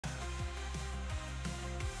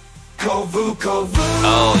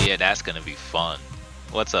Oh yeah, that's gonna be fun.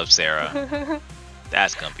 What's up, Sarah?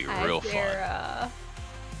 That's gonna be Hi, real Sarah.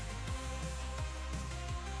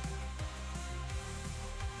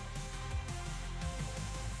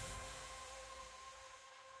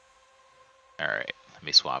 fun. Alright, let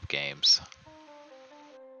me swap games.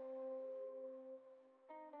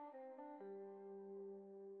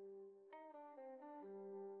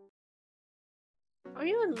 Are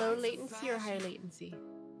you in low latency or high latency?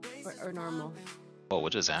 Or normal? Whoa,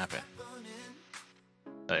 what just happened? Oh,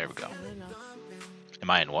 there we go. I don't know. Am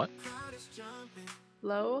I in what?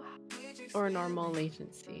 Low or normal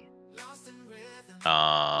latency?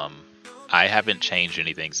 I haven't changed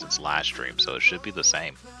anything since last stream, so it should be the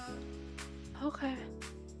same. Okay.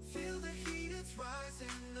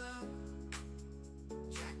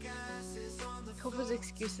 Kovu's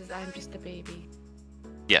excuses, I'm just a baby.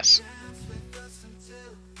 Yes.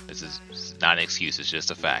 This is not an excuse, it's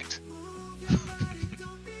just a fact.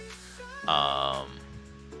 Bum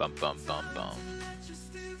bum bum bum.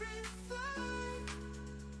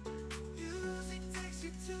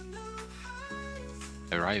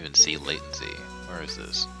 Or I even see latency. Where is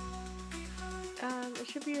this? It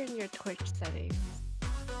should be in your Twitch settings.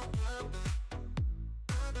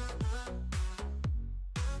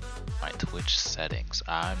 My Twitch settings.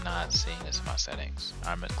 I'm not seeing this in my settings.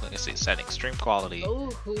 Let's see settings. Stream quality. Oh,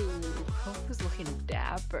 Kovu's looking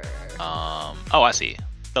dapper. Oh, I see.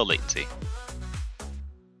 Low latency.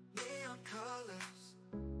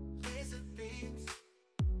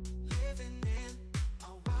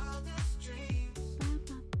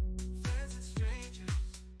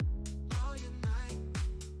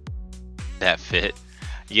 That fit.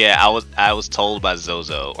 Yeah, I was told by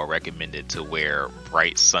Zozo or recommended to wear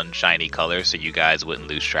bright sunshiny colors so you guys wouldn't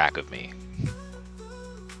lose track of me.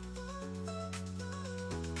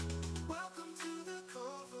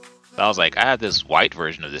 I was like, I have this white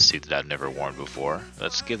version of this suit that I've never worn before.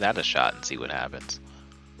 Let's give that a shot and see what happens.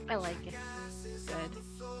 I like it. Good.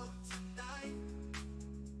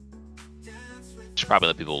 Should probably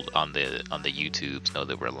let people on the YouTubes know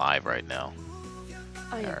that we're live right now.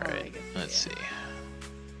 Oh, yeah, all right, let's see.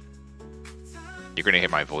 You're gonna hear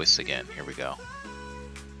my voice again. Here we go.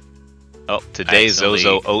 Oh, today's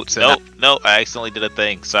Zozo Oats. No, I accidentally did a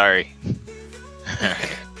thing. Sorry.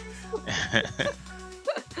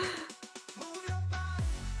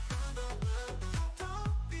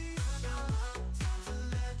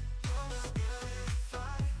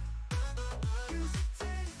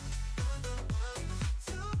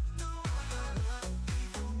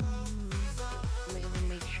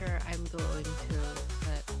 Make sure I'm going to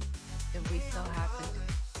that if we still happen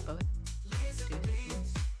to both do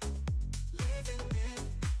things.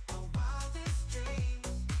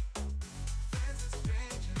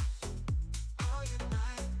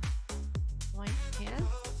 White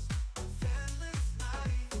pants,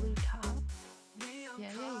 blue top.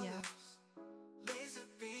 Yeah.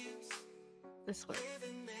 This way.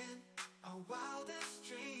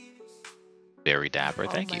 Very dapper,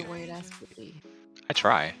 thank you. Weird ass booty. I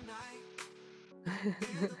try.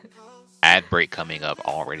 Ad break coming up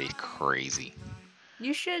already crazy.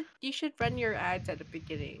 You should run your ads at the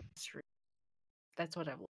beginning. That's what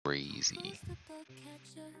I want. Crazy.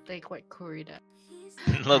 Like what Corey does.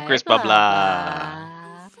 Hello, Chris blah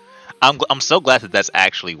blah. I'm so glad that that's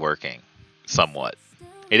actually working, somewhat.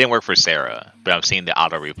 It didn't work for Sarah, but I'm seeing the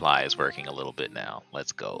auto reply is working a little bit now.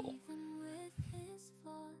 Let's go.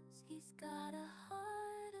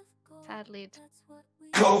 Sadly, it's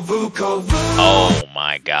Oh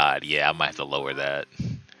my god, yeah, I might have to lower that.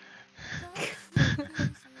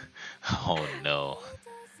 Oh no.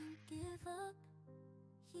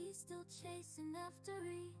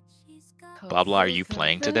 Blah blah, are you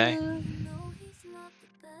playing today?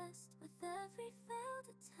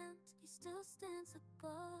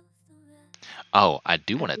 Oh, I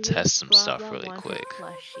do want to test some stuff really quick.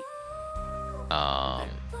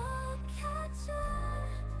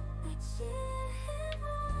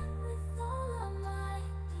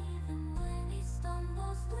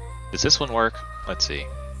 Does this one work? Let's see.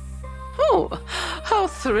 Oh, how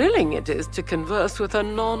thrilling it is to converse with a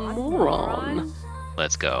non-moron.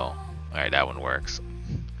 Let's go. Alright, that one works.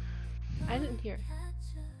 I didn't hear.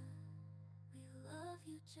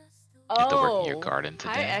 You have to work in your garden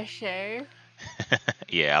today. Hi, Asher.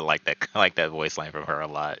 Yeah, I like that voice line from her a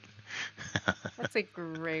lot. That's a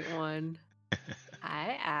great one.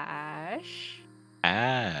 Hi, Ash.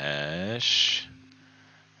 Ash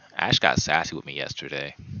got sassy with me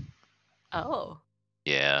yesterday. Oh.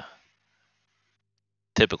 Yeah.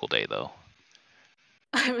 Typical day though.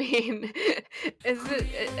 I mean,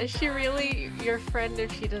 is she really your friend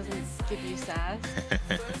if she doesn't give you sass?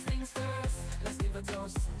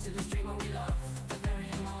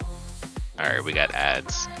 Alright, we got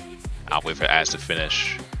ads. I'll wait for ads to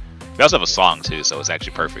finish. We also have a song too, so it's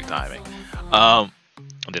actually perfect timing. And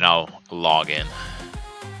then I'll log in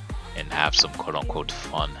and have some quote-unquote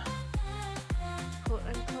fun.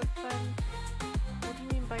 Quote-unquote fun? What do you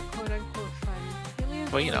mean by quote-unquote fun?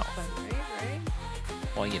 Palia's Well, you know. fun, right?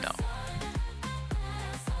 Well, you know.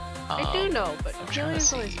 I do know, but I'm trying to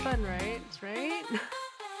Palia's always see. fun, right? Right?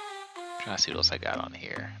 Trying to see what else I got on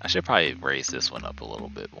here. I should probably raise this one up a little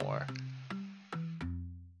bit more.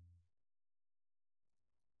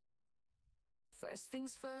 First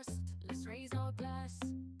things first, let's raise our glass.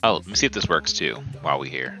 Oh, let me see if this works too while we're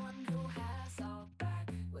here.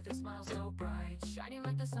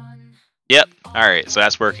 Yep. Alright, so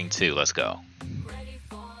that's working too. Let's go.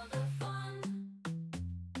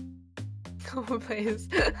 KovuPlays.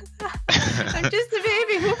 I'm just a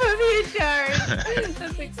baby. Who put me in charge?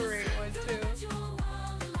 That's a great one too.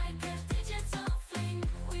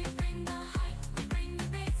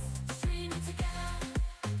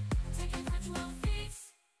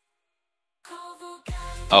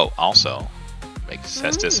 Oh, also,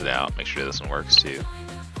 test this out. Make sure this one works too.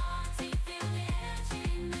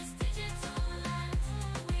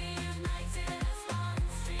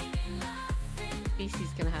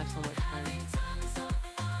 BC's gonna have so much fun.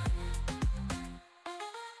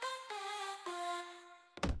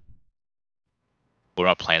 What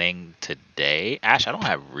am I planning today? Ash, I don't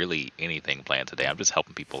have really anything planned today. I'm just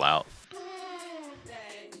helping people out.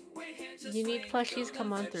 You need plushies,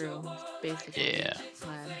 come on through, basically. Yeah.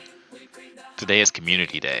 Today is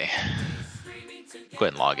community day. Go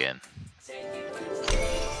ahead and log in.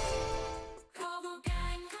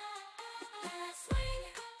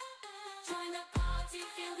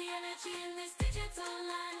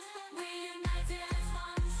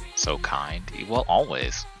 So kind. Well,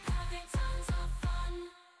 always.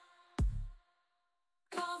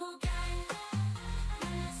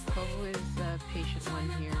 Kovu is the patient one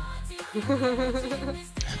here.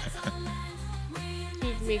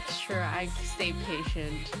 He makes sure I stay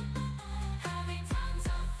patient.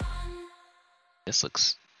 This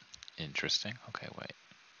looks interesting. Okay, wait.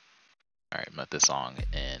 Alright, I'm at this song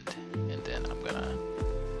end, and then I'm gonna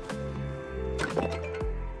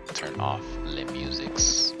turn off the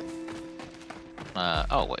musics.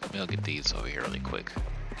 Oh wait, maybe I'll get these over here really quick.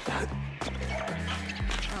 Oh,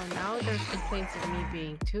 now there's complaints of me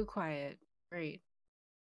being too quiet. Great.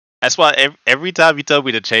 That's why every time you tell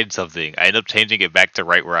me to change something, I end up changing it back to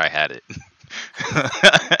right where I had it.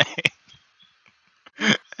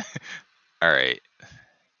 Alright.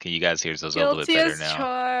 Can you guys hear those a little bit better now?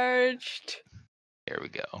 Charged. There we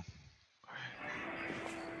go.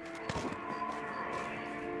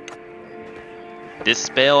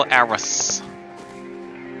 Dispel errors.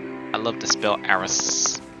 I love dispel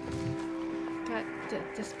errors. Got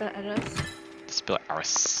dispel errors. Dispel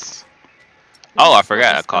errors. Oh, I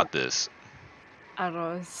forgot I caught this.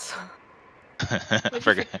 Arroz. I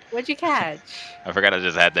forgot. What'd you catch? I forgot I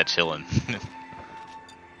just had that chilling.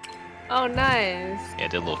 Oh, nice. Yeah, I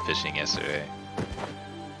did a little fishing yesterday.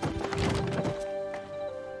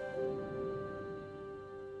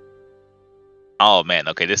 Oh man,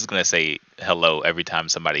 okay, this is gonna say hello every time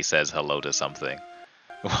somebody says hello to something.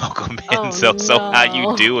 Welcome in, Oh, so how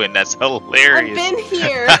you doing? That's hilarious. I've been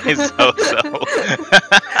here. So.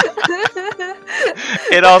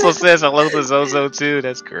 It also says hello to Zozo too.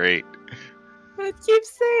 That's great. It keeps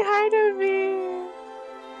saying hi to me.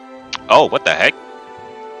 Oh, what the heck?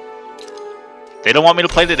 They don't want me to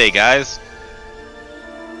play today, guys.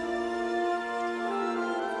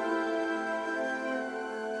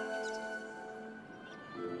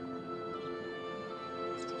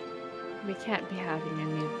 We can't be having a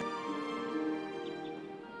new.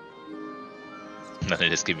 None of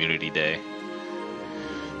this community day.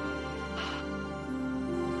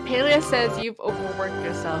 Palia says you've overworked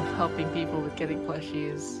yourself helping people with getting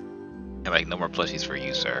plushies. And like, no more plushies for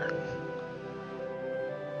you, sir.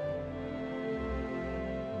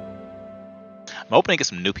 I'm hoping to get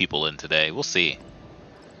some new people in today. We'll see.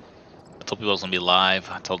 I told people I was gonna be live.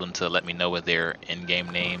 I told them to let me know what their in-game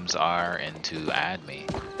names are and to add me.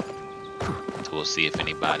 So we'll see if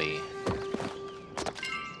anybody.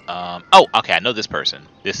 Oh, okay. I know this person.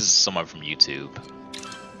 This is someone from YouTube,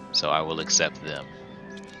 so I will accept them.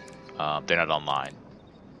 They're not online.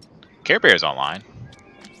 Karbear's online.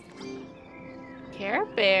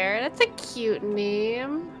 Karbear, that's a cute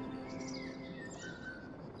name.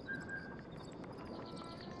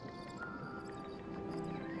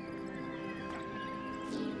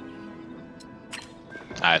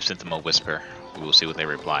 I've sent them a whisper. We will see what they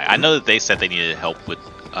reply. I know that they said they needed help with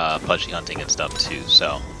plushie hunting and stuff too,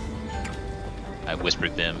 so I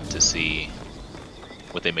whispered them to see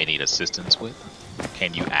what they may need assistance with.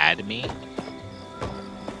 Can you add me?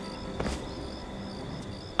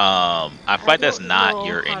 I feel like that's not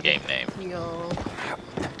your in-game name.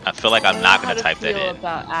 I feel like I'm not gonna type that in.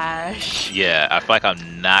 About Ash. Yeah, I feel like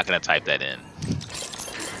I'm not gonna type that in.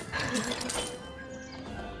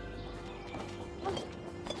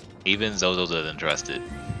 Even Zozo doesn't trust it.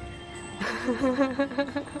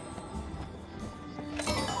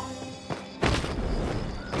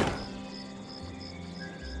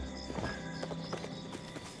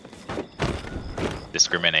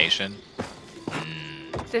 Discrimination?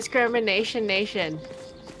 Discrimination Nation.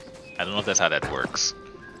 I don't know if that's how that works.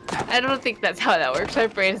 I don't think that's how that works. My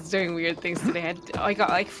brain is doing weird things today. I got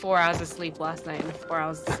like 4 hours of sleep last night and 4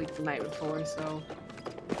 hours of sleep the night before, so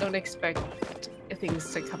don't expect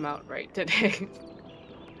things to come out right today.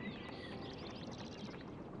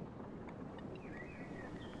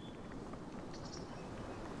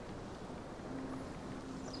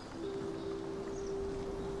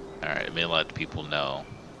 Alright, let me let people know.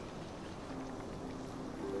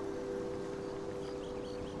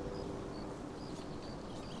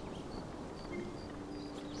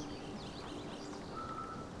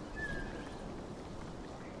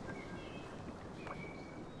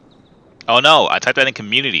 Oh no, I typed that in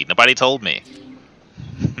community. Nobody told me.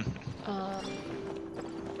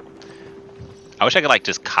 I wish I could like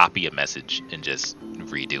just copy a message and just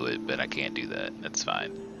redo it, but I can't do that. That's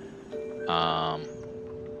fine.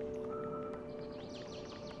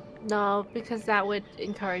 No, because that would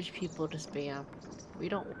encourage people to spam. We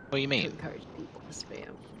don't What do you mean? encourage people to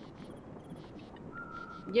spam.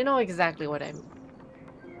 You know exactly what I mean.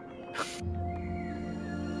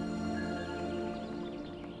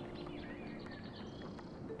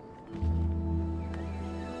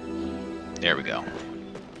 There we go.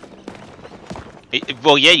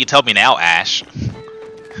 Well, yeah, you told me now, Ash.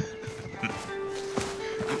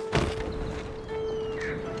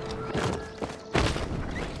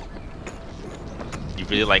 You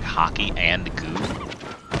really like hockey and goo?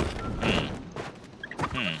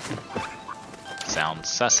 Sounds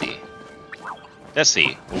sussy. Let's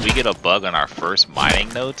see. Will we get a bug on our first mining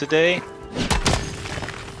node today?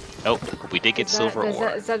 Nope. We did get silver ore.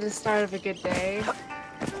 Is that the start of a good day?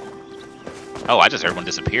 Oh, I just heard one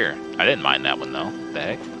disappear. I didn't mind that one though. What the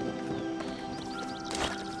heck?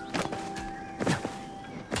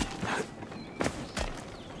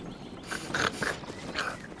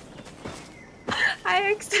 I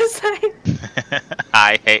exercise.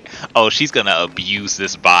 I hate. Oh, she's gonna abuse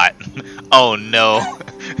this bot. Oh no,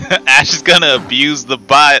 Ash is gonna abuse the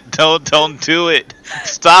bot. Don't do it.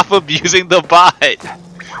 Stop abusing the bot.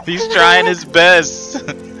 He's trying his best.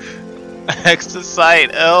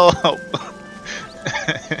 Exercise. Help.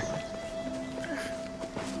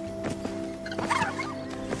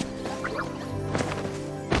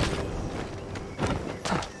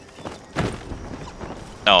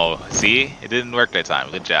 Oh, see? It didn't work that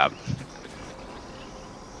time. Good job.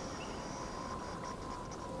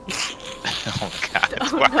 Oh god.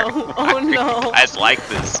 Oh no. Oh no. Guys like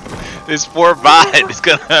this. This poor bot is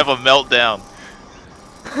gonna have a meltdown.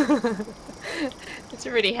 It's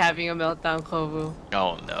already having a meltdown, Kovu.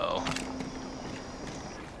 Oh no.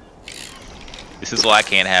 This is why I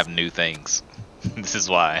can't have new things. This is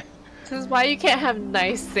why. This is why you can't have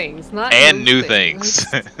nice things, not And new things.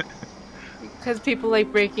 Because people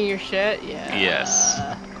like breaking your shit? Yeah. Yes.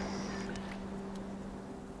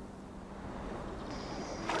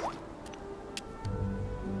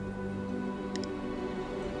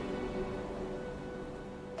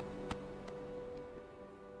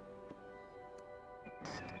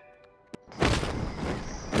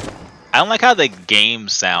 I don't like how the game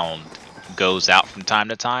sound goes out from time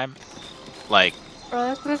to time. Like, Bro,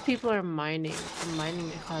 that's because people are mining. Mining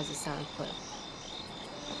it causes sound clip.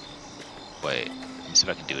 wait, let me see if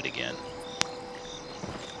I can do it again.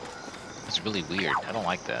 It's really weird. I don't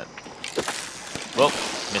like that. Well,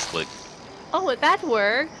 misclick. Oh, would that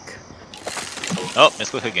work? Oh,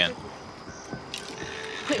 misclick again.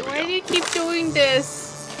 Wait, why do you keep doing this?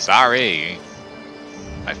 Sorry.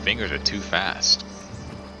 My fingers are too fast.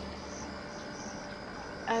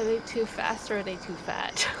 Are they too fast or are they too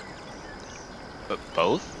fat? But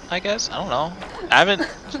both, I guess? I don't know. I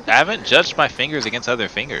haven't judged my fingers against other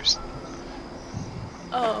fingers.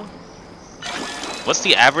 Oh. What's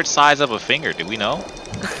the average size of a finger? Do we know?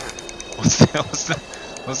 What's the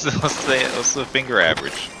finger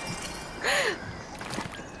average?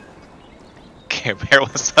 Karbear,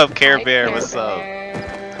 what's up, Karbear? What's up?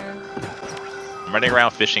 I'm running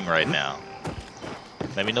around fishing right now.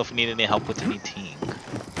 Let me know if you need any help with anything.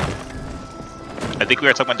 I think we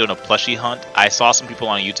were talking about doing a plushie hunt. I saw some people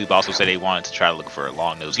on YouTube also say they wanted to try to look for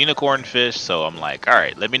long-nosed unicorn fish, so I'm like,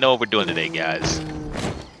 alright, let me know what we're doing today, guys.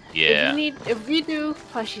 Yeah. If we do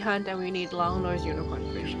plushie hunt and we need long-nosed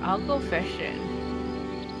unicorn fish, I'll go fishing.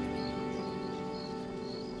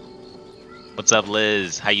 What's up,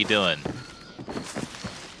 Liz? How you doing?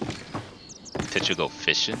 Did you go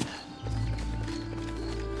fishing?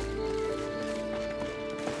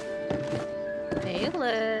 Hey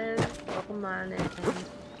Liz, welcome on in.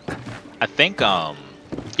 I think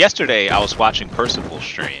yesterday I was watching Percival's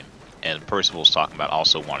stream, and Percival's talking about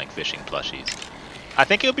also wanting fishing plushies. I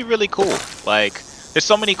think it would be really cool. Like, there's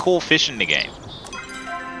so many cool fish in the game.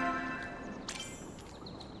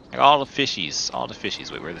 Like all the fishies.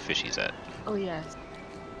 Wait, where are the fishies at? Oh yes.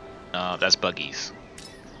 That's buggies.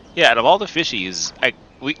 Yeah, out of all the fishies,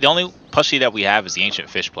 the only plushie that we have is the ancient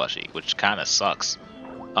fish plushie, which kind of sucks.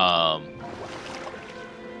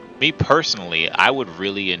 Me personally, I would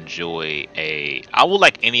really enjoy I would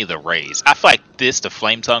like any of the rays. I feel like the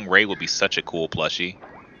flame tongue ray would be such a cool plushie.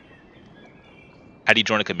 How do you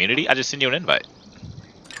join a community? I just send you an invite.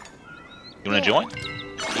 You want to join?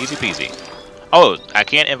 Easy peasy. Oh, I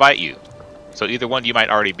can't invite you. So either one, you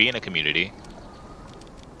might already be in a community.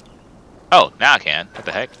 Oh, now I can. What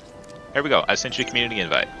the heck? There we go. I sent you a community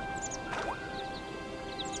invite.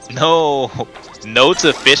 No. No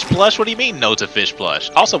to fish plush? What do you mean no to fish plush?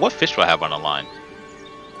 Also, what fish do I have on the line?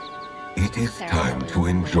 It is time to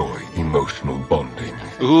enjoy emotional bonding.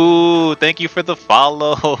 Ooh, thank you for the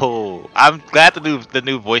follow. I'm glad the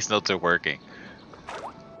new voice notes are working.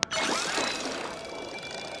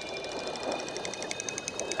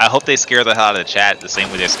 I hope they scare the hell out of the chat the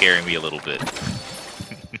same way they're scaring me a little bit.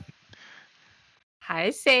 Hi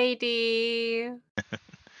Sadie.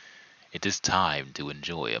 It is time to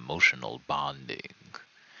enjoy emotional bonding.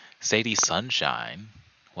 Sadie Sunshine.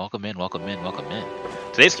 Welcome in, welcome in, welcome in.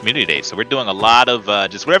 Today's community day, so we're doing a lot of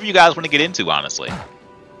just whatever you guys want to get into, honestly.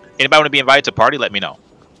 Anybody want to be invited to party, let me know.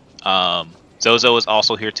 Zozo is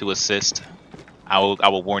also here to assist. I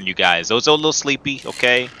will warn you guys. Zozo a little sleepy,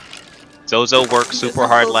 okay? Zozo worked super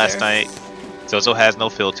hard last night. Zozo has no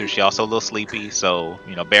filter. She also a little sleepy, so,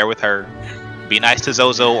 you know, bear with her. Be nice to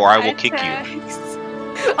Zozo or I will kick you.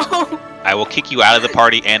 Oh. I will kick you out of the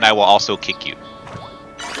party and I will also kick you.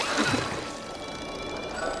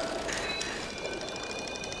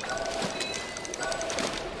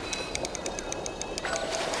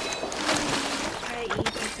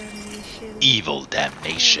 Evil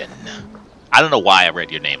damnation. I don't know why I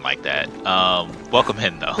read your name like that. Welcome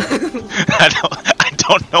in though. I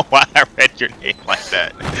don't know why I read your name like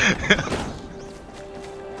that.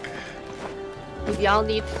 If y'all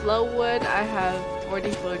need flow wood, I have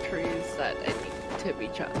 40 flow trees that I need to be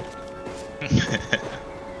chopped. I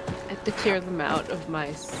have to clear them out of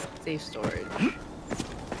my safe storage.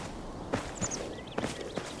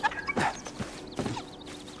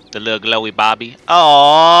 The little glowy Bobby.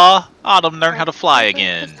 Aww, Autumn learned how to fly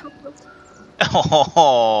again.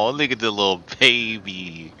 Oh, look at the little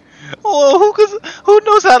baby. Oh, who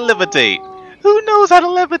knows how to levitate? Who knows how to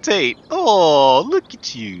levitate? Oh, look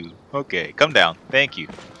at you. Okay, come down. Thank you.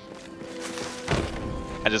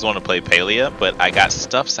 I just want to play Palia, but I got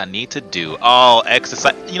stuffs I need to do. Oh,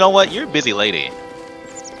 exercise. You know what? You're a busy lady.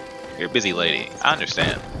 You're a busy lady. I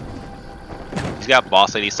understand. She's got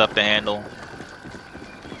boss lady stuff to handle.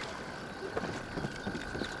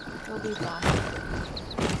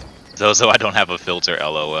 Zozo, I don't have a filter,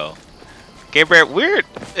 lol. Karbear, weird.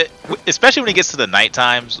 Especially when it gets to the night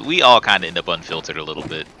times, we all kind of end up unfiltered a little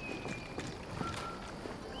bit.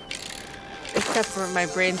 Except for my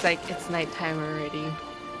brain's like, it's nighttime already.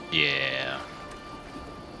 Yeah.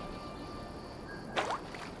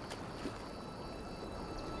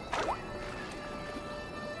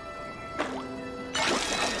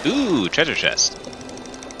 Ooh, treasure chest.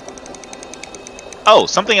 Oh,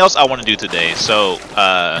 something else I want to do today. So,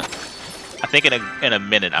 I think in a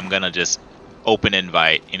minute I'm gonna just open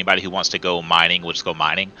invite anybody who wants to go mining. We'll just go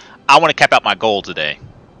mining. I want to cap out my gold today.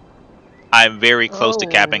 I'm very close to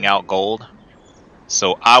capping out gold,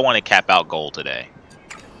 so I want to cap out gold today.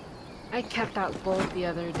 I capped out gold the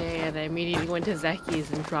other day and I immediately went to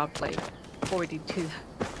Zaki's and dropped like 42.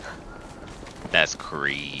 That's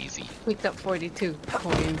crazy. Picked up 42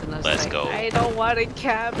 coins and I was Let's like, go. I don't want to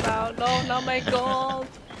cap out. No, not my gold.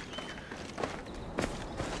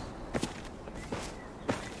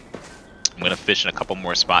 I'm gonna fish in a couple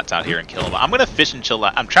more spots out here and kill them. I'm gonna fish until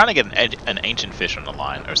I'm trying to get an ancient fish on the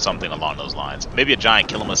line or something along those lines. Maybe a giant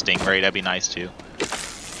Kilima stingray. That'd be nice too.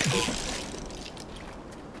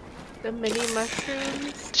 The mini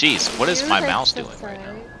mushrooms. Jeez, what is my Dude, mouse that's doing right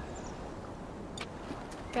now?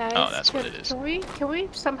 Guys, Oh, that's what it is. Can we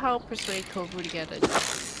somehow persuade Kovu to get a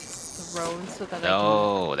drone so that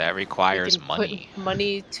No, that we requires can money. put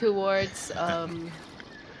money towards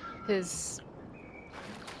his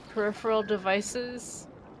peripheral devices?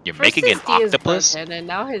 You're First making his an D is octopus? broken, and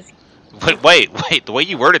now his Wait, the way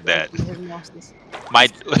you worded that. his mouse is My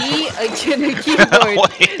key again a keyboard.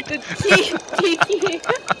 Wait. The key.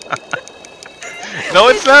 No,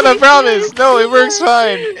 it's not, I promise. No, it works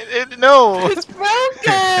fine. No. It's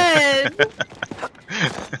broken.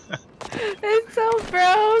 It's so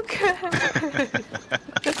broken.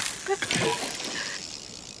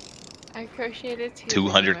 I crocheted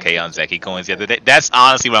 200k on Zeki coins the other day. That's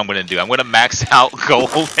honestly what I'm gonna do. I'm gonna max out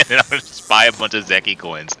gold and then I'm gonna just buy a bunch of Zeki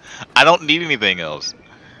coins. I don't need anything else.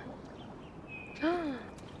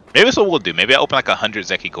 Maybe that's what we'll do. Maybe I'll open like 100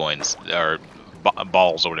 Zeki coins or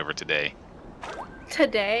balls or whatever today.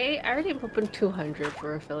 Today, I already opened 200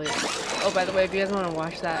 for affiliate. Oh, by the way, if you guys want to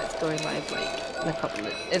watch that, it's going live like in a couple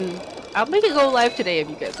minutes. And I'll make it go live today if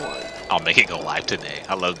you guys want. I'll make it go live today.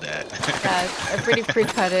 I love that. I pretty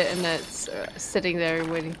pre-cut it and it's sitting there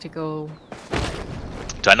waiting to go.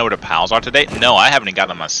 Do I know where the pals are today? No, I haven't got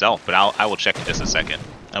them myself, but I will check in just a second.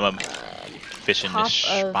 I'm fishing this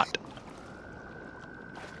spot.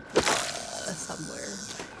 Somewhere.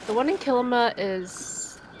 The one in Kilima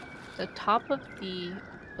is the top of the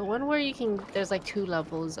one where you can. There's like 2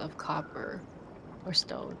 levels of copper or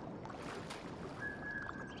stone.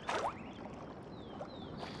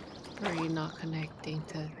 Are you not connecting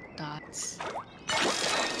to dots?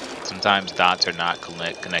 Sometimes dots are not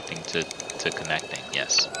connecting to connecting.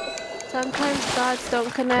 Yes. Sometimes dots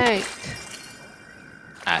don't connect.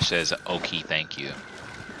 Ash says, "Okay, thank you."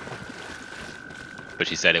 But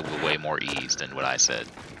she said it with way more ease than what I said.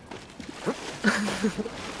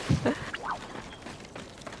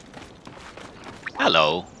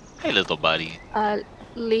 Hello. Hey, little buddy.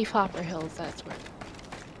 Leaf Hopper Hills, that's where.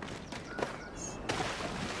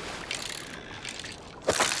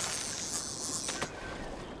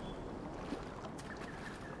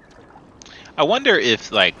 I wonder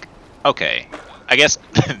if, like, okay, I guess,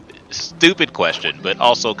 stupid question, but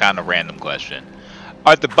also kind of random question.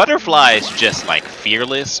 Are the butterflies just, like,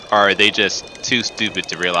 fearless, or are they just too stupid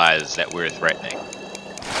to realize that we're threatening?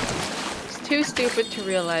 It's too stupid to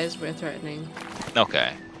realize we're threatening.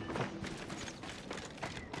 Okay.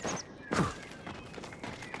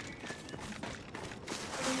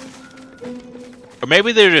 Or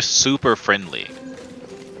maybe they're just super friendly.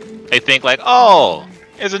 They think like, oh,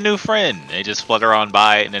 there's a new friend. They just flutter on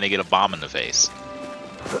by and then they get a bomb in the face.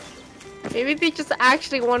 Maybe they just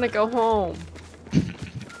actually want to go home.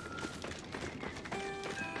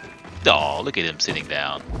 Oh, look at him sitting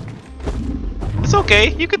down. It's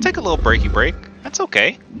okay. You can take a little breaky break. That's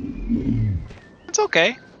okay. It's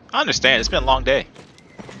okay. I understand. It's been a long day.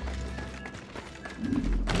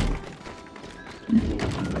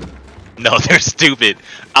 No, they're stupid.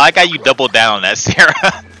 I like how you doubled down on that, Sarah.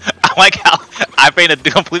 I like how I painted a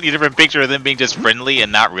completely different picture of them being just friendly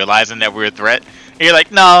and not realizing that we're a threat. And you're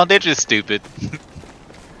like, no, they're just stupid.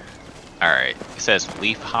 Alright, it says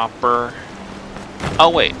leaf hopper. Oh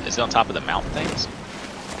wait, is it on top of the mount things?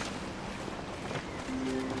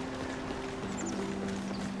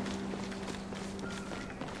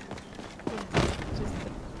 Just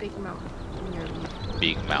the big mountain.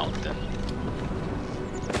 Big mountain.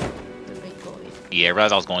 The big boy. Yeah, I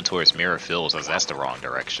realized I was going towards Mirror Fills, as that's the wrong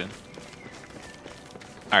direction.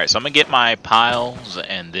 Alright, so I'm gonna get my piles,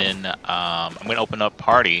 and then I'm gonna open up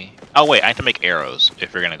party. Oh wait, I have to make arrows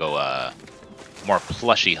if we're gonna go more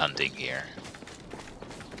plushie hunting here.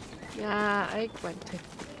 Yeah, I went to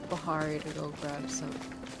Bahari to go grab some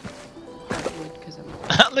wood because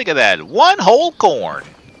I'm Look at that, one whole corn.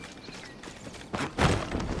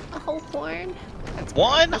 a whole corn.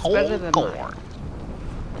 One That's whole better than corn. mine.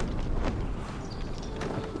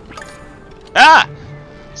 Ah!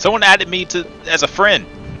 Someone added me as a friend.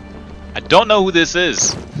 I don't know who this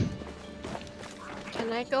is.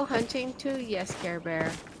 Can I go hunting too? Yes,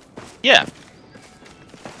 Karbear. Yeah.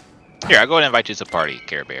 Here, I'll go ahead and invite you to the party,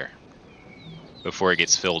 Karbear. Before it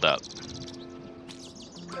gets filled up.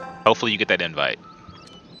 Hopefully you get that invite.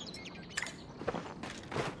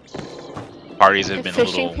 Parties have been a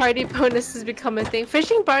Fishing little... party bonuses become a thing.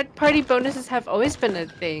 Fishing party bonuses have always been a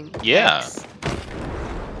thing. Yeah. Yes.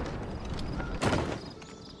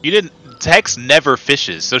 You didn't... Tex never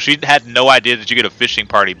fishes, so she had no idea that you get a fishing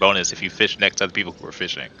party bonus if you fish next to other people who are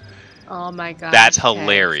fishing. Oh my god. That's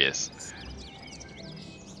hilarious.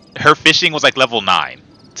 Her fishing was like level 9.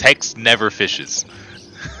 Tex never fishes.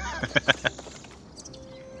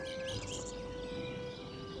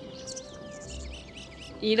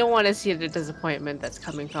 You don't want to see the disappointment that's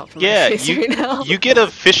coming out from Yeah, my face right now. you get a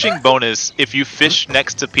fishing bonus if you fish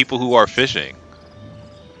next to people who are fishing.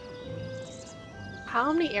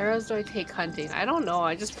 How many arrows do I take hunting? I don't know.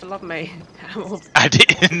 I just fill up my ammo. I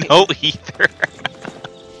didn't know either.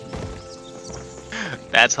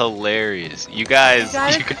 That's hilarious. You guys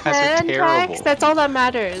are terrible. That's all that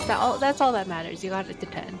matters. That's all that matters. You got it to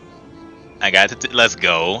 10. I got it. Let's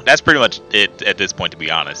go. That's pretty much it at this point, to be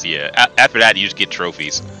honest. Yeah. After that, you just get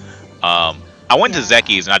trophies. I went to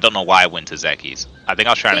Zeki's, and I don't know why I went to Zeki's. I think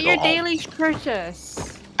I was trying to go home. Your daily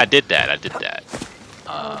purchase. I did that.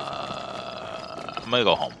 I'm gonna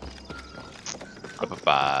go home.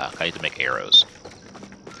 I need to make arrows.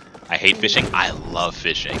 I hate fishing. I love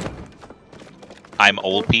fishing. I'm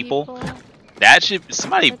old people. That should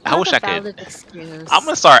somebody. I wish I could. I'm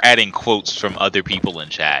gonna start adding quotes from other people in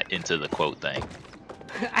chat into the quote thing.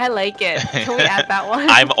 I like it. Can we add that one?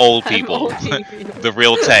 I'm old people. The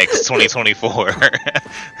real text 2024.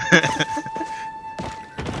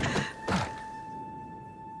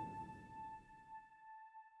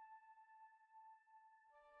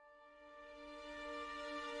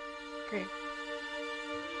 Great.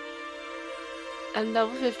 I'm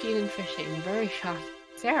level 15 in fishing. Very shocked.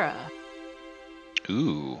 Sarah.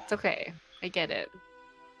 Ooh. It's okay. I get it.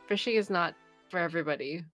 Fishing is not for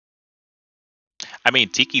everybody. I mean,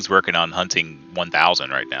 Tiki's working on hunting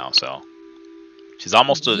 1,000 right now, so she's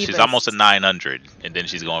almost a 900, and then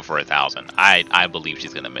she's going for 1,000. I believe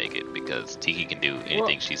she's gonna make it because Tiki can do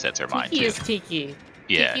anything she sets her mind to. Tiki is Tiki.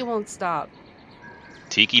 Yeah. Tiki won't stop.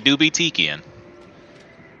 Tiki do be Tikiing.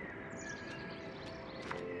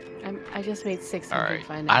 I just made 600.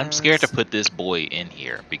 Alright, I'm scared to put this boy in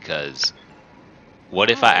here because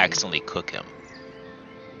what if I accidentally cook him?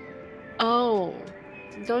 Oh,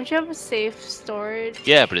 don't you have a safe storage?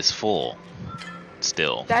 Yeah, but it's full.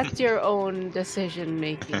 Still. That's your own decision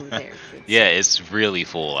making there. Yeah, it's really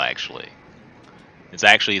full actually. It's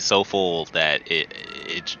actually so full that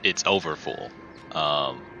it's over full.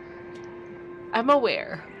 I'm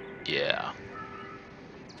aware. Yeah.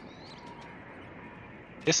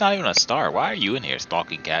 It's not even a star. Why are you in here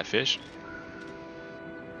stalking catfish?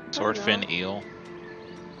 Swordfin eel.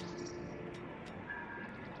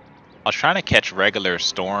 I was trying to catch regular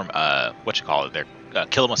storm, they're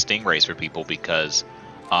kill 'em with stingrays for people because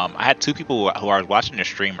I had two people who I was watching their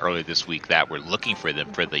stream earlier this week that were looking for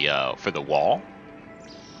them for the wall,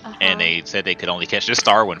 and they said they could only catch the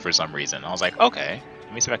star one for some reason. I was like, okay,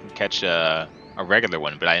 let me see if I can catch a regular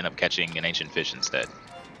one, but I ended up catching an ancient fish instead.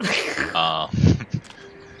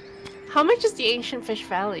 How much is the ancient fish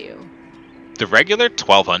value? The regular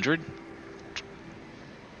 1,200,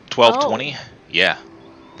 1,220. Yeah.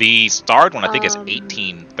 The starred one I think is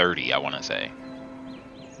 1830. I want to say.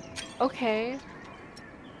 Okay.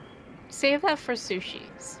 Save that for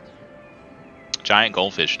sushis. Giant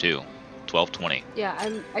goldfish too, 1,220. Yeah,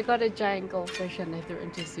 I got a giant goldfish and I threw it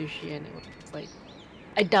into sushi and it was like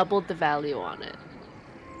I doubled the value on it.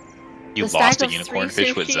 You lost a unicorn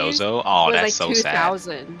fish with Zozo? Oh, that's like so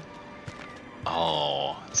 2,000. sad.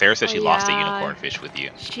 Oh, Sarah said she lost a unicorn fish with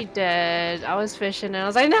you. She did. I was fishing and I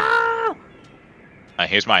was like, no!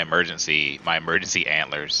 Here's my emergency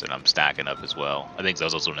antlers that I'm stacking up as well. I think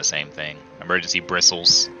Zozo's doing the same thing. Emergency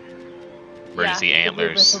bristles. Emergency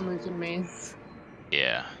antlers.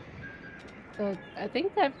 Yeah. So I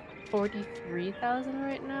think I have 43,000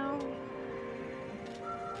 right now.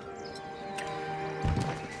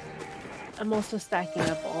 I'm also stacking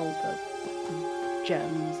up all the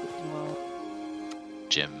gems as well.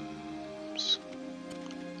 Gems.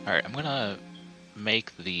 Alright, I'm gonna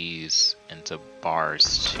make these into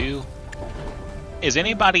bars too. Is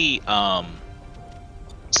anybody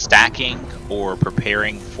stacking or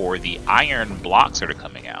preparing for the iron blocks that are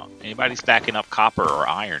coming out? Anybody stacking up copper or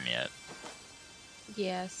iron yet?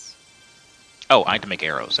 Yes. Oh, I need to make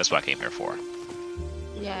arrows. That's what I came here for.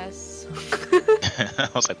 Yes. I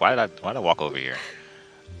was like, why did I walk over here?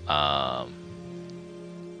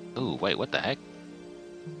 Ooh, wait, what the heck?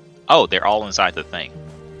 Oh, they're all inside the thing.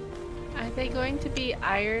 Are they going to be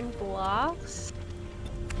iron blocks?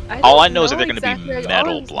 All I know is that they're going to be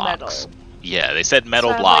metal blocks. Metal. Yeah, they said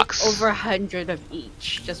metal blocks. Like over 100 of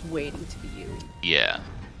each, just waiting to be used. Yeah.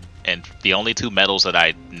 And the only two metals that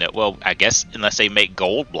I know, well, I guess unless they make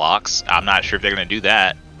gold blocks, I'm not sure if they're going to do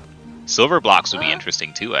that. Silver blocks would be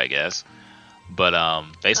interesting too, I guess. But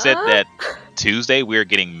they said that Tuesday we're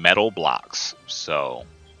getting metal blocks, so...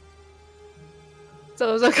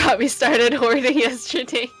 Zozo got me started hoarding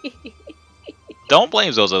yesterday. Don't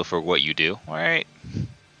blame Zozo for what you do, alright?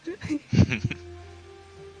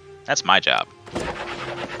 That's my job.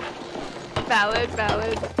 Valid.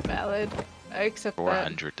 I accept that.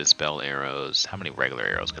 400 dispel arrows. How many regular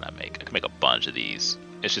arrows can I make? I can make a bunch of these.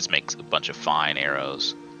 It just makes a bunch of fine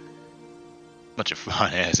arrows. Bunch of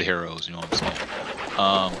fine ass arrows, you know what I'm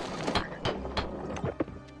saying?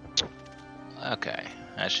 Okay,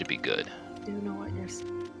 that should be good. Do you know what you're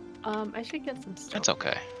saying? I should get some stuff. That's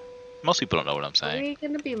okay. Most people don't know what I'm Are saying. we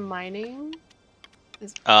gonna be mining?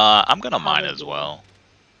 I'm gonna mine as Probably.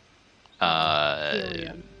 well.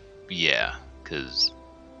 Helium. Yeah, cause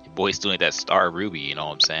your boy's doing that star ruby, you know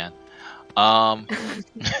what I'm saying?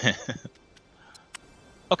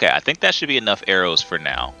 Okay, I think that should be enough arrows for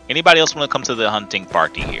now. Anybody else want to come to the hunting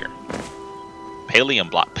party here?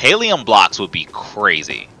 Palium blocks would be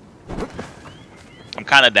crazy. I'm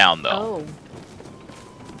kind of down though. Oh.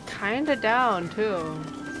 Kinda down too.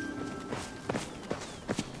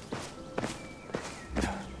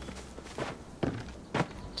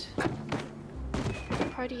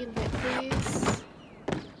 Party invite, please.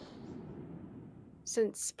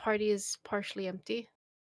 Since party is partially empty.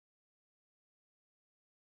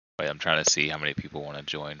 Wait, I'm trying to see how many people want to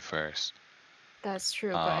join first. That's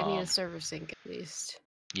true, but I need a server sync at least.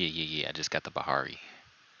 Yeah. I just got the Bahari.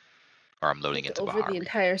 Or I'm loading into Over Bahari. the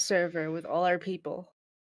entire server with all our people.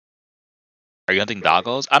 Are you hunting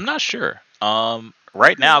doggos? I'm not sure.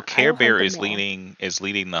 Right now, I will Karbear hunt is them all.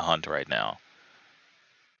 leading the hunt right now.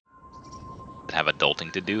 Have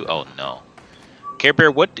adulting to do? Oh no.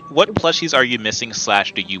 Karbear, what plushies are you missing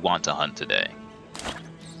 / do you want to hunt today?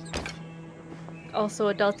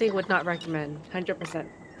 Also, adulting would not recommend. 100%.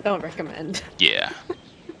 Don't recommend. Yeah.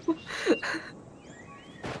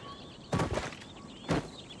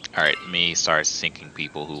 Alright, let me start syncing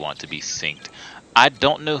people who want to be synced. I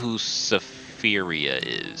don't know who Saphiria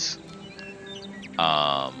is.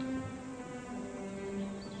 I'm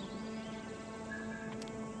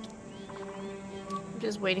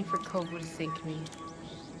just waiting for Kovu to sync me.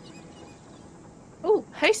 Oh,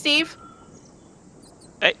 hey Steve!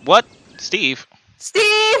 Hey, what? Steve?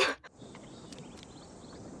 Steve!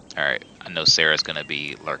 Alright, I know Sarah's gonna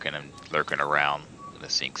be lurking around. I'm gonna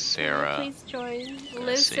sync Sarah. Please join.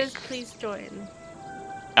 Liz says please join.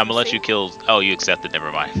 I'm gonna let you kill. Oh, you accepted.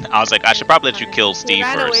 Never mind. I was like, I should probably let you kill Steve He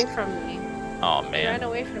ran first. away from me. Oh He ran man.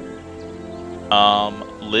 away from me.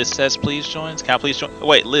 Liz says please join. Can I please join?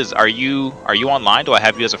 Wait, Liz, are you online? Do I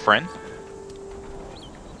have you as a friend?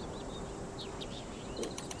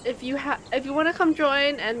 If you want to come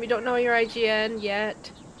join and we don't know your IGN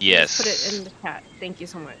yet, Yes. put it in the chat. Thank you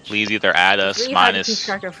so much. Please either add us Really hard to keep minus.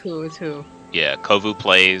 track of who is who. Yeah,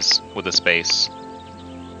 KovuPlays with a space.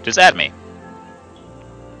 Just add me.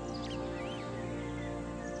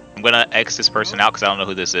 I'm gonna X this person out because I don't know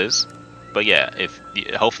who this is. But yeah,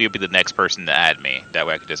 hopefully you'll be the next person to add me. That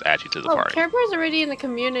way I can just add you to the Oh, party. Karbear's already in the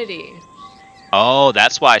community. Oh,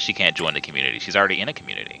 that's why she can't join the community. She's already in a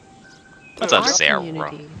community. What's up, Our Sarah?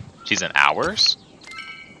 community. She's in ours?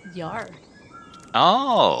 Yar.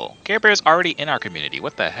 Oh, Karbear's already in our community.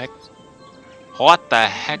 What the heck? What the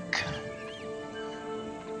heck?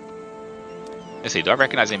 Let's see, do I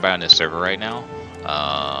recognize anybody on this server right now?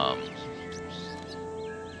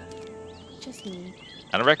 Just me.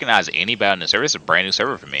 I don't recognize anybody on this server. It's a brand new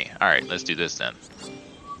server for me. Alright, let's do this then.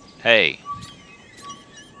 Hey.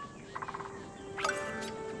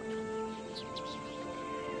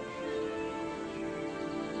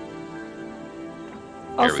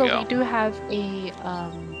 Also, we go. we do have a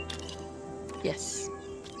yes.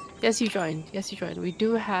 Yes, you joined. Yes, you joined. We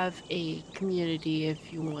do have a community.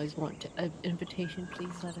 If you guys want an invitation,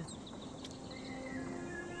 please let us.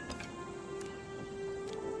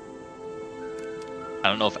 I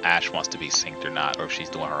don't know if Ash wants to be synced or not, or if she's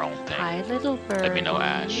doing her own thing. Hi, little bird. Let me know,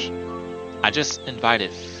 Ash. I just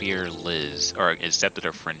invited Fear Liz, or accepted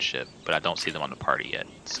her friendship, but I don't see them on the party yet.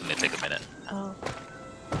 It's gonna take a minute. Oh.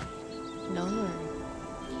 No worries.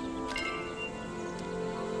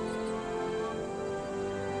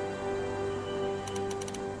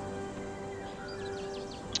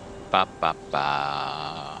 Ba ba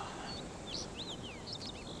ba.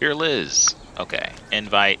 Fear Liz. Okay,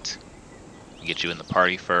 invite. Get you in the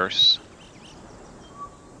party first.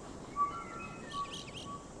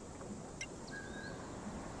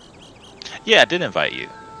 Yeah, I did invite you.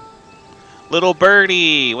 Little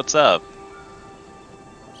birdie, what's up?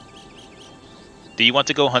 Do you want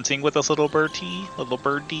to go hunting with us, little birdie? Little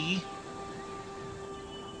birdie?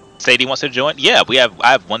 Sadie wants to join? Yeah,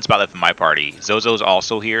 I have one spot left in my party. Zozo's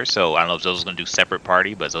also here, so I don't know if Zozo's gonna do separate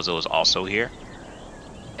party, but Zozo is also here.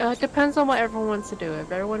 It depends on what everyone wants to do.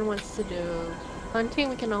 If everyone wants to do hunting,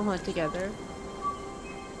 we can all hunt together.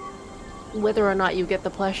 Whether or not you get the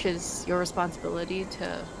plush is your responsibility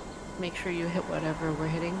to make sure you hit whatever we're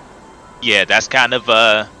hitting. Yeah, that's kind of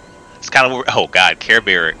It's kind of, oh god,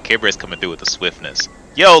 Karbear's coming through with the swiftness.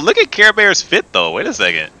 Yo, look at Karbear's fit though. Wait a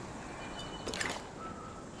second.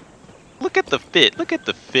 Look at the fit. Look at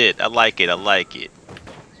the fit. I like it. I like it.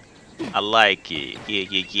 I like it. Yeah,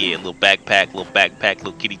 yeah, yeah. Little backpack,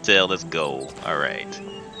 little kitty tail. Let's go. All right.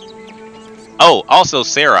 Oh, also,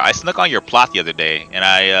 Sarah, I snuck on your plot the other day, and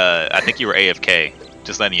I think you were AFK.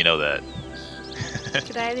 Just letting you know that.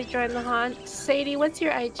 Should I join the hunt? Sadie, what's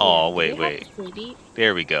your IG? Oh, wait, wait. Sadie?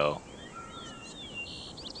 There we go.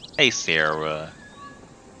 Hey, Sarah.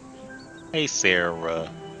 Hey,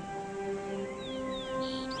 Sarah.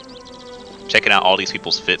 Checking out all these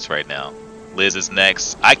people's fits right now. Lizz is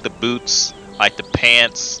next. I like the boots. I like the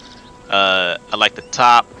pants. I like the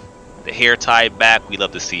top. The hair tied back. We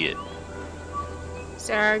love to see it.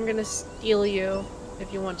 Sarah, I'm gonna steal you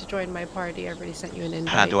if you want to join my party. I already sent you an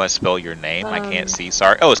invite. How do I spell your name? I can't see.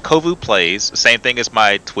 Sorry. Oh, it's KovuPlays. Same thing as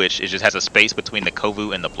my Twitch. It just has a space between the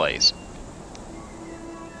Kovu and the plays.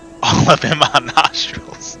 All up in my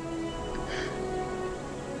nostrils.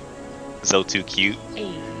 So too cute.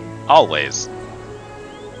 Hey. Always.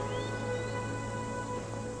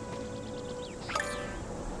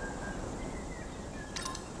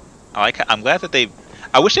 I'm glad that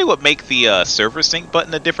I wish they would make the server sync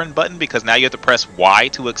button a different button, because now you have to press Y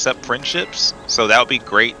to accept friendships. So that would be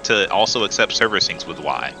great to also accept server syncs with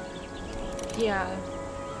Y. Yeah.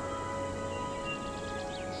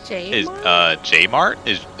 Is J-Mart? J-Mart?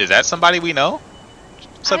 Is that somebody we know?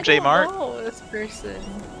 What's up, J-Mart? I don't know this person.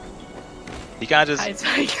 He kind of just...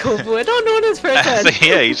 Hi, Kovu. I don't know this person.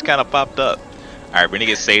 Yeah, he just kind of popped up. Alright, we're gonna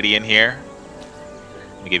get Sadie in here.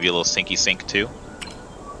 Let me give you a little syncy sync too.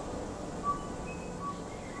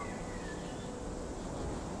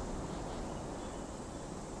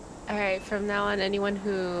 Alright, from now on, anyone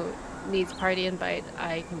who needs party invite,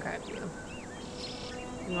 I can grab you.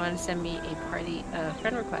 You want to send me a party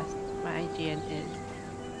friend request? My IGN is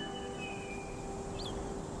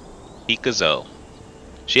Pikazo.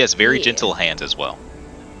 She has very Yeah. gentle hands as well.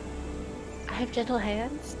 I have gentle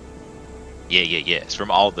hands? Yeah, yeah, yeah. It's from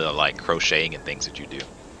all the like crocheting and things that you do.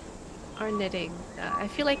 Or knitting. I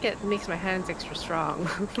feel like it makes my hands extra strong.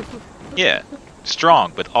 Yeah,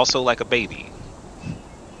 strong, but also like a baby.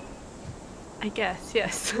 I guess,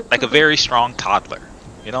 yes. Like a very strong toddler,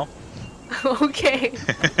 you know? Okay.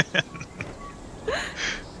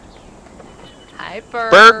 Hi,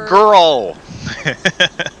 Bird. Bird girl!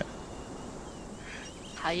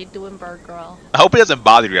 How you doing, Bird girl? I hope it doesn't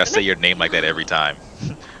bother you I say your name like that every time.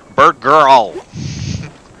 Bird girl!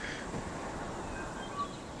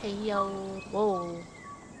 Hey, yo. Whoa.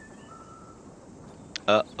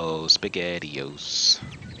 Uh-oh, SpaghettiOs.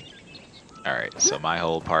 Alright, so my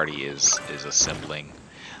whole party is assembling.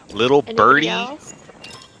 Little Anybody birdie. else?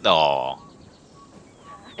 Aw.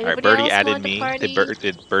 Anybody Alright, Birdie else added want to me. party?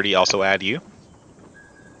 Did Birdie also add you?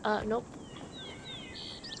 Nope.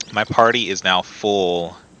 My party is now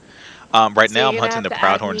full. Right So now I'm you're gonna hunting the have to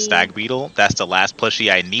add Proudhorn me. Stag Beetle. That's the last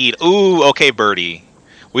plushie I need. Ooh, okay, Birdie.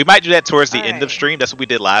 We might do that towards the end of Alright. stream. That's what we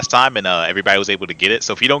did last time, and everybody was able to get it.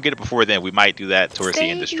 So if you don't get it before then, we might do that towards the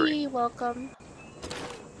end of stream. Sadie, welcome.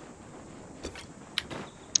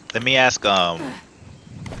 Let me ask, I'll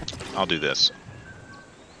do this.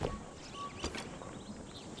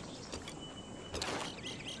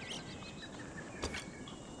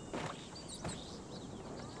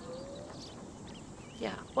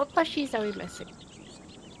 Yeah. What plushies are we missing?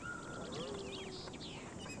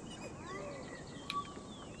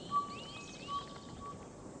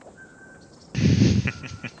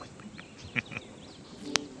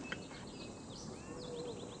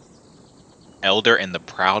 Elder and the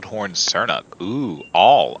Proudhorn Cernuk. Ooh,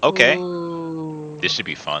 all. Okay. Ooh. This should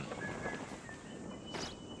be fun.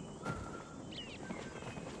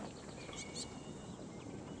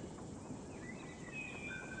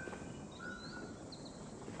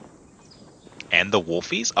 And the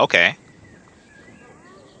Wolfies? Okay.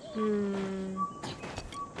 In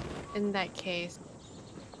that case.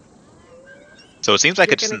 So it seems like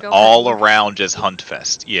You're it's gonna an go all hunting? around just hunt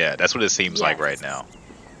fest. Yeah, that's what it seems like right Yes. now.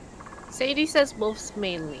 Sadie says wolves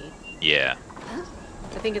mainly. Yeah.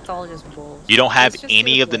 I think it's all just wolves. You don't have Let's just do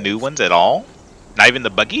any of the new wolves. ones at all? Not even the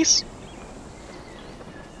buggies?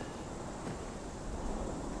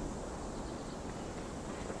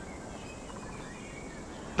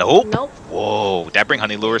 Nope. Nope. Whoa, did I bring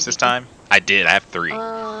honey lures this time? I did, I have 3.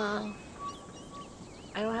 I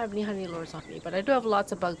don't have any honey lures on me, but I do have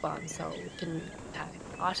lots of bug bombs, so we can have.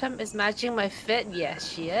 Autumn is matching my fit.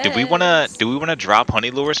 Yes, she is. Do we wanna drop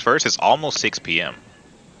honey lures first? It's almost 6 p.m.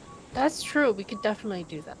 That's true. We could definitely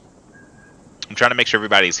do that. I'm trying to make sure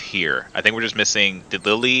everybody's here. I think we're just missing. Did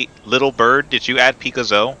Little Bird, did you add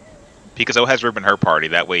Pikazo? Picasso has ribbon her party.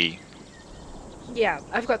 That way. Yeah,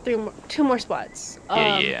 I've got two more spots.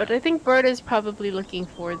 Yeah. But I think Bird is probably looking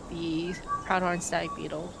for the Proudhorn Stag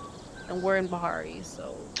Beetle, and we're in Bahari,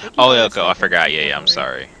 so. Oh yeah, okay. I forgot. Yeah, I'm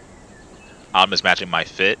sorry. I'm mismatching my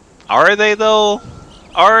fit. Are they though?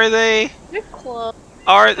 Are they? They're close.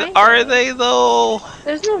 Are they though?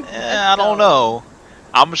 There's no. I don't know.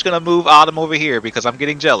 I'm just gonna move Autumn over here because I'm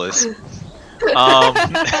getting jealous.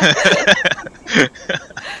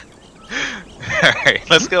 Alright,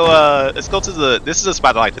 let's go to the. This is a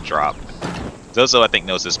spot I like to drop. Zozo, I think,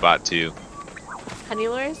 knows this spot too. Honey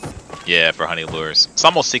lures? Yeah, for honey lures. It's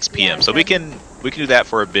almost 6 p.m. Yeah, so we can do that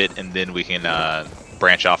for a bit, and then we can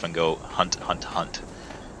branch off and go hunt.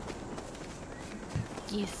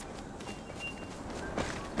 Yes.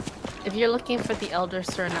 If you're looking for the Elder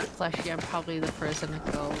Sernat plushie, I'm probably the person to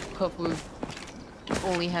go. Kovu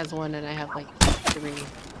only has one, and I have like 3.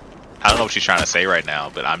 I don't know what she's trying to say right now,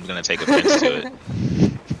 but I'm gonna take offense to it.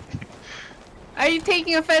 Are you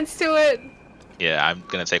taking offense to it? Yeah, I'm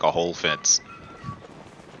gonna take a whole fence.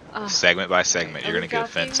 Segment by segment, you're gonna get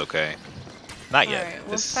offense, okay? Not yet. Alright,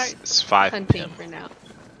 we'll start it's 5 hunting p.m. for now.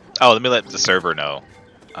 Oh, let me let the server know.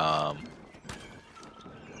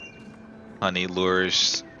 Honey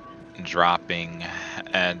lures dropping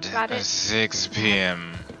at 6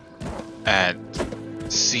 p.m. at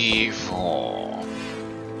C4.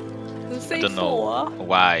 I don't know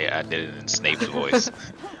why I did it in Snape's voice.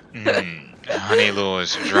 Honey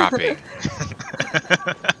lures dropping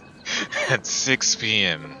at 6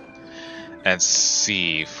 p.m. at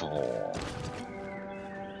C4.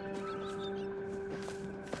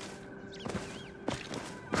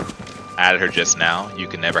 Added her just now. You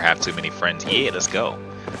can never have too many friends. Yeah, let's go.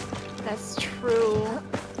 That's true.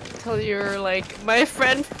 Until you're like, my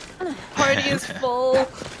friend party is full.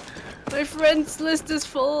 My friends list is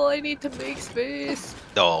full. I need to make space.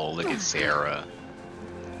 Oh, look at Sarah.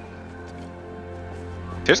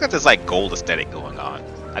 There's got this like gold aesthetic going on.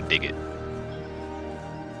 I dig it.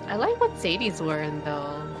 I like what Sadie's wearing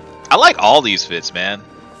though. I like all these fits, man.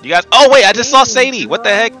 You guys. Oh wait, I just saw Sadie. What the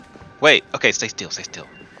heck? Wait. Okay, stay still. Stay still.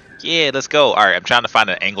 Yeah, let's go. All right, I'm trying to find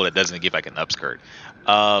an angle that doesn't give like an upskirt.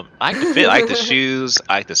 I like the fit. I like the shoes.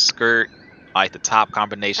 I like the skirt. I like the top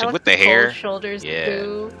combination like with the hair. Cold shoulders. Yeah.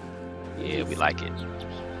 Too. Yeah, we like it.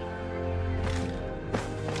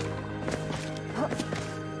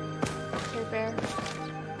 Karbear.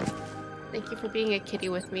 Thank you for being a kitty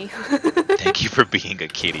with me. Thank you for being a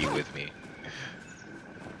kitty with me.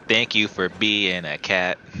 Thank you for being a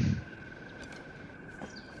cat.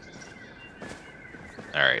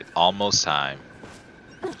 Alright, almost time.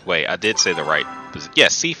 Wait, I did say the right position. Yeah,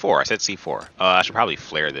 C4. I said C4. I should probably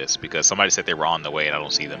flare this because somebody said they were on the way and I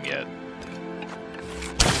don't see them yet.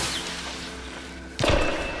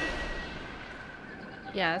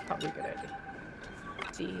 Yeah, that's probably a good idea.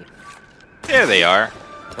 Let's see. There they are.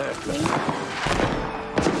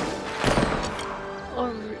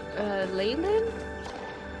 Or, Leyland?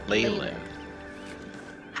 Leyland.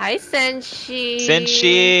 Hi, Senshi.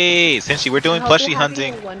 Senshi, we're doing plushie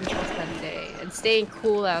hunting. A wonderful Sunday and staying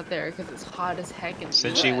cool out there because it's hot as heck in the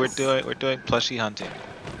Senshi, US. we're doing plushie hunting.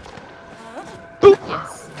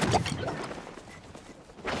 Yes.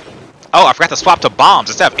 Oh, I forgot to swap to bombs.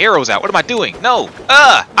 Let's have arrows out. What am I doing? No.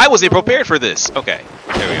 I wasn't prepared for this. Okay,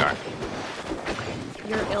 there we are.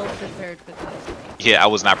 You're ill prepared for this. Yeah, I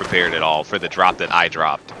was not prepared at all for the drop that I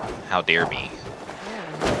dropped. How dare me?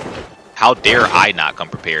 Yeah. How dare I not come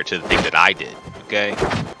prepared to the thing that I did? Okay.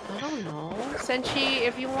 I don't know. Senshi,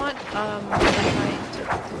 if you want, invite to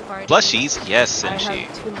party. Plushies, yes, I Senshi.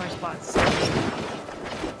 have 2 more spots.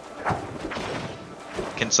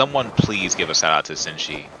 Can someone please give a shout out to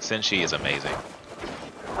Senshi? Senshi is amazing.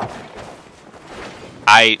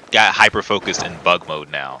 I got hyper focused in bug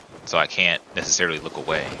mode now, so I can't necessarily look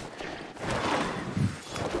away.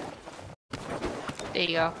 There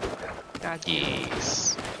you go. Got you.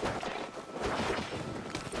 Yes.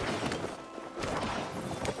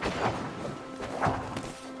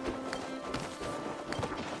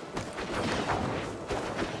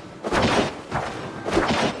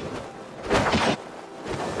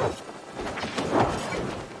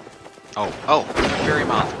 Oh, Fairy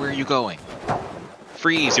Moth, where are you going?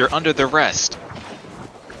 Freeze, you're under the rest.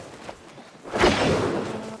 A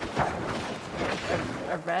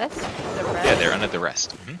rest? The rest? Yeah, they're under the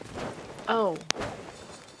rest. Oh.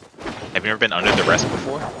 Have you ever been under the rest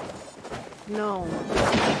before? No.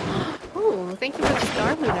 Oh, thank you for the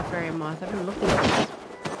Star Luna Fairy Moth. I've been looking for this.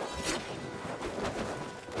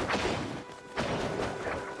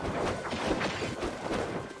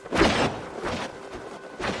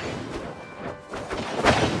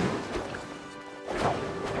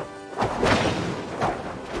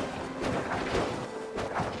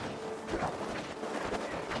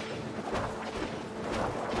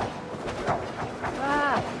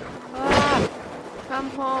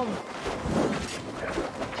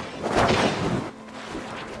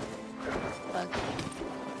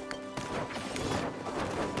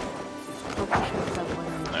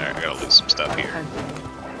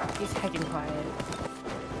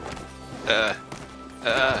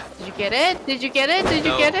 get it? Did you get it? Did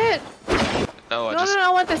you No. get it? No, I No, just... no, no,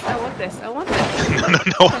 I want this. I want this. I want this.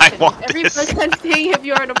 no, I want every this. bug hunting, if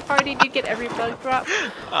you're in a party, you get every bug drop.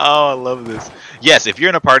 Oh, I love this. Yes, if you're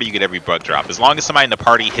in a party, you get every bug drop. As long as somebody in the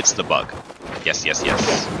party hits the bug. Yes, yes, yes.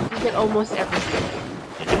 Yes, you get almost everything.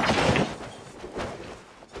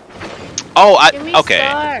 Oh, Give me okay.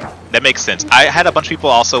 star. That makes sense. I had a bunch of people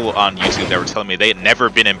also on YouTube that were telling me they had never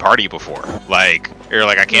been in party before. Like, or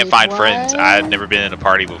like, I can't Wait, find friends. what? I've never been in a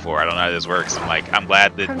party before. I don't know how this works. I'm like, I'm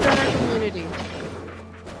glad that Come join our community.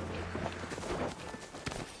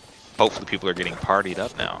 hopefully people are getting partied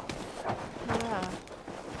up now. Yeah.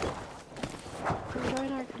 Come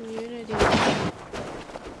join our community.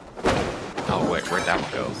 Oh, wait, where'd that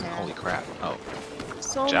one go? Yeah. Holy crap. Oh,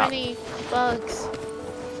 So Job. many bugs.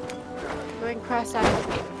 Going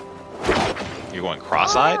cross-eyed. you're going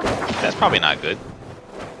cross-eyed? That's probably not good.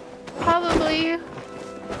 Probably.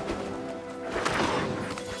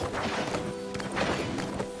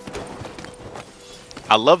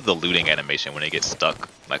 I love the looting animation when it gets stuck.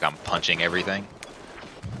 Like I'm punching everything.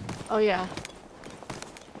 Oh yeah.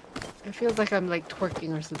 It feels like I'm like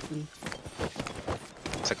twerking or something.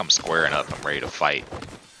 It's like I'm squaring up. I'm ready to fight.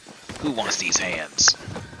 Who wants these hands?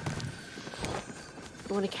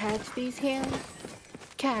 You want to catch these hands?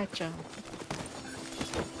 Catch them.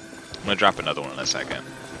 I'm gonna drop another one in a second.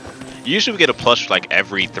 Usually we get a plush like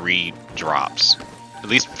every 3 drops. At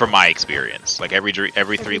least from my experience. Like every 3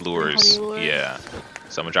 three lures. honey lures? Yeah.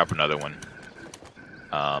 So I'm gonna drop another one.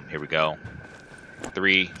 Here we go.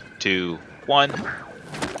 3, 2, 1.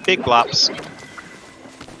 Big blops.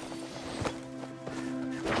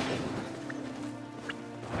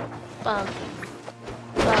 Bug.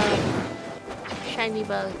 Bug. Shiny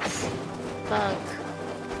bugs. Bug.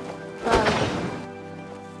 Bug.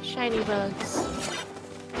 Shiny bugs.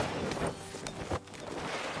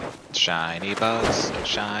 Shiny bugs,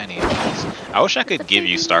 shiny bugs. I wish I could give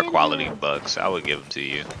you star quality bugs. I would give them to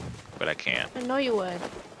you, but I can't. I know you would.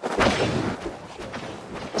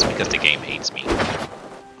 It's because the game hates me.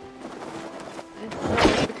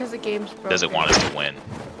 It's because the game's broken. Doesn't want us to win.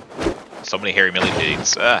 So many hairy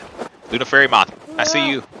millipedes. Luna Fairy Moth, I see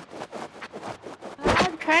you.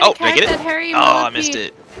 I'm trying Oh, to did I catch get that it? hairy Oh, I millipede. missed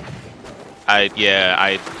it. I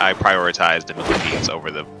prioritized the millipedes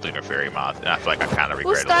over the Lunar Fairy Moth, and I feel like I kind of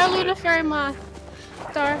regret Who's it a Star little Luna bit. Fairy Moth?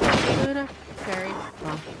 Star Luna Fairy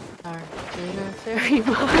Moth. Star Luna Fairy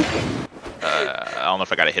Moth. I don't know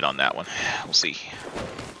if I got a hit on that one. We'll see.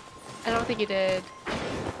 I don't think you did.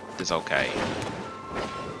 It's okay.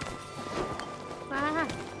 Ah.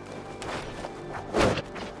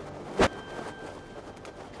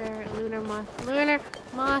 Fairy Lunar Moth. Lunar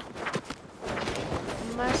Moth.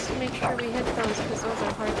 Must make sure we hit those because those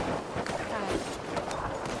are hard to catch.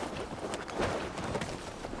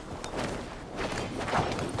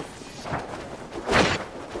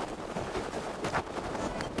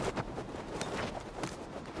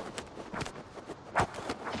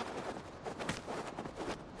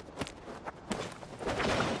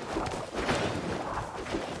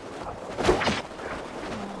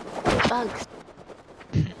 Bugs.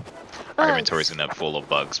 Our inventory's gonna be full of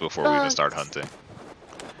bugs before we even start Bugs. hunting.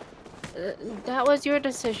 That was your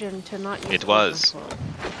decision to not use It was. overflow,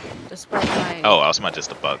 despite my... Oh, I was meant just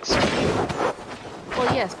the bugs.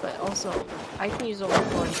 Well, yes, but also, I can use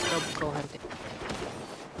overflow and still go hunting.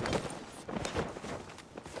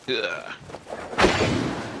 Ugh.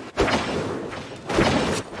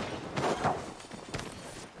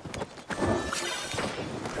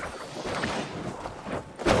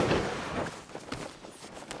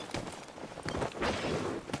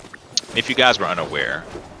 If you guys were unaware,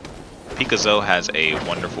 Pikazo has a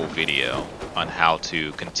wonderful video on how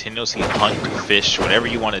to continuously hunt, fish, whatever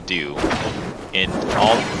you want to do in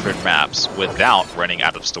all different maps without running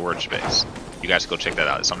out of storage space. You guys go check that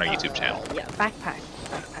out. It's on our YouTube channel. Yeah, backpack.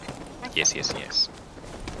 Yes, yes, yes.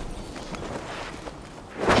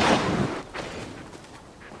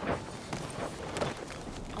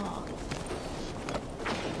 Oh.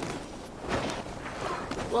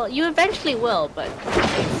 Well, you eventually will, but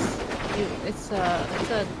it's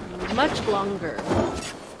a much longer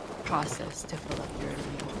process to fill up your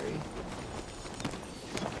inventory.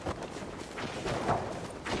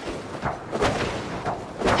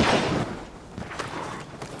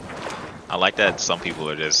 I like that some people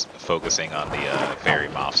are just focusing on the fairy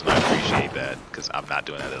moths, and I appreciate that, because I'm not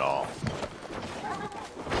doing that at all.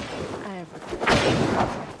 I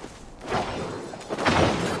have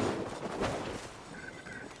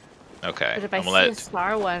Okay, But if I I'm see gonna a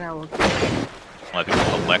star one, I will. let people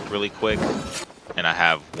collect really quick, and I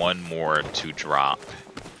have one more to drop.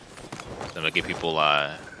 I'm gonna give people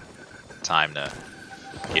time to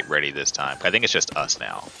get ready this time. I think it's just us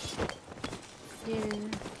now. Yeah.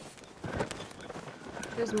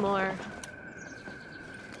 There's more.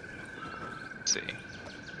 Let's see.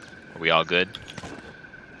 Are we all good?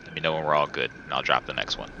 Let me know when we're all good, and I'll drop the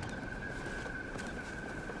next one.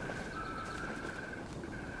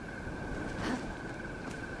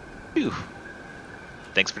 Phew.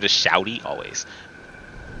 Thanks for the shouty, always.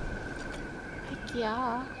 Heck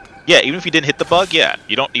yeah. Yeah, even if you didn't hit the bug, yeah,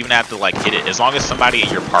 you don't even have to like hit it. As long as somebody in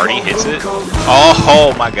your party hits it.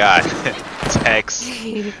 Oh my god. Tex.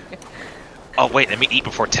 Oh wait, let me eat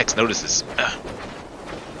before Tex notices.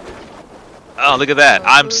 Oh, look at that.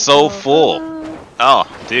 I'm so full. Oh,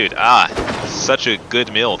 dude. Such a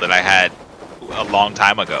good meal that I had a long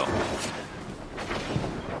time ago.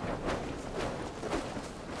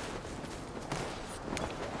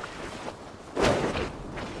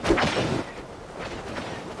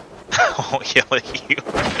 I won't yell at you.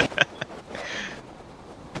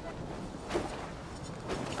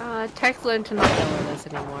 Tex learned to not yell at us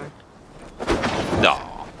anymore. No.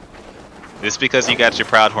 This because you got your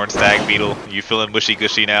proud horn stag beetle? You feeling mushy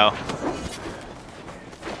gushy now?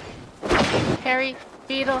 Harry,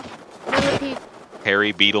 beetle, millipede.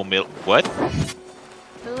 Harry beetle what?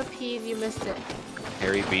 Millipede, you missed it.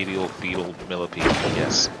 Harry beetle millipede.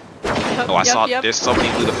 Yes. Yep, Oh, I saw. Yep. There's so many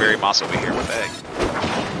Lucifery moss over here. What the heck?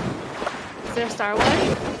 Is there a star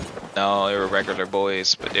one? No, they were regular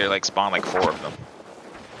boys, but they're like spawn like 4 of them.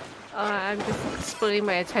 I'm just splitting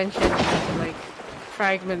my attention into like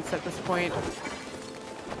fragments at this point.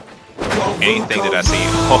 Anything that I see.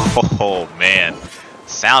 Oh man.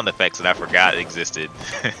 Sound effects that I forgot existed.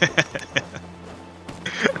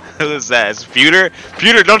 Who is that? It's Pewter?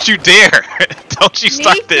 Pewter, don't you dare! Don't you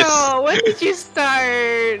start Nico, this! when did you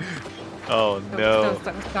start? Oh no.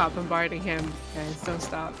 Don't stop bombarding him. Guys, don't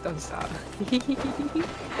stop. Don't stop.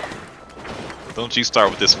 Don't you start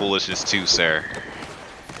with this foolishness too, sir.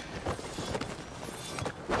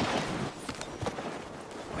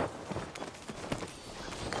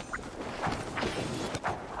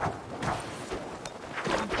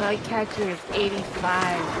 Bug catching is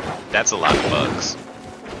 85. That's a lot of bugs.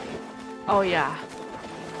 Oh yeah.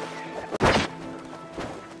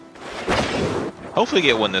 Hopefully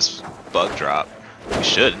get one this bug drop. We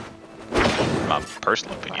should. In my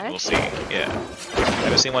personal opinion, we'll see. Yeah.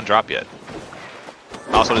 Haven't seen one drop yet.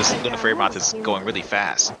 Also, this Lucifery moth is going really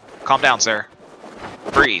fast. Calm down, sir.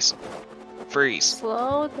 Freeze. Freeze.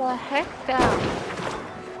 Slow the heck down.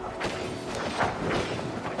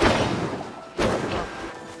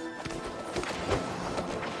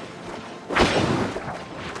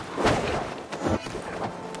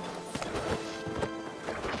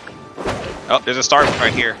 Oh, there's a star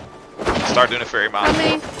right here. Start doing a fairy moth.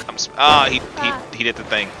 Coming. He did the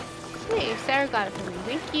thing. Hey, Sarah got it for me.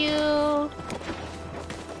 Thank you.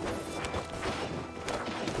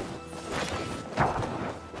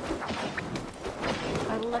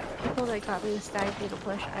 I love people that got me the stag beetle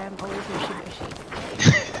plush. I am always wishy-washy.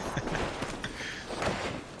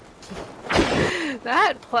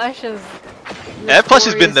 That plush is. That plush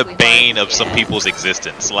has been the notoriously bane hard of to some get. people's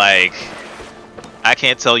existence. Like, I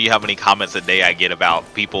can't tell you how many comments a day I get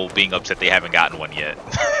about people being upset they haven't gotten one yet.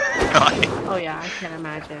 Like, Oh yeah, I can't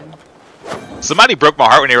imagine. somebody broke my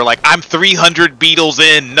heart when they were like, I'm 300 beetles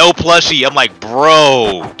in, no plushie. I'm like,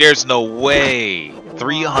 bro, there's no way.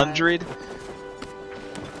 300?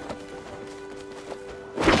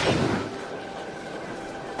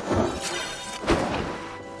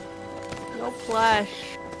 No plush.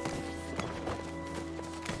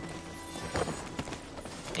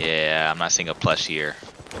 Yeah, I'm not seeing a plush here.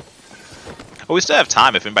 But we still have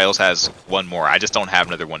time if anybody else has one more. I just don't have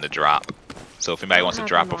another one to drop. So if anybody wants to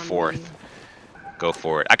drop a 4th, go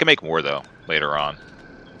for it. I can make more though later on.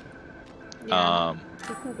 Yeah,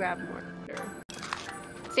 you can grab more.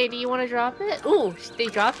 Sadie, you want to drop it? Ooh, they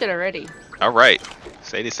dropped it already. All right.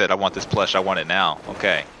 Sadie said, I want this plush. I want it now.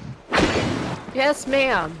 Okay. Yes,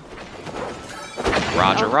 ma'am.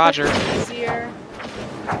 Roger, Roger. Easier.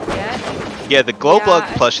 Yeah. Yeah, the glow bug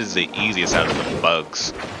Yeah. plush is the easiest out of the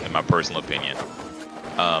bugs, in my personal opinion.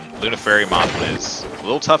 Lucifery moth one is a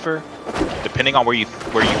little tougher, depending on where you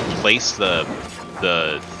place the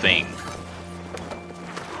thing.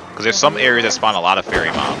 Because there's some areas that spawn a lot of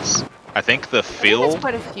fairy moths. I think the field. There's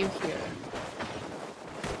quite a few here.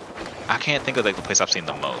 I can't think of like the place I've seen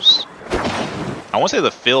the most. I want to say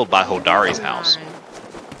the field by Hodari's house.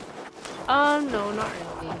 No, not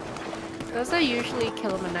really. Those are usually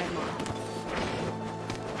kill 'em a night moth.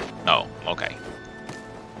 No, okay.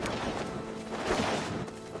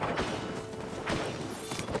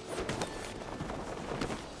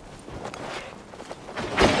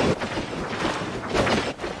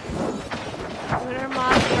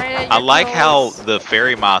 I like how the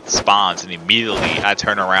fairy moth spawns and immediately I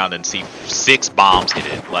turn around and see 6 bombs hit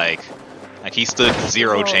it. Like he stood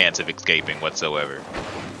 0 chance of escaping whatsoever.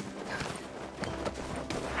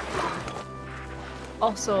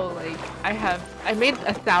 Also, like I made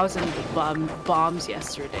 1,000 bombs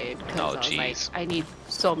yesterday because I was like, I need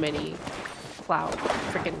so many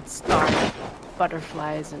freaking star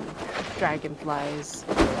butterflies and dragonflies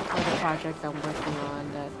for the project I'm working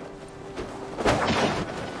on. That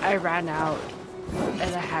I ran out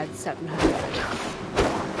and I had 700.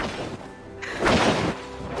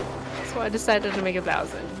 So I decided to make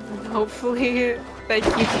 1,000. Hopefully that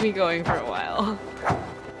keeps me going for a while.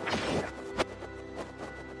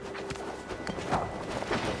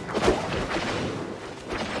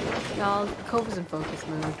 Y'all, Kov is in focus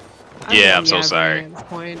mode. Yeah, I'm so sorry. At this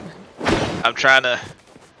point. I'm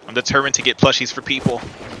determined to get plushies for people.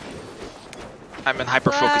 I'm in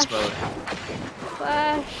hyper focus mode.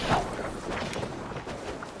 Flash.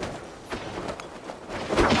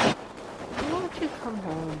 Why won't you come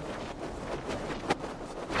home?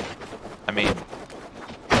 I mean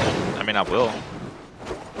I will.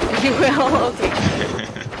 You will? Okay.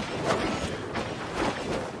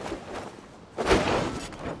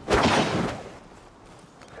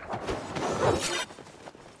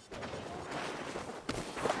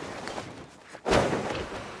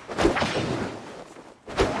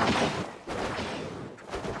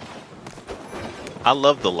 I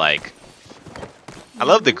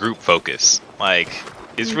love the group focus. Like,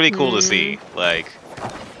 it's really cool to see. Like,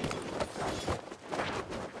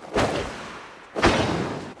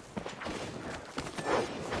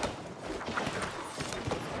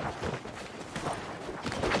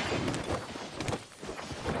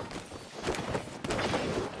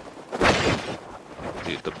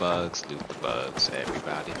 loot the bugs,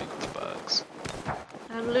 everybody loot the bugs.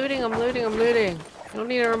 I'm looting. You don't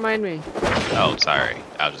need to remind me. Oh, sorry.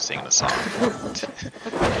 I was just singing the song.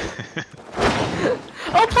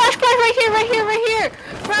 Oh, flash!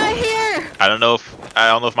 Right here! I don't know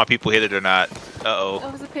if my people hit it or not. Uh-oh.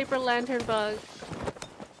 That was a paper lantern bug.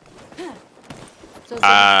 So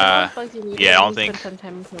yeah, I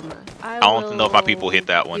don't know if my people hit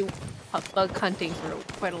that one. Bug hunting for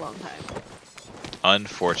quite a long time.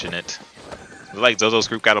 Unfortunate. Like Zozo's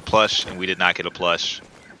group got a plush and we did not get a plush.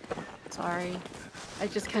 Sorry. I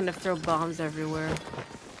just kind of throw bombs everywhere.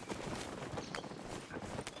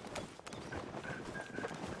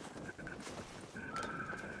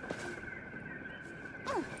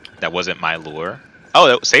 That wasn't my lure.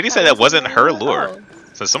 Oh, Sadie said that wasn't her lure. Oh.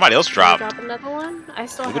 So somebody else dropped. Drop another one? I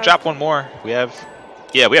still we could drop one more. We have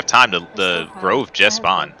time to the grove just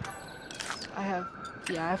spawned. I have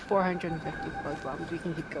 450 bug bombs. We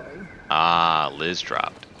can keep going. Ah, Liz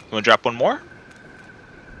dropped. You wanna drop one more?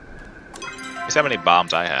 Let's see how many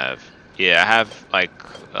bombs I have. Yeah, I have like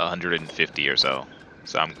 150 or so.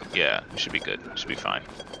 So we should be good. Should be fine.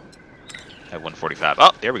 I have 145.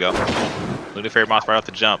 Oh, there we go. Looting fairy moth right off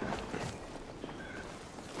the jump.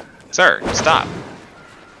 Sir, stop.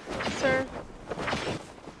 Sir.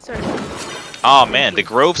 Oh man, the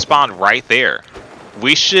grove spawned right there.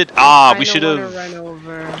 We should we should have run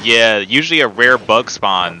over. Yeah, usually a rare bug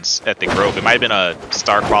spawns at the grove. It might have been a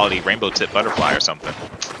star quality rainbow tip butterfly or something.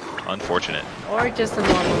 Unfortunate. Or just a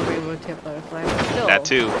normal rainbow tip butterfly. But still. That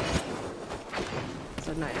too.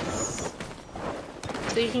 So nice.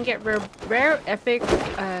 So you can get rare, epic,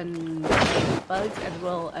 and bugs as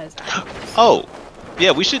well as items. Oh,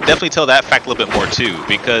 yeah, we should definitely tell that fact a little bit more too,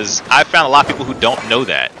 because I've found a lot of people who don't know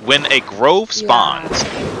that. When a grove spawns,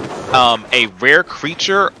 a rare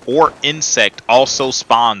creature or insect also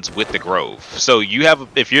spawns with the grove. So you have,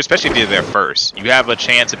 especially if you're there first, you have a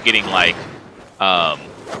chance of getting like a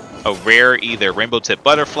rare either rainbow tip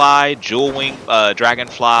butterfly, jewel wing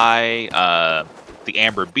dragonfly, the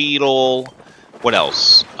amber beetle. What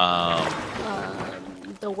else?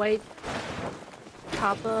 The white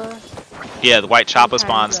choppa. Yeah, the white choppa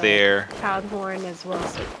spawns there. Proudhorn as well,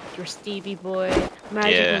 so your Stevie Boy,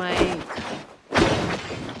 Magic Mike.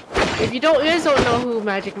 If you guys don't know who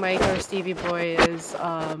Magic Mike or Stevie Boy is,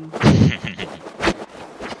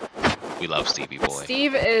 we love Stevie Boy.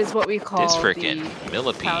 Steve is what we call this freaking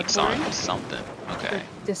millipedes on something. Okay.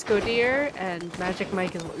 Disco Deer, and Magic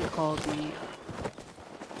Mike is what we call the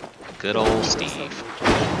good old Steve.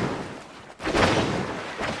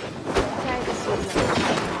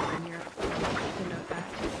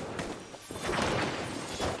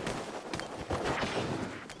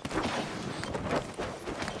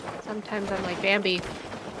 Sometimes I'm like Bambi.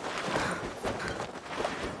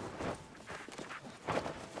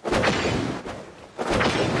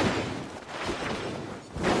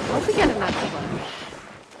 Hope we get another flush.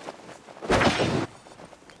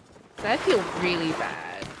 I feel really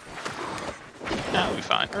bad. That'll be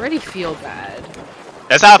fine. I already feel bad.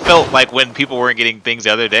 That's how I felt like when people weren't getting things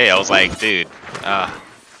the other day. I was like, dude,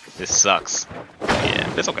 this sucks.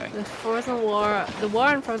 Yeah, it's okay. The war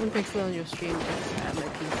on Frozen Pixel on your stream is sad. My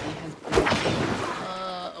PC has been.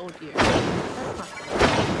 Oh dear. That's not good.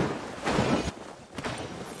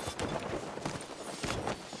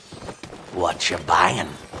 What you buying?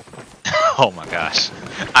 Oh my gosh,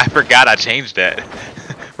 I forgot I changed that.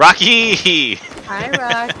 Rocky. Hi,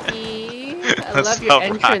 Rocky. I What's love your up,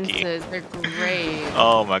 entrances. They're great.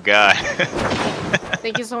 Oh my god.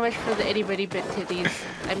 Thank you so much for the itty bitty bit titties.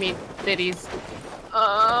 I mean, titties.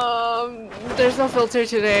 There's no filter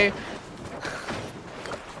today.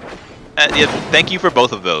 Yeah, thank you for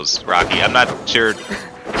both of those, Rocky. I'm not sure.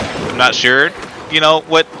 You know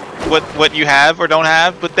what you have or don't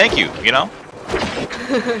have, but thank you. You know.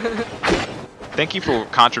 Thank you for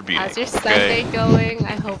contributing. How's your Sunday going?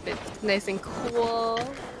 I hope it's nice and cool,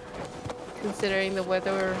 considering the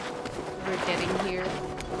weather we're getting here.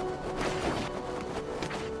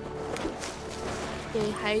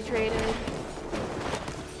 Stay hydrated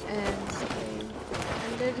and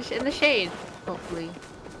stay in the shade, hopefully.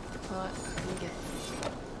 All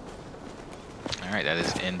right, that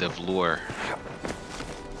is end of lure.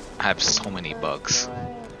 I have so many bugs.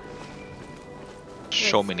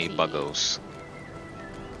 So many buggos.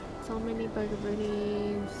 So many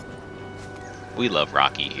bugabooties. We love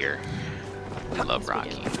Rocky here. We love Yes, Rocky.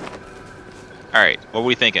 we do. Alright, what were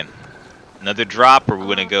we thinking? Another drop, or are we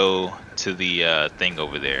gonna go to the thing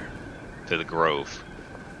over there? To the grove.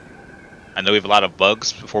 I know we have a lot of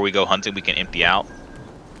bugs. Before we go hunting, we can empty out.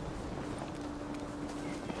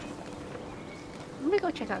 Let me go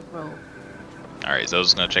check out Grove. Alright, so I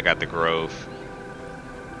was gonna check out the grove.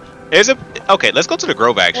 Okay, let's go to the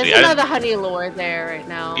grove actually. There's another honey lure there right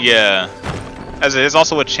now. Yeah. As there's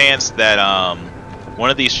also a chance that one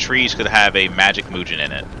of these trees could have a magic Mugen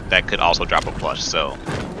in it that could also drop a plush, so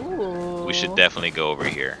Ooh. we should definitely go over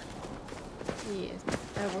here. Yes,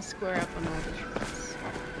 I will square up on all the trees.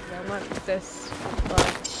 I want this,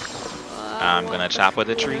 but I'm gonna chop with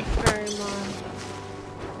the tree. very much.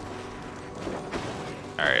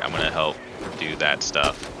 Alright, I'm gonna help do that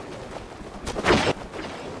stuff.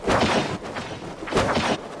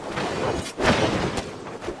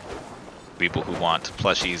 People who want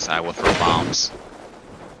plushies, I will throw bombs.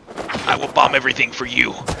 I will bomb everything for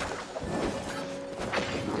you.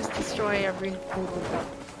 Just destroy every single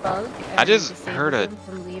bug. I just disable heard a. them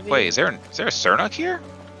from leaving. Wait, is there a Cernuk here?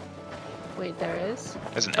 Wait, there is.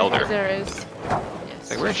 There's an elder. There is. Yes.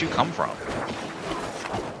 Like, where did you come from?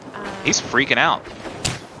 Uh, He's freaking out.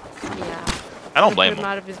 Yeah. I don't Put blame him him.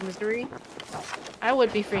 out of his misery. I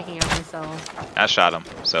would be freaking out myself. I shot him,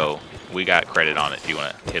 so we got credit on it if you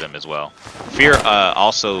want to hit him as well. Fear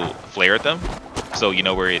also flared them, so you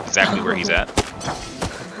know exactly where he's at.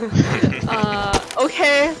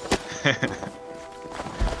 Okay.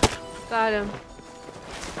 Got him.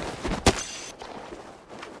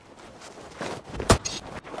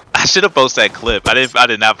 I should have posted that clip. I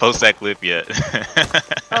did not post that clip yet.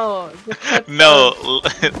 Oh, the clip No.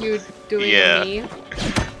 of you doing Yeah. me.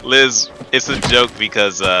 Liz, it's a joke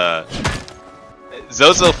because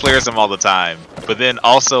Zozo flares him all the time. But then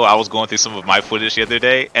also I was going through some of my footage the other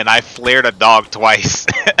day and I flared a dog twice.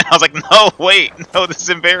 I was like, no, wait, no, this is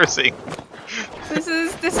embarrassing. This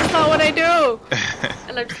is not what I do.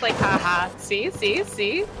 And I'm just like, haha, see?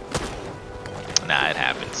 Nah, it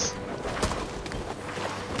happens.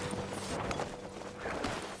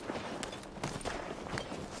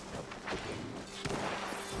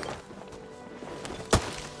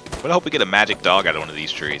 But I hope we get a magic dog out of one of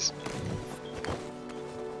these trees.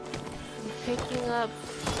 I'm picking up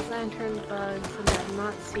lantern bugs and I'm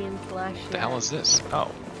not seeing flesh What the hell is this?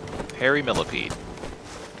 Oh, hairy millipede.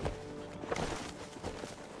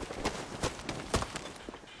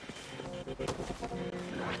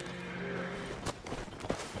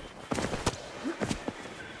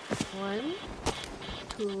 One,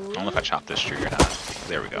 two, I don't know if I chopped this tree or not.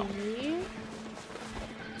 There we go. 3,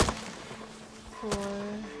 4.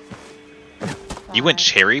 You went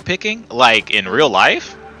cherry picking? Like in real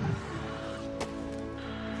life?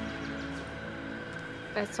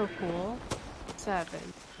 That's so cool. 7.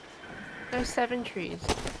 There's 7 trees.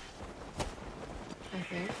 I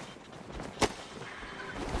think.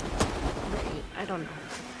 Or 8. I don't know.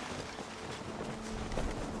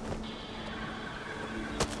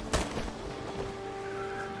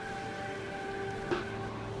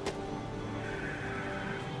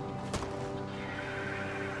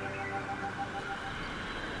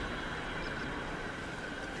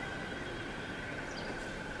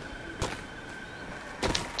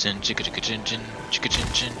 There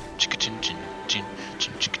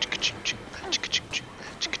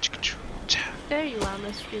you are,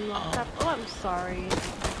 my stream locked up. Oh, I'm sorry.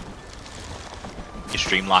 Your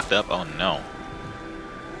stream locked up? Oh no.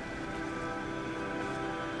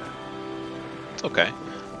 It's okay.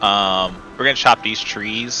 We're gonna chop these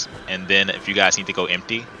trees, and then if you guys need to go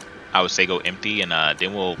empty, I would say go empty, and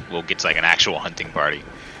then we'll get to like an actual hunting party.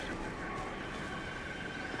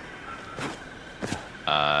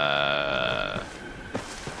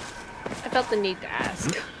 I felt the need to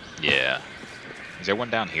ask. Yeah. Is there one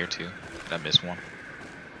down here too? Did I miss one?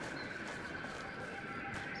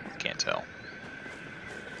 Can't tell.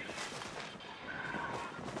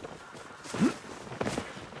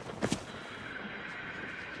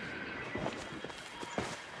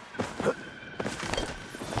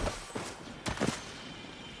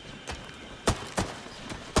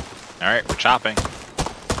 Alright, we're chopping.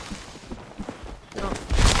 No.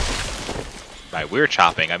 By we're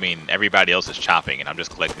chopping, I mean everybody else is chopping and I'm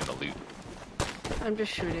just collecting the loot. I'm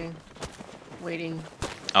just shooting. Waiting.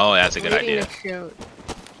 Oh, that's a good Waiting idea. to shoot.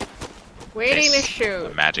 Waiting to shoot.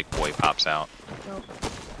 A magic boy pops out. Nope.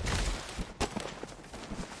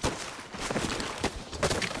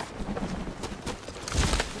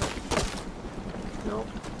 Nope.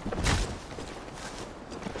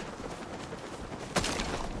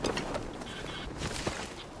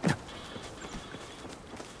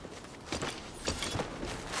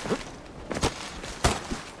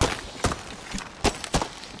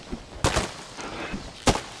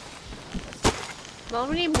 Well,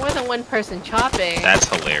 we need more than one person chopping. That's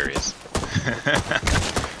hilarious.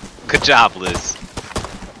 Good job, Liz.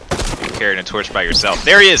 You're carrying a torch by yourself.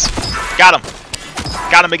 There he is! Got him!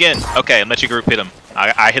 Got him again! Okay, let your group hit him.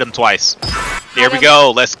 I hit him twice. There we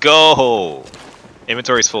go! Let's go!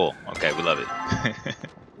 Inventory's full. Okay, we love it.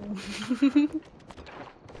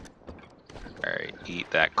 Alright, eat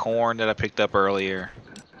that corn that I picked up earlier.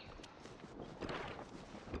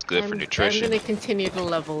 It's good for nutrition. I'm gonna continue to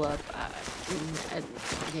level up.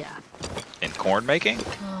 Yeah. In corn making?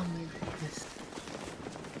 Oh my goodness.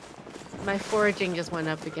 My foraging just went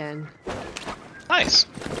up again. Nice.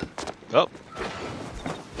 Oh.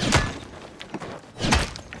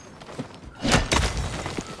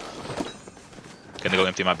 Gonna go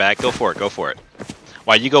empty my bag. Go for it. Go for it.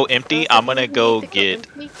 While you go empty, I'm gonna go get.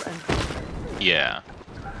 Yeah.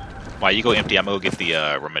 While you go empty, I'm gonna go get the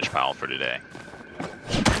rummage pile for today.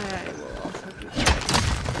 I will also do that.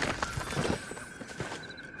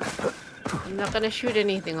 I'm not gonna shoot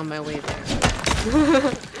anything on my way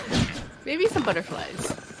there. Maybe some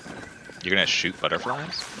butterflies. You're gonna shoot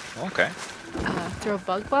butterflies? Okay. Throw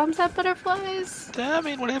bug bombs at butterflies? I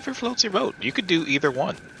mean, whatever floats your boat. You could do either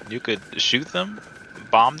one. You could shoot them,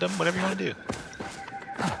 bomb them, whatever you want to do.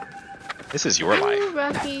 This is your life. Ooh,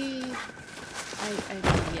 Rocky.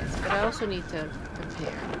 Yes, but I also need to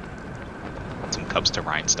prepare. Some cups to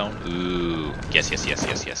rhinestone. Ooh. Yes, yes, yes,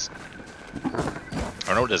 yes, yes. I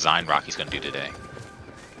don't know what design Rocky's gonna do today.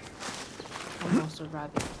 I'm also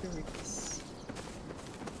rather curious.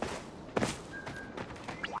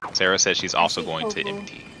 Sarah says she's also going to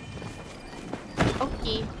empty.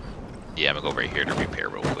 Okay. Yeah, I'm gonna go right here to repair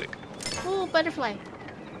real quick. Ooh, butterfly.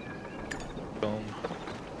 Boom.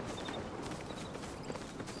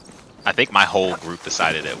 I think my whole group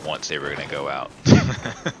decided at once they were gonna go out.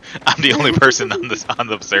 I'm the only person on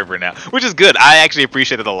the server now, which is good. I actually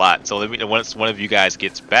appreciate it a lot. So once one of you guys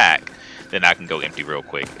gets back, then I can go empty real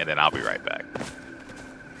quick, and then I'll be right back.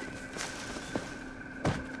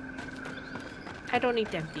 I don't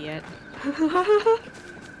need to empty it.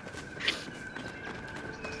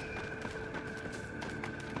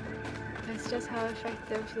 That's just how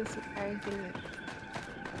effective this entire thing is.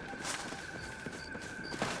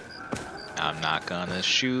 I'm not gonna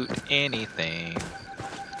shoot anything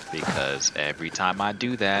because every time I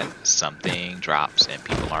do that, something drops and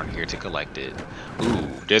people aren't here to collect it. Ooh,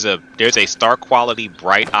 there's a star quality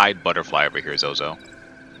bright-eyed butterfly over here, Zozo.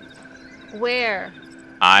 Where?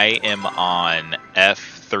 I am on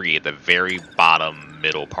F3 at the very bottom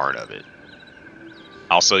middle part of it.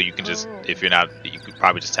 Also, you can just, if you're not, you could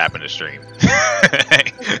probably just tap in the stream.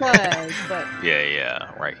 Because, but...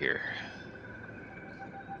 Yeah, right here.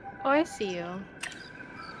 Oh, I see you.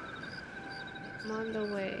 I'm on the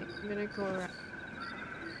way. I'm gonna go around.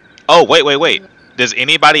 Oh, wait. Does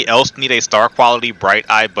anybody else need a star quality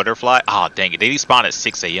bright-eyed butterfly? Oh, dang it. They despawn at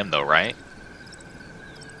 6 a.m. though, right?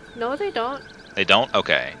 No, they don't. They don't?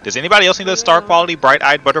 Okay. Does anybody else need a star quality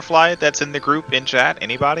bright-eyed butterfly that's in the group in chat?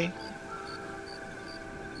 Anybody?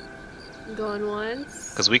 Going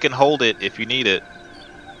once. Because we can hold it if you need it.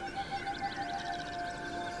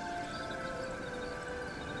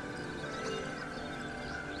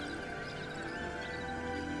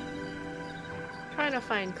 trying to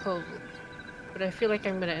find Kovu, but I feel like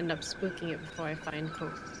I'm gonna end up spooking it before I find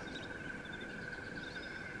Kovu.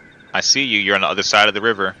 I see you. You're on the other side of the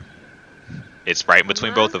river. It's right in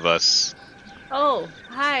between both of us. Oh,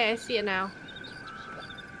 hi, I see it now.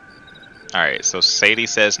 Alright, so Sadie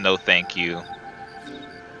says no thank you.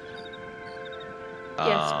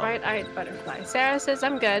 Yes, bright-eyed butterfly. Sarah says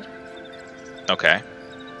I'm good. Okay.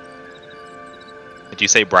 Did you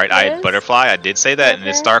say bright-eyed Liz? butterfly? I did say that, and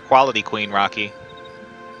it's Okay. star quality, Queen Rocky.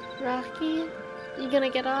 Rocky, you gonna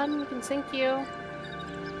get on? We can sync you.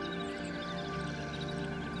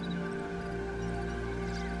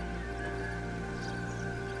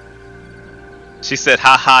 She said,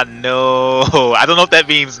 haha, no. I don't know if that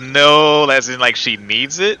means no, as in like she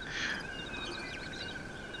needs it.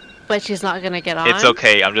 But she's not gonna get on? It's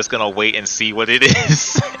okay, I'm just gonna wait and see what it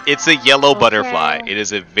is. It's a yellow butterfly. It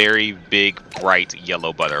is a very big, bright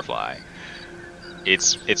yellow butterfly.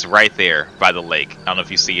 It's right there by the lake. I don't know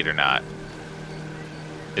if you see it or not.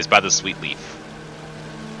 It's by the sweet leaf.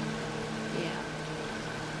 Yeah.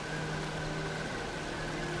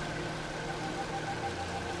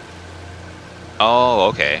 Oh,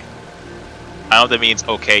 okay. I don't know if that means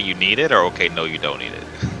okay, you need it, or okay, no, you don't need it.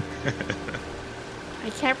 I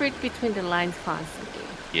can't read between the lines constantly.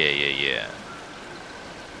 Yeah.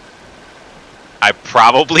 I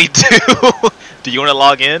probably do. Do you want to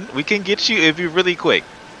log in? We can get you if you're really quick.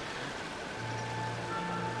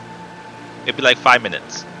 It'd be like 5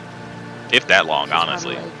 minutes. If that long,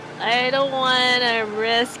 honestly. I don't want to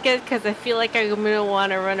risk it because I feel like I'm gonna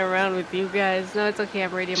want to run around with you guys. No, it's okay.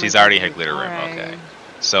 I'm ready. She's already in her glitter room. Okay.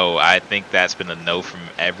 So I think that's been a no from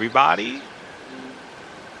everybody.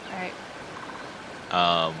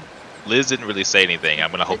 Alright. Liz didn't really say anything. I'm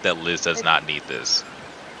gonna hope that Liz does not need this.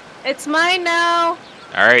 It's mine now.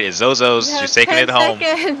 All right, it's Zozo's. You have She's taking 10 it home.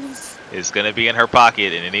 seconds. It's gonna be in her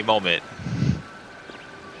pocket in any moment.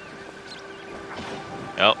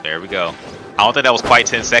 Oh, there we go. I don't think that was quite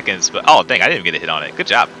 10 seconds, but oh dang, I didn't even get a hit on it. Good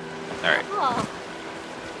job. All right. Oh.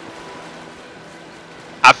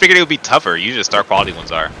 I figured it would be tougher. Usually star quality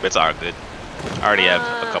ones are, but it's all good. I already have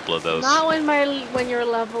a couple of those. Not when your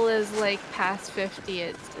level is like past 50,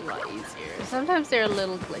 it's a lot easier. Sometimes they're a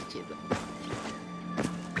little glitchy though.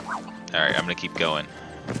 All right, I'm gonna keep going.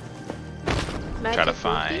 Try to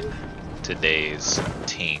find today's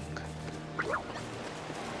ting.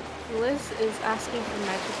 Liz is asking for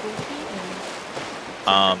Magic Wolfie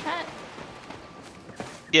and chat.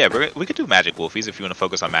 Yeah, we could do Magic Wolfies if you want to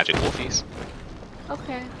focus on Magic Wolfies.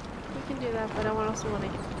 Okay, we can do that, but I also want to.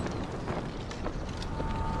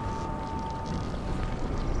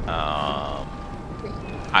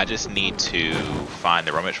 I just need to find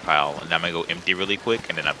the rummage pile, and I'm gonna go empty really quick,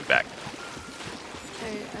 and then I'll be back.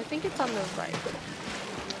 Okay, I think it's on the right.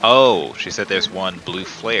 Oh, she said there's one blue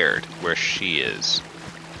flared where she is.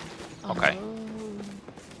 Okay.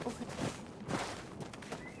 Okay.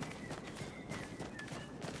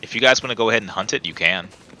 If you guys want to go ahead and hunt it, you can.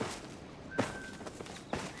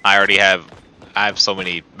 I have so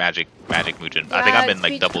many magic Mugen. Yeah, I think I'm in it's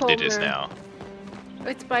like double digits Beachcomber. now.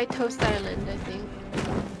 It's by Toast Island, I think.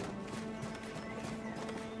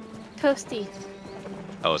 Toasty.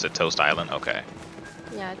 Oh, is it Toast Island? Okay.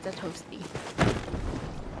 Yeah, it's a Toasty.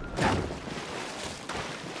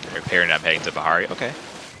 Repairing, I'm heading to Bahari. Okay.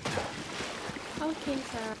 Okay,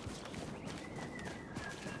 Sarah.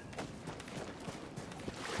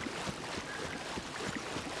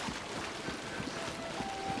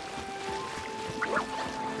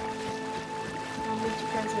 I'll meet you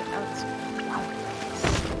guys at outside.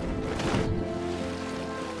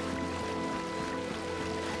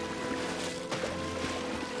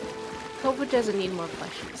 Kovu doesn't need more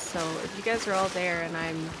plushies, so if you guys are all there and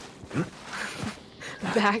I'm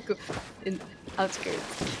back in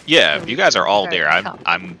outskirts. Yeah, if you guys are all there, Start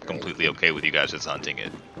I'm completely okay with you guys just hunting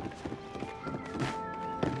it.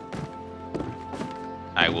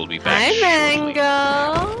 I will be back shortly.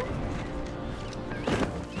 Mango!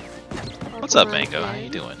 What's up, Mango? How you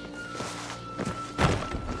doing?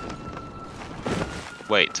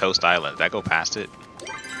 Wait, Toast Island. Did I go past it?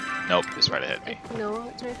 Nope, it's right ahead of me. No,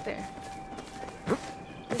 it's right there.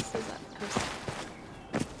 This is Toast.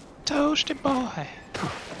 Toasty boy.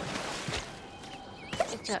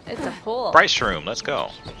 It's a pole. Bright Shroom, let's go.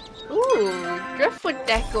 Ooh, driftwood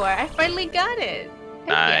decor. I finally got it. Heck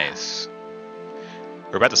yeah. Nice.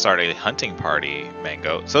 We're about to start a hunting party,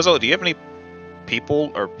 Mango. Zozo, do you have any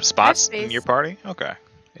people or spots in your party? Okay.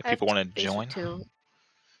 If people want to join.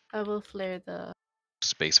 I will flare the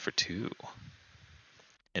Space for two.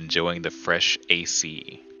 Enjoying the fresh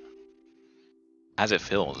AC. How's it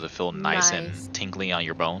feel? Does it feel nice and tingly on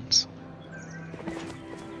your bones?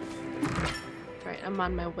 Right, Alright, I'm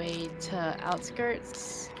on my way to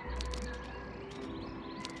outskirts.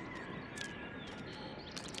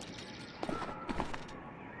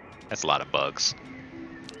 That's a lot of bugs.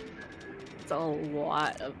 It's a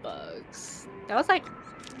lot of bugs. That was like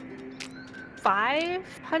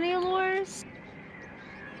 5 honey lures?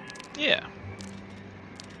 Yeah.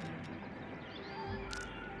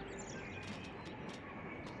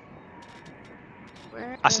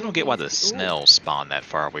 Where I still don't get why the is- Ooh. snails spawn that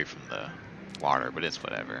far away from the water, but it's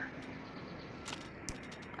whatever.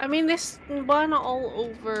 I mean, they spawn all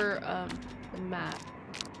over the map.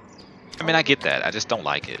 I mean, I get that. I just don't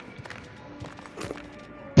like it.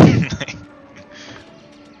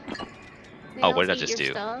 Oh, what did I Snails just eat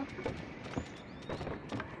your do? stuff.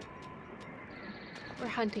 We're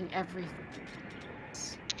hunting everything.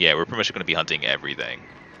 Yeah, we're pretty much going to be hunting everything.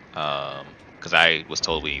 Because I was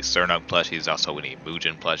told we need Cernug plushies, also we need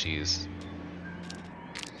Muujin plushies.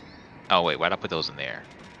 Oh wait, why'd I put those in there?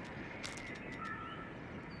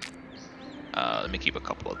 Let me keep a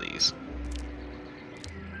couple of these.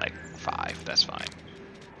 Like 5, that's fine.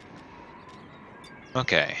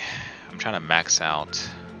 Okay, I'm trying to max out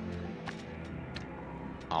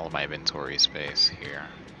all of my inventory space here.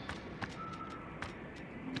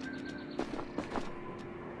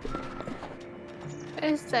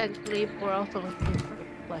 Essentially, we're also looking for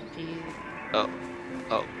plushies. Oh,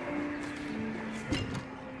 oh.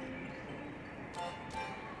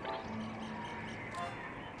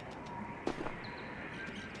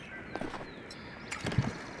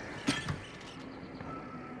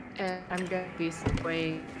 And I'm gonna be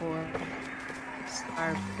waiting for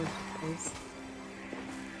Star Plushies.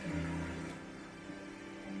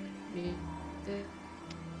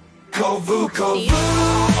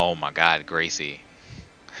 Oh my God, Gracie.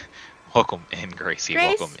 Welcome in, Gracie.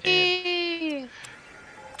 Welcome in.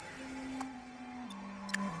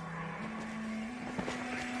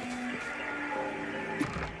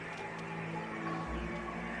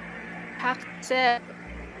 Takasip.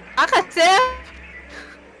 Takasip.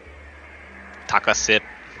 Taka sip.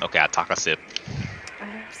 Okay, I taka sip. I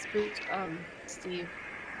have spooked Steve.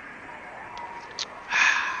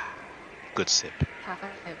 Good sip.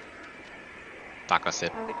 Takasip. Taka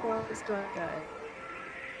sip. How it's going good.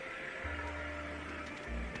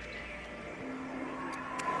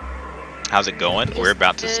 How's it going? We're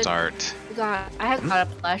about to start. I haven't got a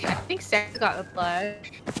plush. I think Sarah got a plush.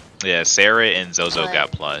 Yeah, Sarah and Zozo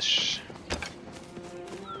got plush.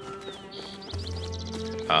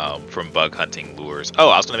 From bug hunting lures. Oh,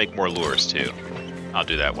 I was gonna make more lures too. I'll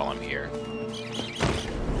do that while I'm here.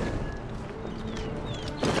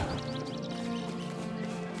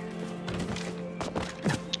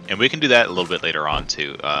 And we can do that a little bit later on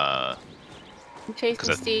too. I'm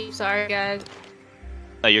chasing Steve. Sorry, guys.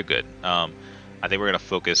 No, you're good. I think we're gonna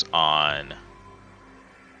focus on.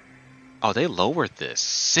 Oh, they lowered this.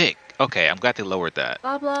 Sick. Okay, I'm glad they lowered that.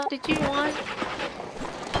 Blah blah. Did you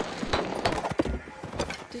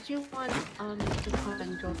want the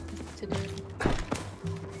conjure to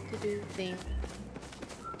do the thing?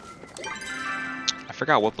 I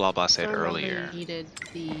forgot what blah blah said So earlier. nobody needed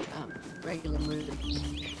the regular move.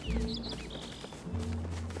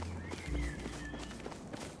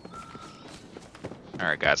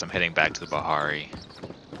 Alright guys, I'm heading back to the Bahari.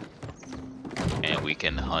 And we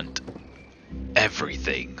can hunt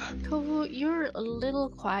everything. Kovu, you're a little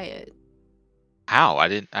quiet. How? I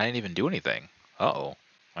didn't even do anything. Uh-oh.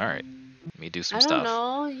 Alright. Let me do some I don't stuff.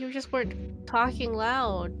 know. You just weren't talking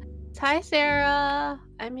loud. Hi, Sarah.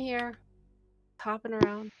 I'm here. Hopping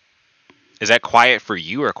around. Is that quiet for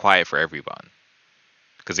you or quiet for everyone?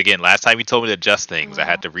 Because again, last time you told me to adjust things, I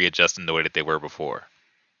had to readjust them the way that they were before.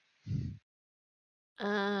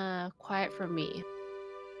 Quiet for me.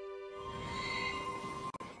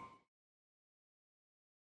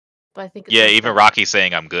 But I think it's Yeah, just even that- Rocky's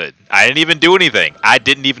saying I'm good. I didn't even do anything. I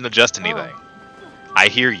didn't even adjust anything. I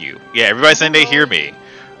hear you. Yeah, everybody's saying they hear me.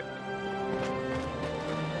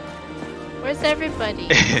 Where's everybody?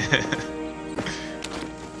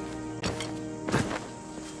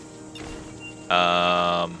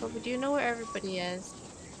 Kovu, do you know where everybody is?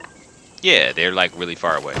 Yeah, they're like really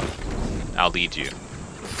far away. I'll lead you.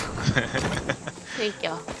 Thank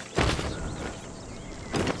you.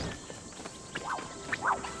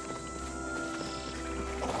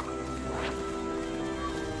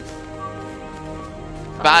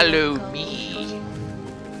 Follow me.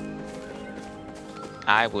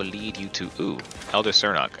 I will lead you to Elder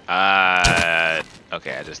Cernug.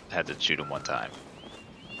 Okay, I just had to shoot him one time.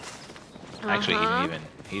 Actually,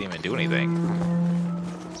 he didn't even do anything.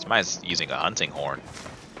 Somebody's using a hunting horn.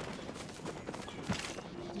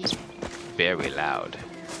 Very loud.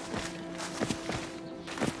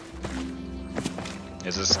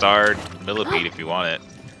 There's a starred millipede if you want it.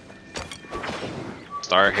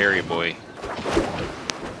 Star Harry boy.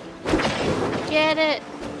 Get it!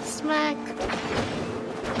 Smack!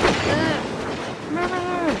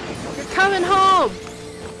 You're coming home!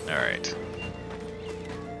 Alright.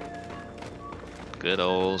 Good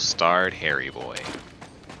old starred Harry boy.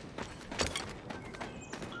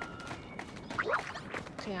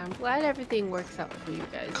 Yeah, I'm glad everything works out for you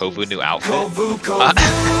guys. Kovu new outfit.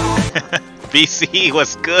 BC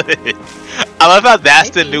was good. I love how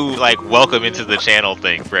that's the new like welcome into the channel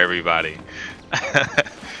thing for everybody.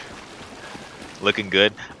 Looking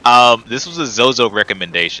good. This was a Zozo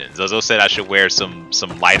recommendation. Zozo said I should wear some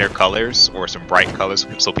lighter colors or some bright colors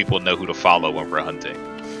so people know who to follow when we're hunting.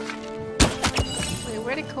 Wait,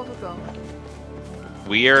 where did Kovu go?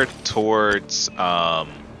 We are towards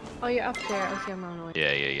Oh, you're up there. Okay, I'm on the way.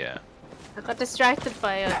 yeah. I got distracted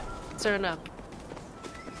by a turn up.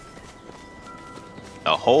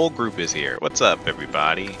 A whole group is here. What's up,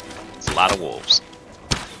 everybody? It's a lot of wolves.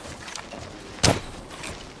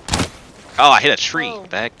 Oh, I hit a tree. Oh.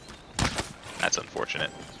 What the heck? That's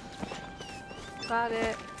unfortunate. Got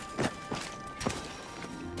it.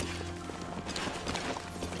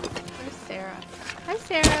 Where's Sarah? Hi,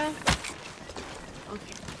 Sarah.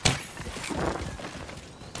 Okay.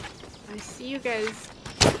 I see you guys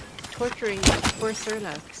torturing poor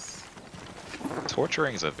Sernux.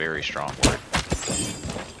 Torturing is a very strong word.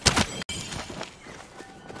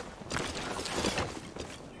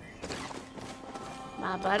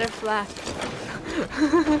 My butterfly.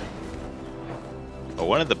 Well,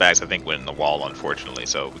 one of the bags I think went in the wall, unfortunately,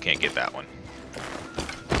 so we can't get that one.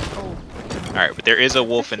 Oh. Alright, but there is a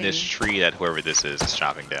wolf in this tree that whoever this is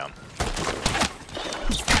chopping down.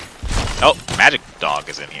 Oh, magic dog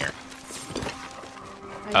is in here.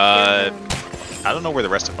 I don't know where the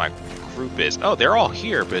rest of my group is. Oh, they're all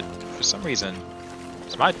here, but for some reason,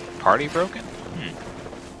 is my party broken?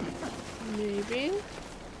 Maybe.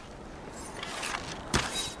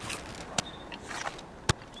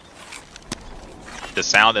 The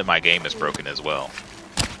sound in my game is broken as well.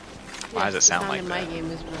 Why does it Yes, sound the like in that? My game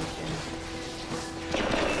is broken.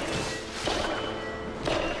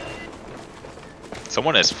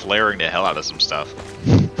 Someone is flaring the hell out of some stuff.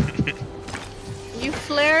 You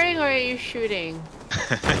flaring or are you shooting?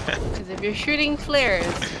 Because if you're shooting flares,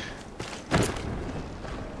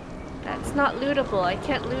 that's not lootable. I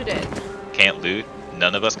can't loot it. Can't loot?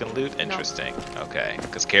 None of us can loot? Interesting. No. Okay.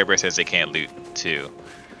 Because Karbear says they can't loot too.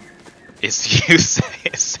 It's you,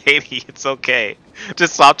 Sadie. It's okay.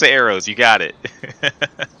 Just swap to arrows. You got it.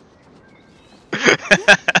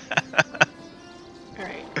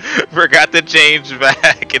 Alright. Forgot to change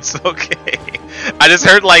back. It's okay. I just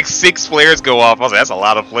heard like 6 flares go off. I was like, that's a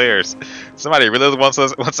lot of flares. Somebody really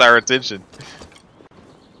wants our attention.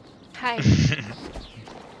 Hi.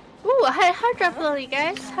 Ooh, heart drop lily,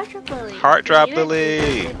 guys. Heart drop lily. Heart drop You need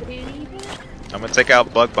lily. it? I'm gonna take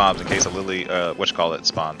out bug bombs in case a lily,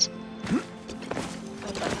 spawns.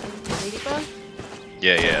 Ladybug?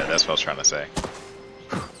 Yeah, that's what I was trying to say.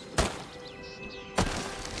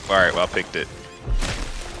 Alright, well, I picked it.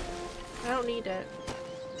 I don't need it.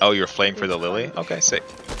 Oh, you're flame for the lily? Okay, sick.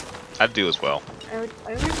 I'd do as well. I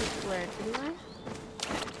already flared, didn't I?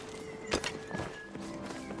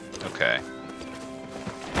 Okay.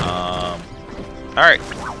 Alright.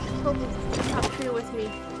 Chop tree with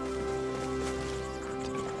me.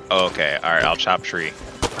 Okay, alright, I'll chop tree.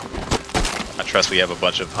 I trust we have a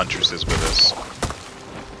bunch of huntresses with us.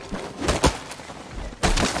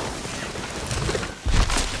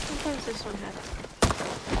 Sometimes this one has.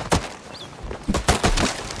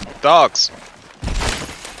 Dogs!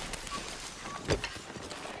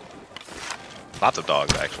 Lots of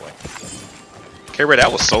dogs, actually. Karbear,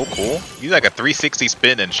 that was so cool. You did like a 360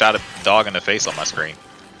 spin and shot a dog in the face on my screen.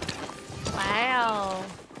 Wow.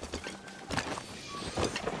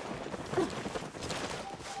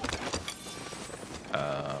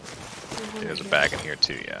 There's a bag in here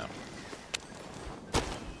too, yeah.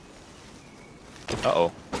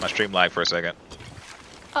 Uh-oh. My stream lagged for a second.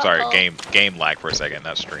 Sorry, game lag for a second,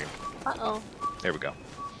 not stream. Uh-oh. There we go.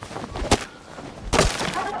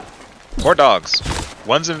 More dogs.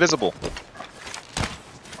 One's invisible.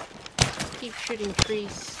 Keep shooting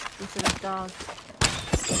trees instead of dogs.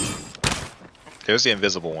 There's the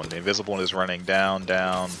invisible one. The invisible one is running down.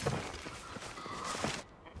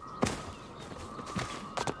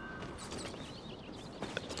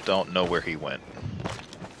 Don't know where he went.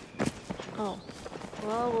 Oh.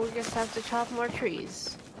 Well, we'll just have to chop more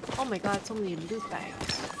trees. Oh my god, so many loot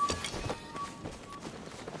bags.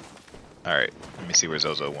 Alright, let me see where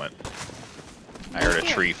Zozo went. I heard a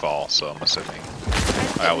tree fall, so I'm assuming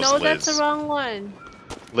that was no, Lizz. that's the wrong one.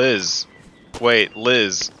 Lizz. Wait,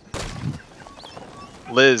 Lizz.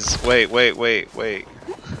 Lizz, wait.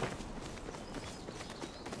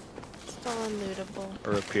 Still unlootable.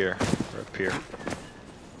 We're up here.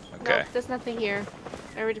 Okay. Nope, there's nothing here.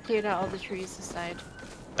 I already cleared out all the trees this side.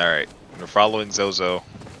 Alright. We're following Zozo.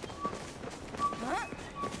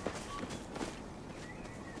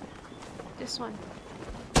 This one.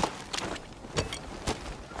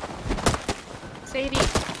 Sadie.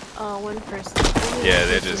 Oh, one person. Only Yeah, one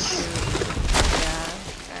they're person just-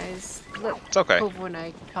 through. Yeah, guys. Look, It's okay. Kovu and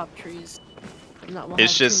I chop trees. Not we'll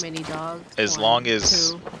It's have just- too many dogs. as One, long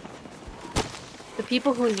as- two. The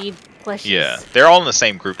people who need plushies. Yeah, they're all in the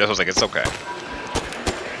same group. That's what I was like, it's okay.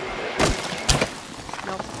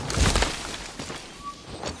 Nope.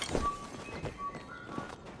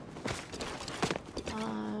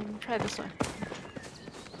 Try this one.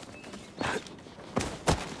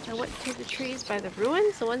 I went to the trees by the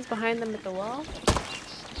ruins, the ones behind them at the wall.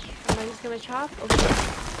 Am I just gonna chop? Okay.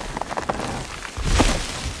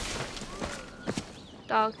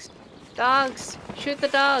 Dogs. Dogs! Shoot the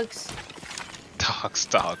dogs!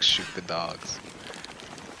 Dogs, shoot the dogs.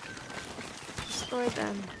 Destroy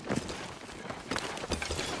them.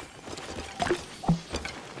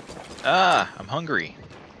 Ah, I'm hungry.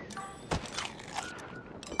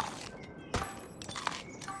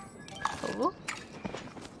 Oh?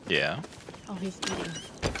 Yeah. Oh, he's eating.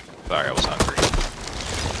 Sorry, I was hungry.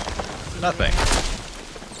 Nothing.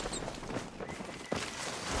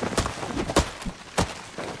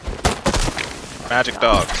 Magic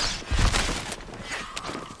dog.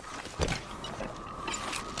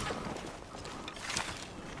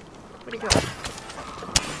 Where'd he go?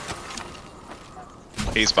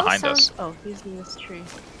 He's behind us. Oh, he's in this tree.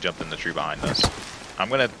 Jumped in the tree behind us. I'm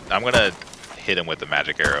gonna hit him with the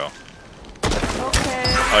magic arrow. Okay.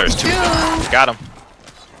 Oh, there's two of them. Got him.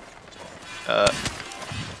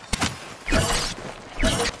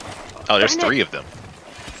 Oh, there's Darn it. 3 of them.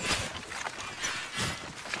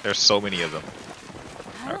 There's so many of them.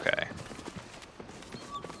 Okay.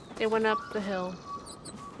 They went up the hill.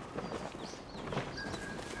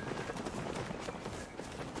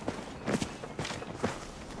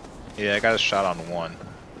 Yeah, I got a shot on one.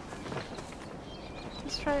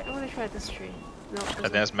 Let's try. I want to try this tree. No, I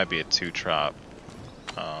think this might be a 2-trop.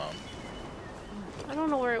 I don't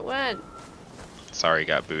know where it went. Sorry,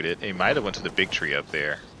 got booted. It might have went to the big tree up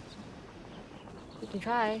there. We can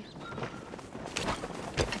try.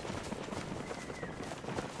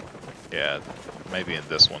 Yeah, maybe in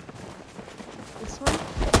this one. This one?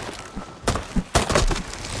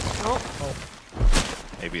 Nope.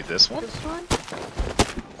 Maybe this one? This one?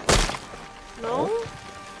 No?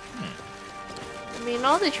 I mean,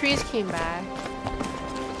 all the trees came back.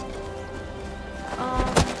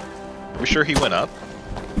 We sure he went up?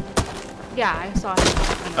 Yeah, I saw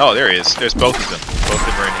him. Oh, there he is. There's both of them. Both of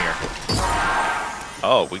them are in here.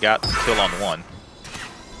 Oh, we got kill on one.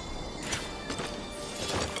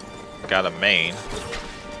 Got a main.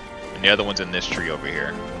 And the other one's in this tree over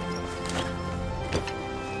here.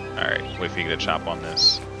 Alright, wait for you to chop on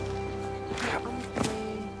this.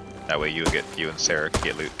 That way you and Sarah can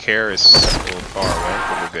get loot. Care is a little far away,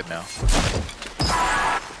 but we're good now.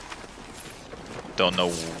 Don't know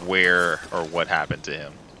where or what happened to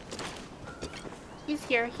him. He's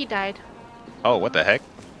here. He died. Oh, what the heck?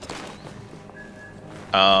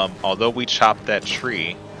 Although we chopped that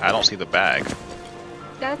tree, I don't see the bag.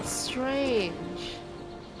 That's strange.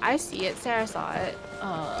 I see it. Sarah saw it.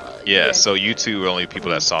 Yeah, so you two were the only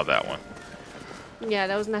people that saw that one. Yeah,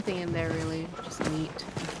 there was nothing in there really. Just meat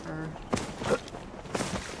and fur.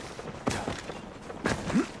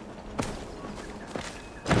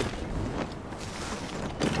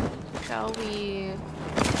 Shall we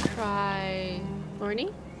try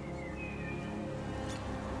Lorny?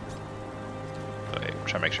 Wait, I'm trying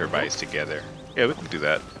to make sure everybody's together. Yeah, we can do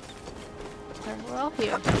that. We're all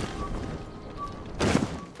here.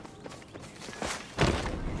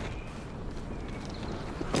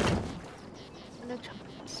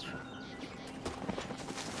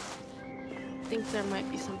 I think there might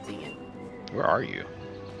be something in. Where are you?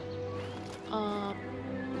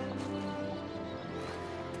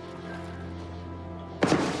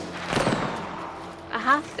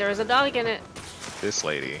 Aha, there was a dog in it. This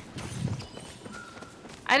lady.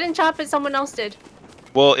 I didn't chop it, someone else did.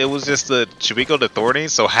 Well, it was just the, should we go to Thorny?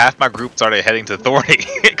 So half my group started heading to Thorny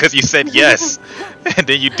because you said yes, and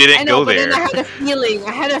then you didn't I know, go but there. then I had a feeling.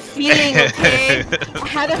 I had a feeling, okay? I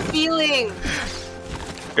had a feeling.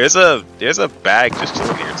 There's a bag just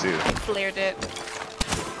chilling here too. I flared it.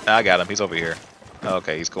 I got him. He's over here.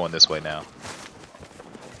 Okay, he's going this way now.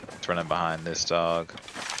 He's running behind this dog.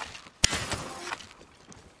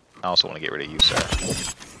 I also want to get rid of you, sir.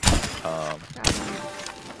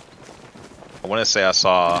 I want to say I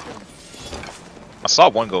saw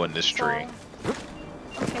one go in this tree.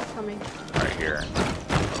 Okay, coming. Right here.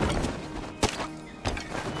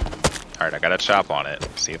 Alright, I got a chop on it.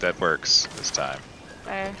 See if that works this time.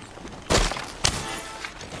 There.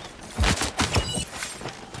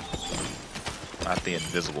 Not the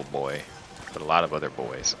invisible boy, but a lot of other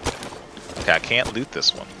boys. Okay, I can't loot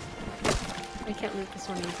this one. I can't loot this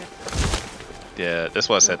one either. Yeah, this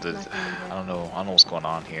was at the. Nothing I don't know what's going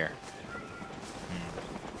on here.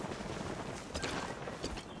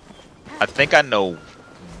 I think I know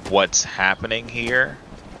what's happening here.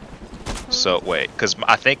 So wait, because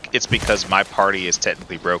I think it's because my party is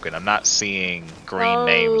technically broken. I'm not seeing green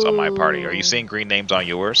names on my party. Are you seeing green names on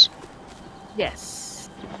yours? Yes.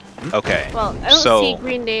 Okay. Well, I don't see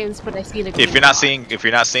green names, but I see the green if you're not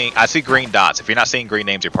seeing, I see green dots. If you're not seeing green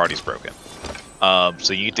names, your party's broken.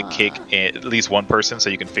 So you need to kick at least one person so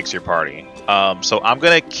you can fix your party. So I'm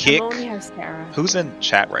gonna kick. I only have Sarah. Who's in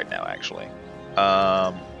chat right now, actually?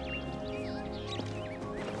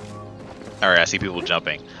 Alright, I see people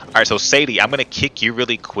jumping. Alright, so Sadie, I'm gonna kick you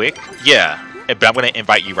really quick. Yeah, but I'm gonna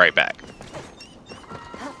invite you right back.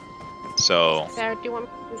 So. Sarah, do you want me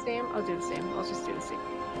to do the same? I'll do the same. I'll just do the same.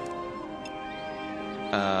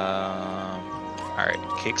 Alright,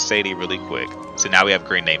 kick Sadie really quick. So now we have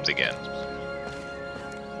green names again.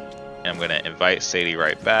 And I'm gonna invite Sadie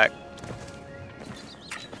right back.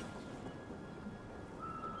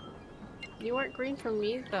 You weren't green for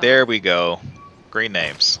me, though. There we go. Green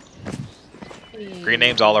names. Green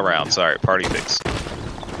names all around. Sorry, party fix.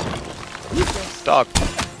 Dog.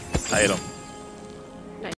 I hit him.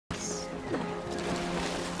 Nice.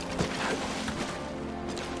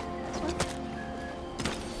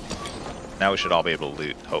 Now we should all be able to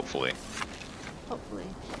loot, hopefully. Hopefully.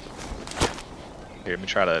 Here, let me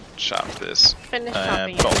try to chop this. Finish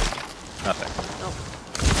chopping boom. it. Nothing. Nope.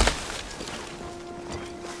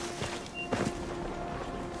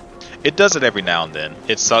 It does it every now and then.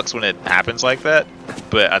 It sucks when it happens like that,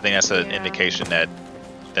 but I think that's an Yeah. indication that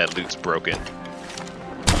loot's broken.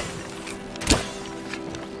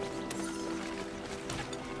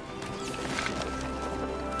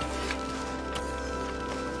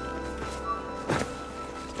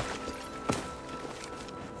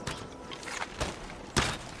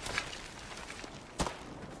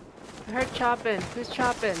 I heard chopping. Who's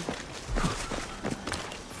chopping?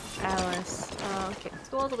 Alice. Oh, okay. Let's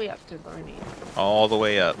go all the way up to Barney. All the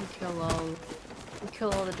way up. And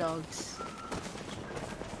kill all the dogs.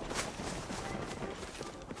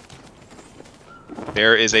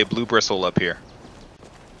 There is a blue bristle up here.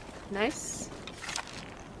 Nice.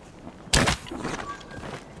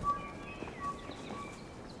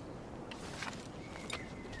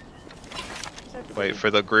 Wait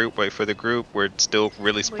for the group, wait for the group. We're still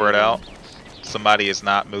really spread Waiting. out. Somebody is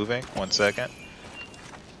not moving. 1 second.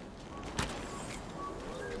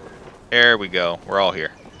 There we go. We're all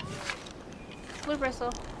here. Blue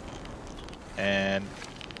bristle. And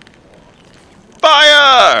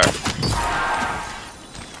fire!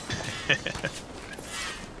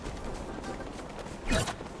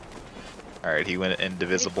 Alright, he went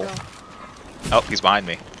indivisible. Oh, he's behind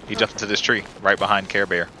me. He jumped into this tree, right behind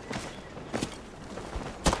Karbear.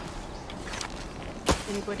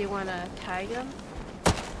 Anybody want to tag him?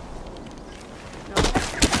 No.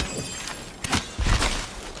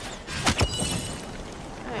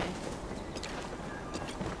 Alright.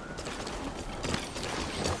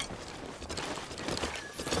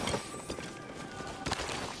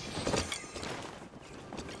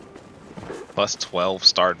 Plus 12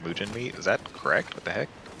 starred Mugen meat? Is that correct? What the heck?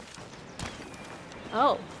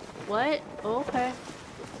 Oh, what? Okay.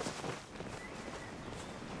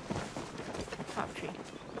 Top tree.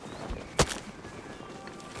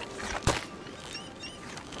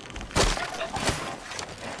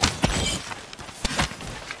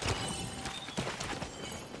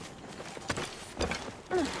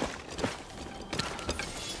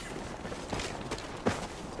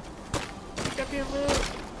 Pick up your loot.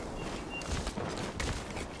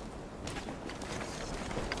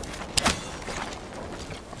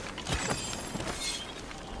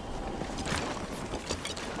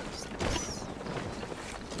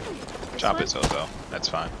 Chop it, Zozo. That's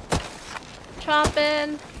fine.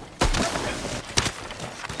 Chopping. What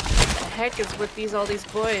the heck is with all these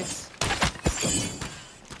boys?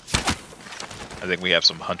 I think we have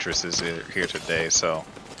some huntresses here today, so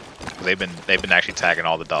they've been actually tagging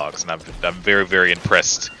all the dogs, and I'm very, very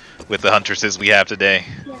impressed with the huntresses we have today.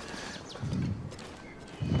 Yeah.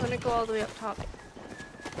 I'm gonna go all the way up top.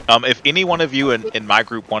 If any one of you in my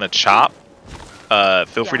group want to chop,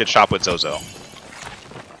 feel free to chop with Zozo.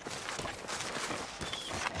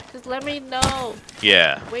 Just let me know.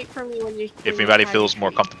 Yeah. Wait for me when you. If anybody feels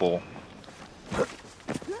more comfortable,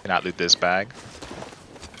 cannot loot this bag.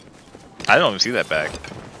 I don't even see that bag.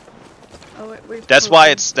 Oh, wait, that's why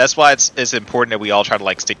it's important that we all try to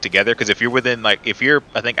like stick together. Because if you're within if you're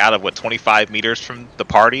I think out of what 25 meters from the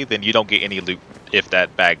party, then you don't get any loot if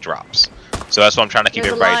that bag drops. So that's why I'm trying to keep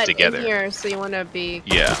everybody together. In here, so you want to be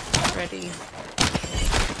ready.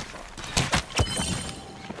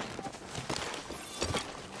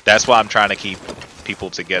 That's why I'm trying to keep people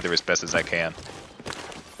together as best as I can.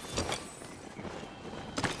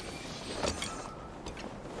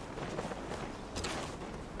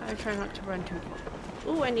 I try not to run too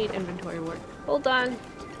far. Ooh, I need inventory work. Hold on.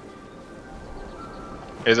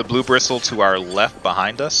 There's a blue bristle to our left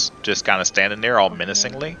behind us, just kind of standing there all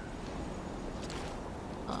menacingly.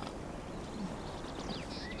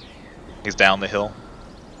 He's down the hill.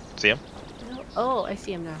 See him? Oh, I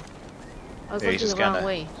see him now. I was he's looking just the wrong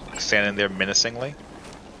way. Standing there menacingly.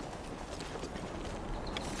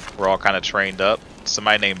 We're all kind of trained up.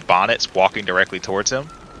 Somebody named Bonnet's walking directly towards him.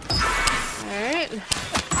 Alright.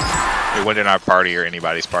 It wasn't in our party or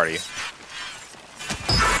anybody's party.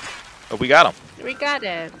 But we got him. We got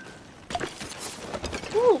it.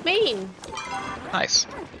 Ooh, main. Nice.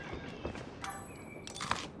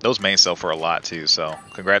 Those mains sell for a lot too, so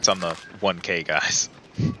congrats on the 1K, guys.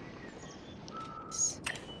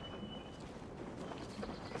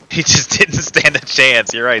 He just didn't stand a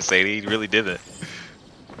chance. You're right, Sadie. He really didn't.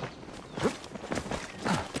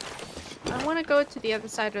 I want to go to the other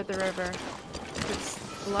side of the river. Because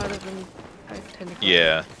a lot of them tend to go.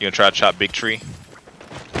 Yeah. You gonna try to chop Big Tree?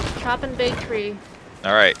 Chopping Big Tree.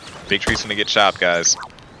 Alright. Big Tree's gonna get chopped, guys.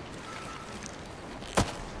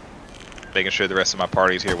 Making sure the rest of my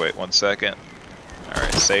party's here. Wait 1 second.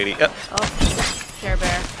 Alright, Sadie. Oh,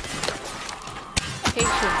 Karbear.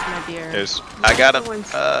 Patience, my dear. I got him.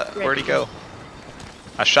 Where'd he go?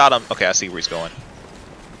 I shot him. Okay, I see where he's going.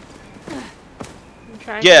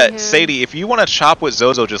 Yeah, Sadie, if you want to chop with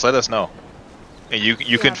Zozo, just let us know. And you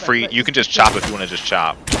can just chop if you want to just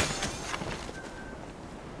chop.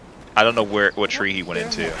 I don't know what tree he went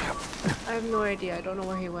into. I have no idea. I don't know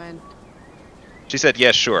where he went. She said,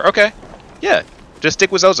 "Yeah, sure. Okay. Yeah. Just stick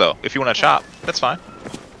with Zozo if you want to chop. That's fine."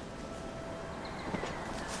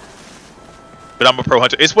 But I'm a pro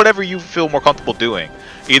hunter. It's whatever you feel more comfortable doing.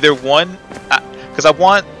 Either one, because I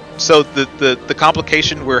want. So the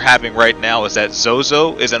complication we're having right now is that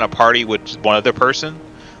Zozo is in a party with one other person.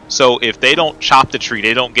 So if they don't chop the tree,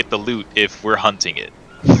 they don't get the loot if we're hunting it.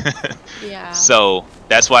 Yeah. So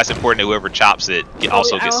that's why it's important that whoever chops it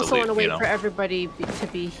also gets the loot. I also want to wait for everybody to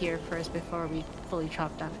be here first before we fully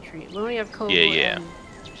chop down the tree. We only have Kovu. Yeah. And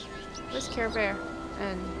where's Karbear?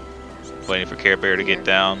 And waiting for Karbear to get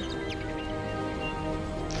down.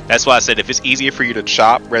 That's why I said if it's easier for you to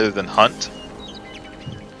chop rather than hunt.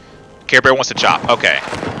 Karbear wants to chop. Okay.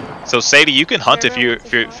 So Sadie, you can hunt if you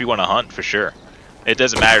want to hunt for sure. It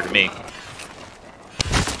doesn't matter to me.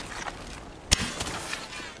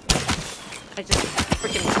 I just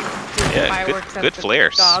freaking fireworks. Good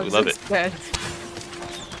flares. Dogs. We love it. Good.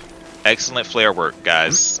 Excellent flare work,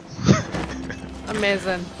 guys.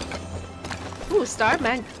 Amazing. Ooh,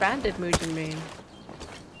 Starman banded Mujin main.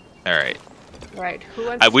 All right. Right. Who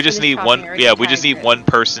wants we just need one. Yeah, we just need one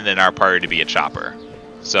person in our party to be a chopper.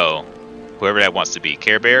 So, whoever that wants to be.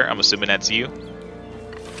 Karbear, I'm assuming that's you.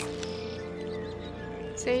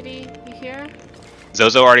 Sadie, you here?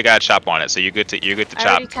 Zozo already got a chop on it, so you're good to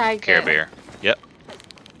chop Karbear. Yep.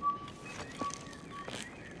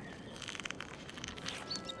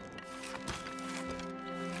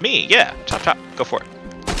 Me, yeah. Chop. Go for it.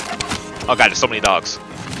 Oh god, there's so many dogs.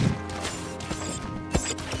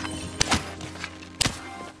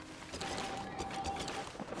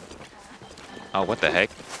 Oh, what the heck?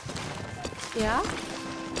 Yeah?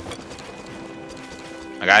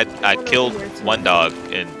 Like I killed one dog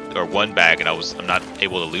or one bag, and I'm not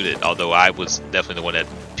able to loot it. Although I was definitely the one that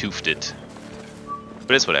poofed it.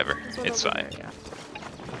 But it's whatever. It's fine. There, yeah.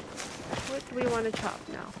 What do we want to chop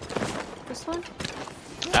now? This one?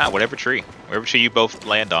 Whatever tree you both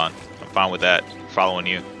land on. I'm fine with that. Following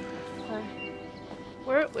you.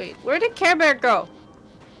 Where did Karbear go?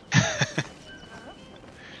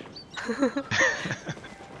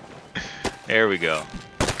 There we go.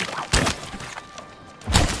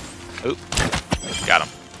 Oop. Got him.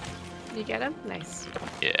 You get him? Nice.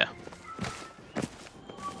 Yeah.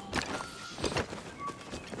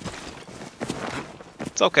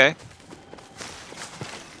 It's okay.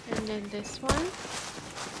 And then this one.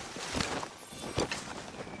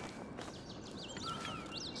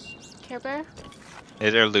 Karbear?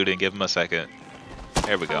 They're looting. Give them a second.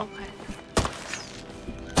 There we go. Okay.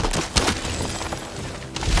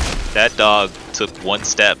 That dog took one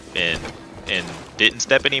step and didn't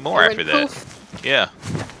step anymore after that. Poof. Yeah.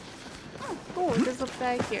 Oh, there's a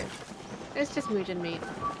bag here. It's just Mugen meat.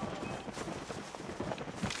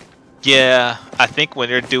 Yeah, I think when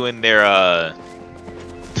they're doing their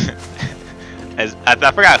as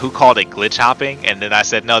I forgot who called it glitch hopping, and then I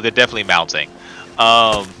said no, they're definitely mounting.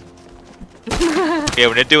 Yeah,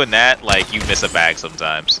 when they're doing that, like you miss a bag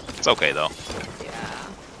sometimes. It's okay though. Yeah.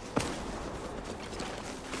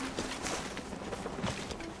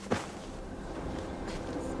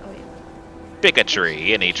 Oh yeah. Pick a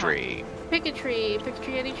tree, any tree. Pick a tree,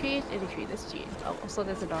 any tree, any tree. This tree. Oh, so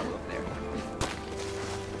there's a dog over there.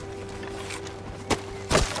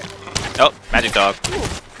 Oh, magic dog.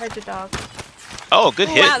 Ooh, magic dog. Oh, good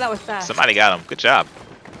hit. Wow, that was fast. Somebody got him. Good job.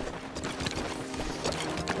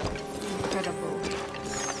 Incredible.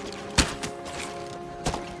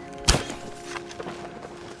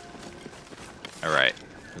 All right,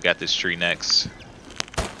 we got this tree next.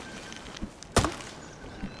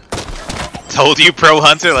 Told you, pro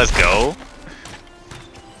hunter. Let's go.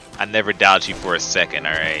 I never doubted you for a second.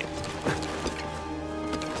 All right.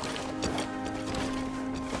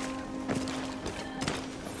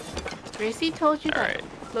 Gracie told you that Alright.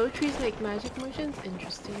 low trees make magic motions.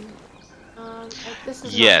 Interesting. This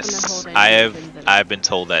is Yes, not gonna hold I any have. motion then. I've been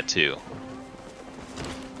told that too.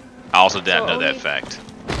 I also did not So know that only fact.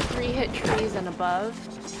 3-hit trees and above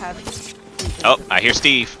have. Oh, I hear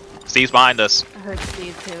Steve. Steve's behind us. I heard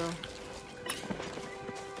Steve too.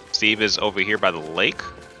 Steve is over here by the lake,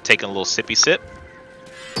 taking a little sippy sip.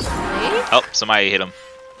 Really? Oh, somebody hit him.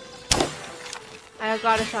 I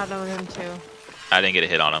got a shot on him too. I didn't get a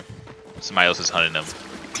hit on him. Somebody else is hunting him.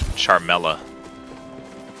 Charmella.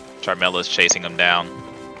 Charmella's chasing him down.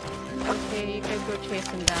 Okay, you guys go chase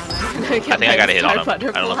him down. I think I got a hit on him. I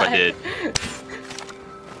don't know if I did.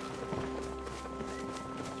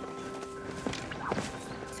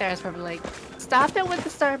 Sarah's probably like, stop it with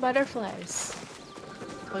the star butterflies.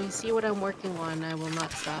 Well, you see what I'm working on, I will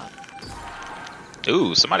not stop.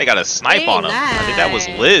 Ooh, somebody got a snipe Hey, on him. I think that was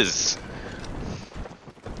nice. Lizz.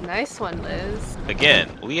 Nice one, Liz. Again,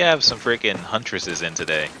 we have some freaking huntresses in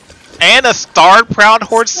today. And a starred proud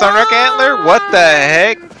horse Sunrock Antler? What the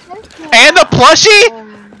heck? And a plushie?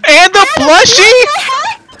 And a plushie?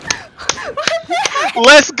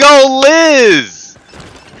 Let's go, Liz!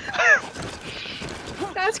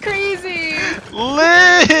 That's crazy!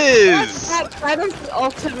 Liz! That is the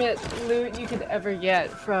ultimate loot you could ever get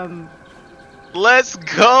from Let's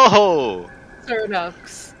go!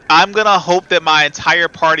 Cernox. I'm gonna hope that my entire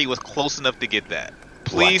party was close enough to get that.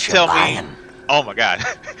 Please tell me. Oh my god.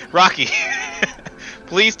 Rocky.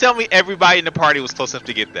 Please tell me everybody in the party was close enough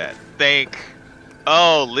to get that.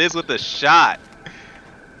 Oh, Liz with the shot.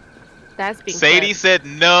 That's being Sadie clipped. said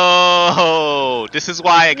no. This is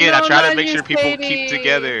why, again, I No, try to not make you, sure people Sadie. keep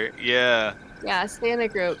together. Yeah. Yeah, stay in a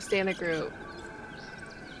group, stay in a group.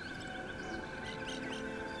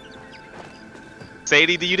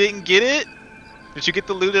 Sadie, you didn't get it? Did you get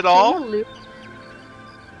the loot at all? Can you loot?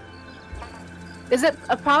 Is it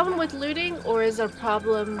a problem with looting, or is it a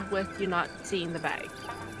problem with you not seeing the bag?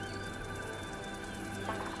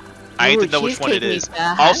 I need Ooh, to know which one it cheesecake is. meat,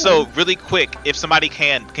 uh-huh. Also, really quick, if somebody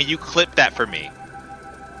can you clip that for me?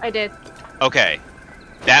 I did. Okay.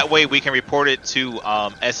 That way we can report it to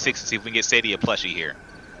S6 and see if we can get Sadie a plushie here.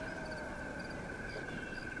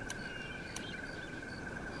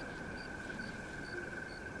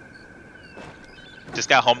 Just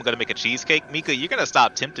got home, I'm gonna make a cheesecake. Mika, you're gonna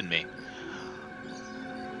stop tempting me.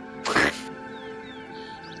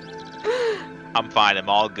 I'm fine, I'm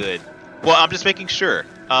all good. Well, I'm just making sure.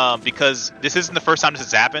 Because this isn't the first time this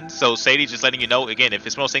has happened, so Sadie, just letting you know, again, if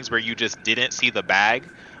it's one of those things where you just didn't see the bag,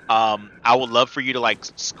 I would love for you to, like,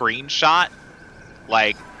 screenshot.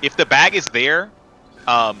 Like, if the bag is there,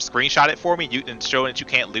 screenshot it for me and show that you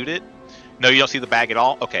can't loot it. No, you don't see the bag at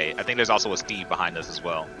all? Okay, I think there's also a Steve behind us as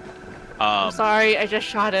well. I'm sorry, I just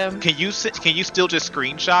shot him. Can you still just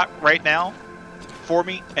screenshot right now for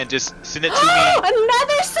me and just send it to me?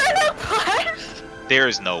 Another centipede! There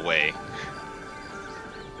is no way.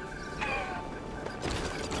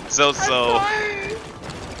 I'm so sorry.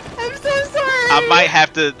 I might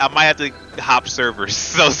have to hop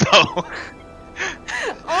servers. All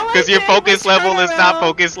I Because your did focus was level turn is not around.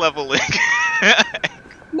 focus leveling.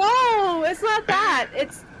 No, it's not that.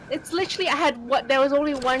 It's literally there was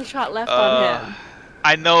only one shot left on him.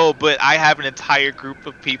 I know, but I have an entire group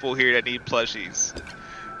of people here that need plushies.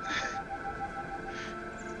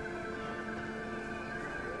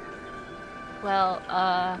 Well,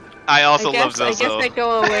 I also I guess, love Zozo. I guess I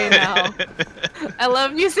go away now. I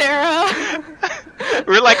love you, Sarah.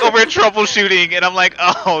 We're like over troubleshooting, and I'm like,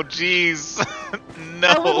 oh, jeez.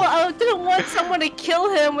 No. I didn't want someone to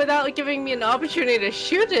kill him without giving me an opportunity to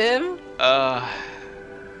shoot him.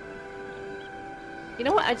 You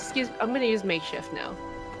know what? I'm gonna use makeshift now.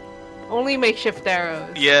 Only makeshift arrows.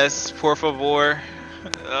 Yes, por favor.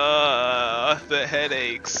 The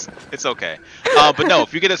headaches. It's okay. But no,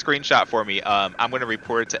 if you get a screenshot for me, I'm gonna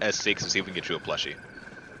report it to S6 and see if we can get you a plushie.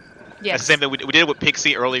 Yes. That's the same thing we did it with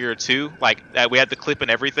Pixie earlier too. Like we had the clip and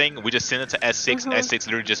everything. We just sent it to S6. S6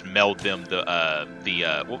 literally just mailed them the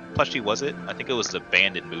what plushie was it? I think it was the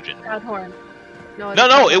Bandit Mugen. Proudhorn. No,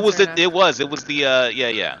 it was the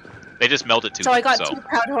yeah. They just mailed it to. So them, I got 2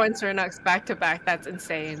 Proudhorn Cernucks back to back. That's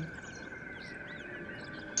insane.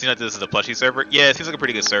 Seems like this is a plushie server. Yeah, it seems like a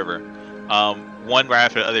pretty good server. One right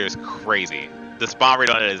after the other is crazy. The spawn rate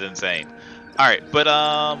on it is insane. All right, but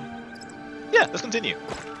yeah, let's continue.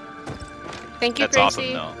 Thank you, That's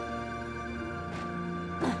Gracie. awesome,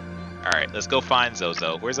 though. All right, let's go find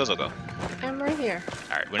Zozo. Where's Zozo go? I'm right here.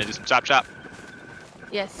 All right, we're gonna do some chop chop.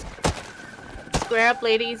 Yes. Square up,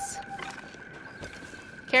 ladies.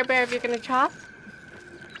 Care Bear, if you're gonna chop.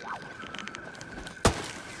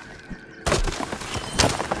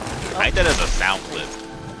 I think that is a sound clip.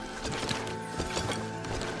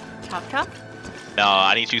 Chop chop? No,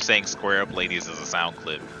 I need you saying square up ladies as a sound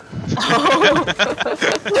clip. Oh.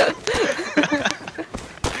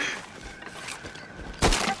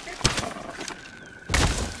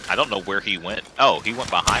 I don't know where he went. Oh, he went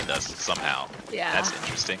behind us somehow. Yeah. That's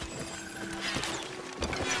interesting.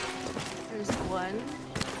 There's one.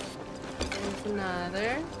 There's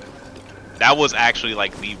another. That was actually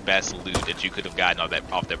like the best loot that you could have gotten off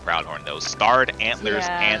that Proudhorn. Those starred antlers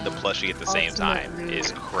and the plushie at the same time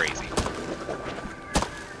is crazy.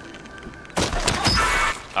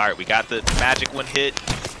 All right, we got the magic one hit.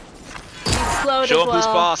 Slowed Show as him who's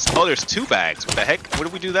well. boss. Oh, there's 2 bags. What the heck? Where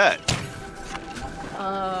did we do that?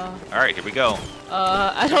 All right, here we go.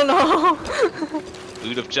 I don't know.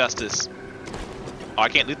 Loot of justice. Oh, I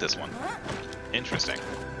can't loot this one. Interesting.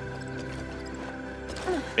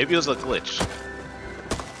 Maybe it was a glitch.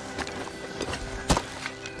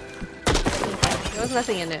 There was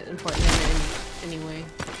nothing in it important in it anyway.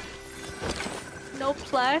 No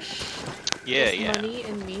plush. Yeah, Just money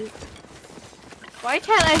and meat. Why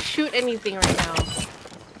can't I shoot anything right now?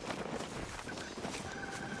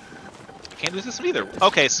 Can't lose this one either.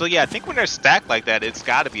 Okay, so yeah, I think when they're stacked like that, it's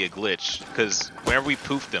got to be a glitch because whenever we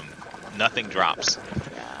poof them, nothing drops.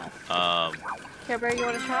 Yeah. Care Bear, you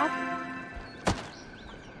want to chop?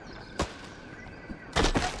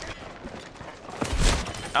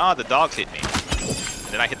 Oh, the dogs hit me.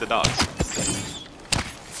 And then I hit the dogs.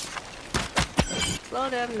 Slow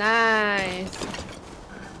them. Nice.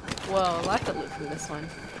 Whoa, lots of loot from this one.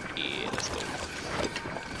 Yeah, let's go.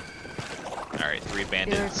 Alright, 3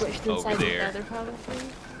 bandits Switched over inside there. together, probably.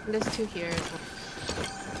 And there's 2 here as well.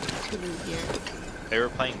 2 loot here. They were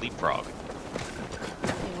playing Leapfrog.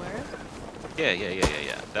 They were?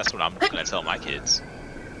 Yeah. That's what I'm gonna tell my kids.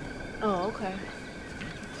 Oh, okay.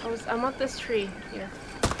 I want this tree here.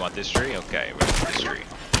 You want this tree? Okay, we're gonna do this tree.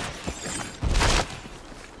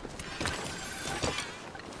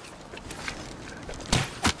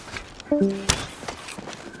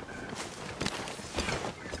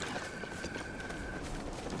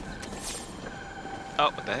 Oh,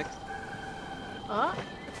 what the heck? Oh?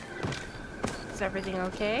 Is everything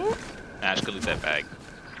okay? Nah, just go loot that bag.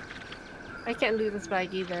 I can't loot this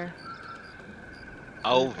bag either.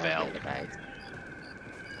 Oh, I'll Vel. get the bags.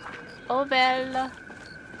 Oh, Vel.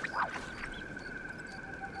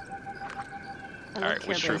 Alright,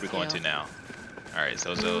 which tree are we going to now? Alright,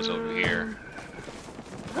 Zozo's over here.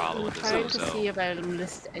 Following the Trying to Zozo. see if I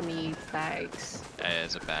missed any bags.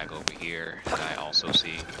 There's a bag over here that I also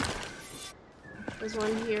see. There's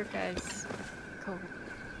one here, guys. Cool.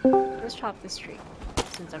 Let's chop this tree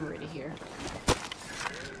since I'm already here.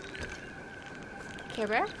 Care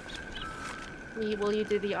Bear? Will you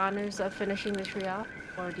do the honors of finishing the tree off,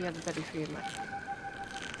 or do you have a better tree in mind?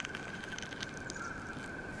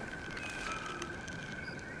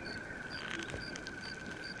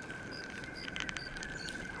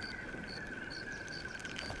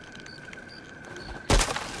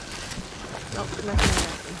 Nope, nothing.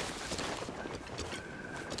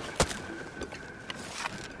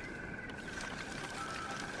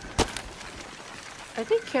 I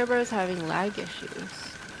think Care Bear is having lag issues.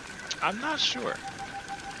 I'm not sure.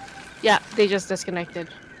 Yeah, they just disconnected.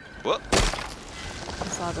 What? I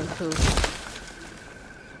saw them poop.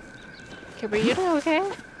 Care Bear, you doing okay?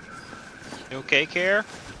 You okay, Care?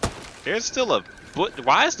 There's still a bush.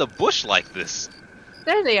 Why is the bush like this?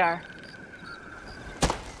 There they are.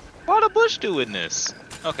 Why the bush doing this?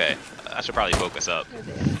 Okay, I should probably focus up. There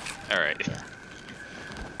they are. All right. Yeah.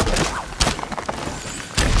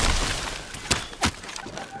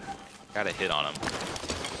 Got a hit on him.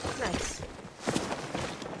 Nice.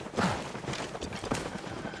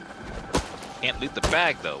 Can't loot the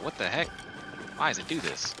bag though. What the heck? Why does it do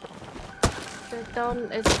this? Don't.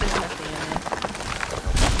 There's nothing in it.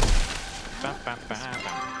 Ba, ba, ba,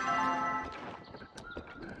 ba.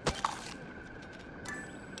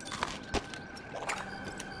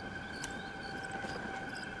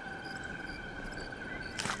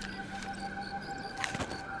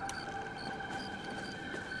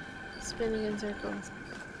 Spinning in circles.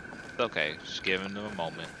 Okay, just giving them a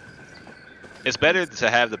moment. It's better to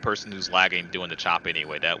have the person who's lagging doing the chop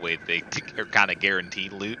anyway. That way they are kind of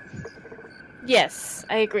guaranteed loot. Yes,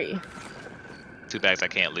 I agree. 2 bags I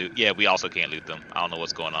can't loot. Yeah, we also can't loot them. I don't know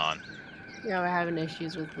what's going on. Yeah, we're having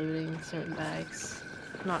issues with looting certain bags.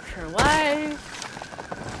 Not sure why.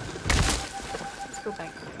 Let's go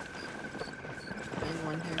back. Find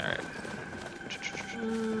one here. Alright. Which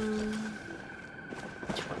one?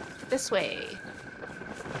 This way.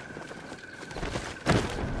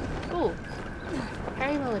 Ooh.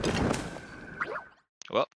 Harry Melody.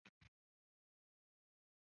 Well.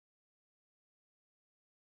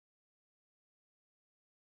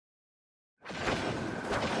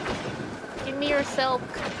 Give me your silk.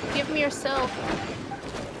 Give me your silk.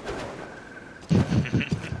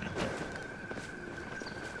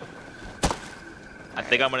 I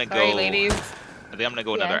think I'm gonna Sorry, go. ladies. I think I'm gonna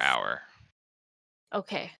go another Yes. hour.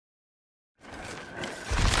 Okay.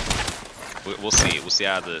 We'll see. We'll see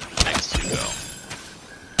how the next 2 go.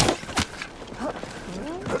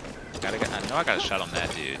 I know I got a shot on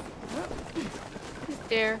that dude, He's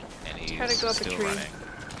there. and he's Try to go up a still tree. running.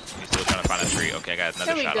 He's still trying to find a tree. Okay, I got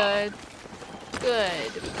another Very shot on him. good.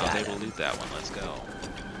 Good. We I was got able to him. loot that one. Let's go.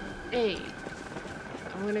 Hey.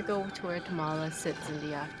 I'm gonna go to where Tamala sits in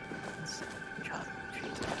the afternoons. Chop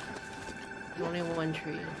trees. There's only one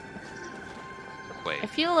tree. I Wait.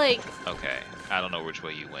 feel like Okay. I don't know which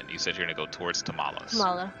way you went. You said you're gonna go towards Tamala's.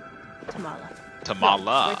 Tamala. Tamala.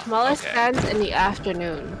 Tamala. Where Tamala Okay. stands in the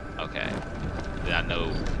afternoon. Okay. Then I know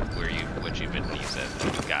what you've been. You said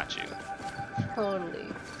got you. Totally.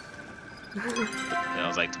 And I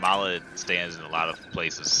was like, Tamala stands in a lot of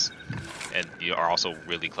places, and you are also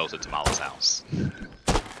really close to Tamala's house. I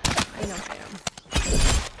know I am.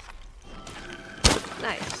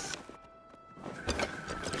 Nice.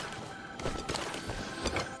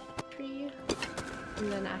 Tree.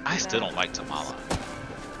 And then after I still that- don't like Tamala.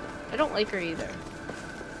 I don't like her either.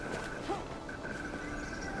 How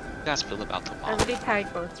you guys feel about I Tamala? already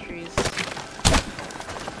tagged both trees.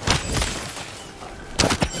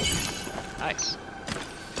 Nice.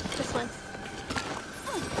 This one.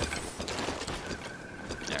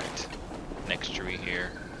 Alright. Next tree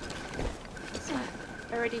here. This one.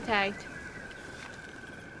 Already tagged.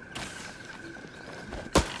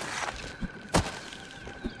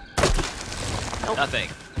 Nope. Nothing.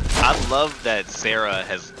 I love that Sarah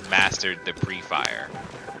has mastered the pre-fire.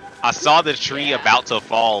 I saw the tree Yeah. about to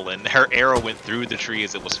fall, and her arrow went through the tree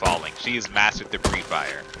as it was falling. She has mastered the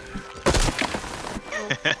pre-fire.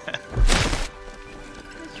 Let's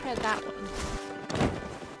try that one.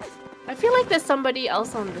 I feel like there's somebody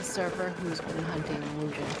else on this server who's been hunting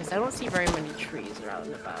Moonjin, because I don't see very many trees around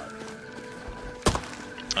and about.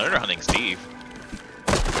 I don't know hunting Steve.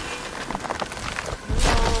 No.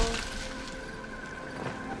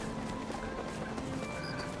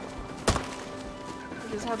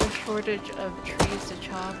 I just have a shortage of trees to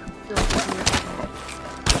chop. Feels good.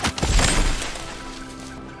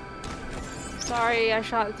 Sorry, I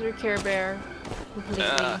shot through Karbear completely.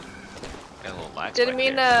 Got a little lax Didn't back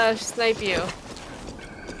mean there. to snipe you.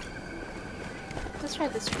 Let's try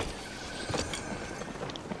this tree.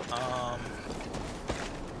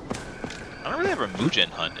 I don't really have a Mujin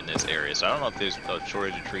hunt in this area, so I don't know if there's a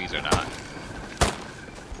shortage of trees or not.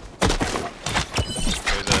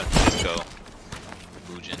 Let's go.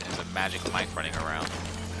 Mujin, there's a magic mic running around.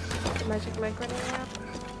 Magic mic running around.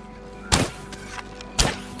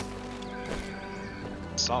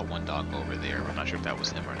 I saw one dog over there, but I'm not sure if that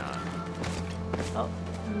was him or not. Oh,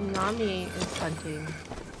 Nami is hunting.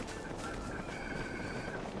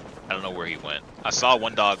 I don't know where he went. I saw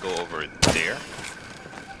one dog go over there,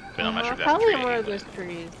 but I'm not sure if that's Probably the in tree one he of went. those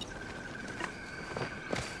trees.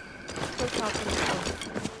 Go chopping it.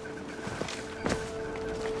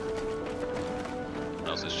 What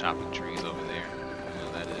else is chopping trees over there? I don't know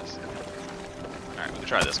what that is. Alright, we can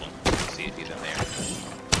try this one. See if he's in there.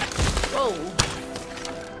 Whoa!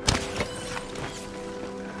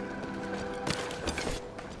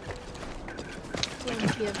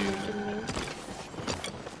 he have moved in me?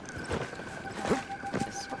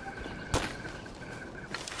 This one.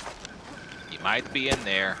 He might be in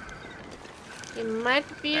there. He might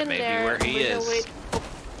be That in may be there. where he We're gonna is. wait for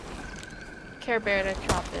Karbear to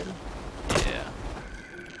drop in. Yeah.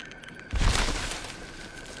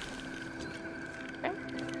 Okay.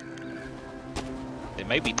 It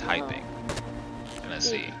may be typing. Let's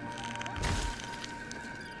see.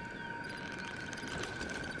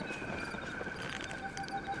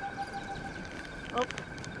 Oh.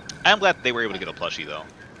 I'm glad they were able to get a plushie though.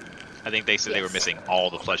 I think they said they were Yes. missing all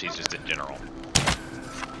the plushies just in general.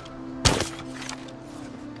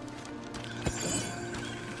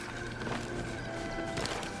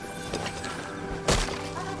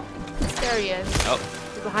 There he is. Oh,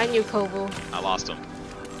 He's behind you, Kovu. I lost him.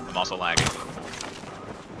 I'm also lagging.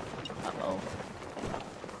 Uh-oh.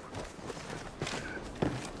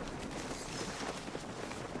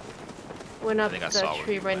 Went up think I the saw where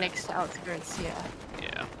tree he right went. next to outskirts, yeah.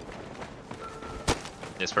 Yeah.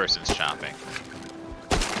 This person's chopping.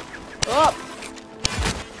 Oh!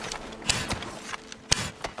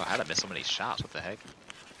 Oh, how did I miss so many shots? What the heck?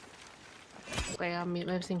 Wait, I'm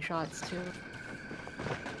missing shots too.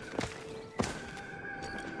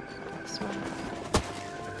 This one.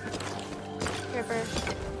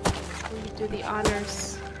 Karbear, will you do the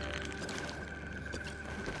honors?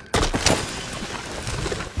 I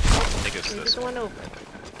think it's Maybe this the one. one over.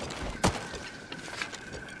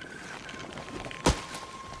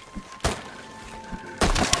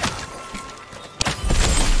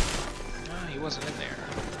 No, he wasn't in there.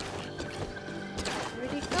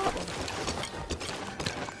 Where'd he go?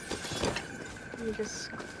 Let me just.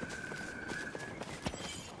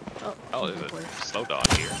 Oh, he's there's over. a slow dog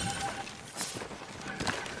here.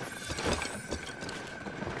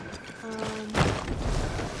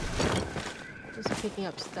 Just picking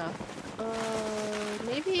up stuff.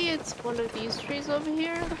 Maybe it's one of these trees over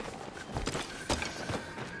here.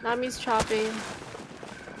 Nami's chopping.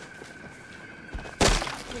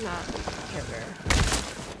 Not Karbear.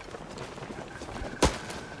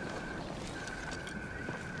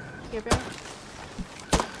 Karbear.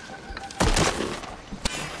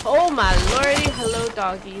 Oh my lordy! Hello,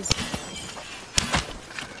 doggies.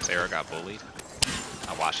 Sarah got bullied.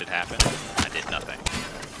 I watched it happen. I did nothing.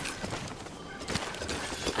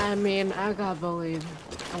 I mean, I got bullied.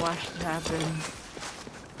 I watched it happen.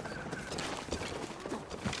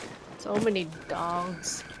 So many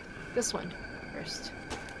dogs. This one first.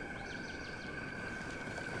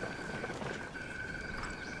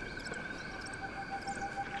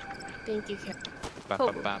 Thank you, Karen. Ba,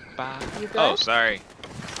 ba, ba, ba. You good? Oh, sorry.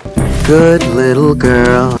 Good little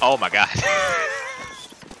girl. Oh my god.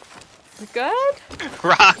 You good?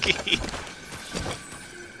 Rocky.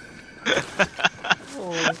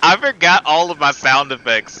 Oh. I forgot all of my sound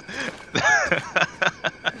effects.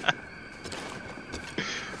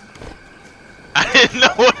 I didn't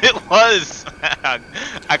know what it was.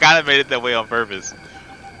 I kind of made it that way on purpose.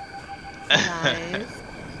 Nice.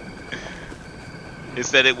 It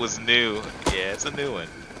said it was new. Yeah, it's a new one.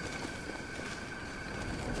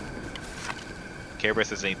 Karbear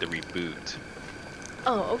says they need to reboot.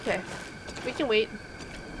 Oh, okay. We can wait.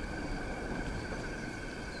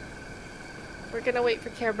 We're gonna wait for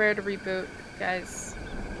Karbear to reboot, guys.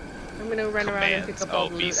 I'm gonna run around and pick Commands. up all Oh,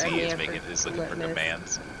 the loot I BC may is have making is looking for missed.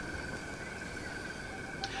 commands.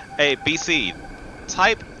 Hey, BC,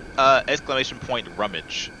 type exclamation point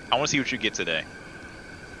rummage. I want to see what you get today.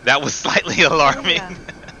 That was slightly alarming. Yeah.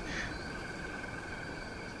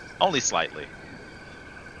 Only slightly.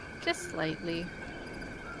 Just slightly.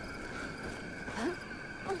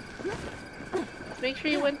 Make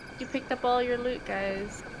sure you picked up all your loot,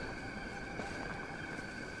 guys.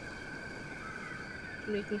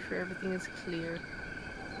 Making sure everything is clear.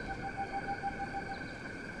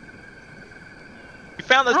 You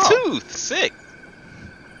found a tooth. Sick.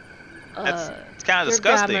 It's kind of Your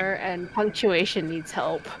disgusting. grammar and punctuation needs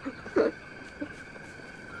help.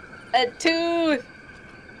 A tooth.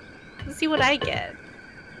 Let's see what I get.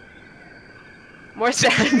 More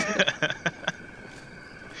sand.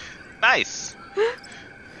 Nice.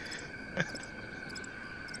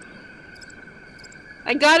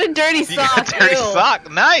 I got a dirty You sock. got a dirty Ew.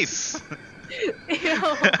 sock. Nice.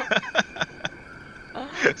 Ew.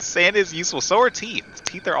 Sand is useful. So are teeth.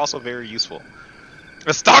 Teeth are also very useful.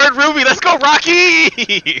 A starred ruby. Let's go,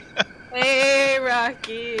 Rocky. Hey,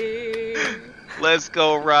 Rocky. Let's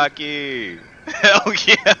go, Rocky. Hell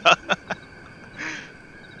yeah.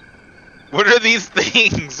 What are these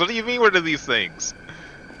things? What do you mean, what are these things?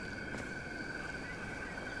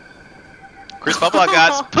 Chris Bubba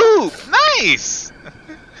got poop. Nice.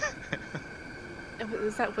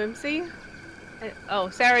 is that Whimsy? Oh,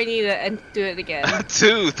 Sarah, I need to do it again.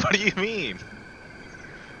 Tooth, what do you mean?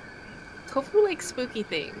 Kovu likes spooky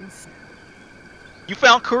things. You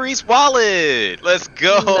found Curry's wallet! Let's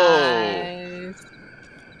go!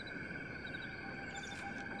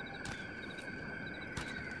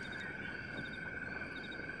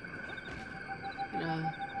 Nice.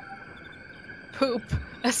 Poop.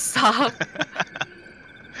 Stop.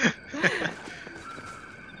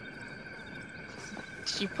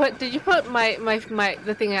 Did you put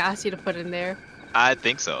the thing I asked you to put in there? I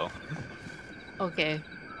think so. Okay.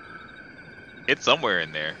 It's somewhere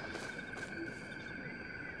in there.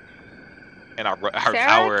 And our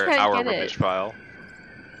Sarah can't get rubbish it. pile.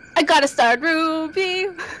 I got a star ruby.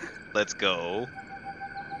 Let's go.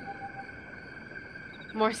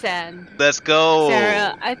 More sand. Let's go.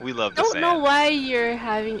 Sarah, we love the don't sand. know why you're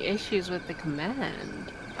having issues with the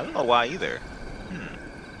command. I don't know why either.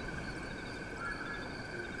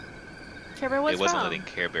 Care Bear, what's It wasn't wrong? letting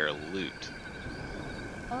Care Bear loot.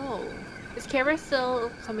 Oh. Is Care Bear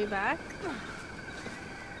still coming back?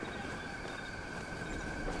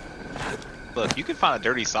 Look, you can find a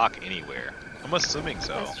dirty sock anywhere. I'm assuming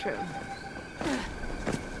so. That's true.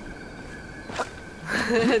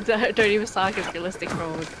 Dirty sock is realistic for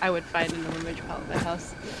what I would find in the rubbish pile of my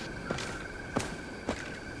house.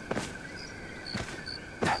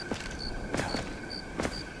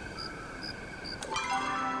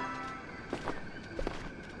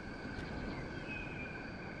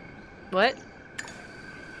 What?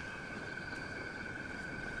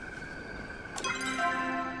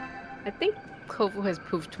 I think Kovu has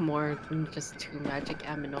poofed more than just 2 magic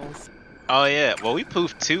aminals. Oh yeah, well we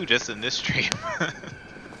poofed 2 just in this stream.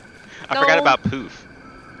 I forgot about poof.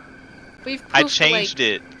 We've I poofed, changed like,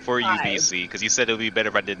 it for 5. you, BC, because you said it would be better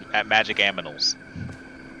if I did at magic aminals.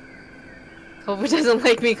 Kovu doesn't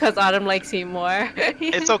like me because Autumn likes me more.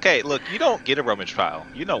 It's okay. Look, you don't get a rummage file.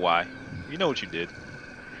 You know why. You know what you did.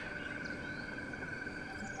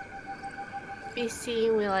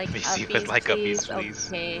 BC, we like BC uppies, would like please. uppies, please.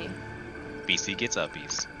 Okay. BC gets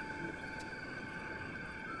uppies.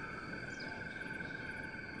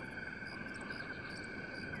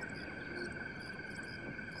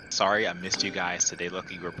 Sorry, I missed you guys today. Look,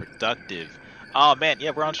 you were productive. Oh man,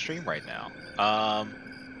 yeah, we're on stream right now.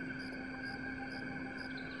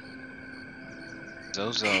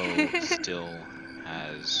 Zozo still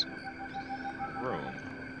has room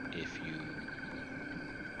if you.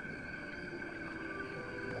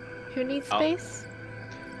 Who needs space?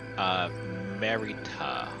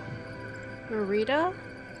 Marita. Marita?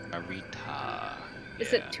 Marita.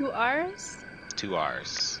 Is it 2 R's? 2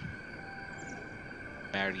 R's.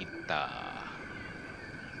 Marita.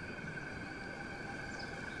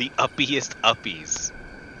 The uppiest uppies.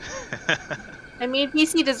 I mean,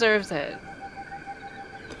 BC deserves it.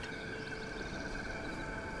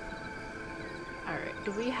 Alright,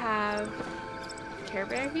 do we have Care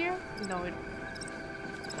Bear here? No,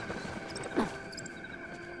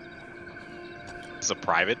 It's a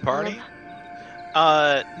private party?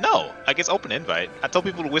 No. I guess open invite. I told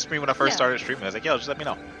people to whisper me when I first started streaming. I was like, yo, just let me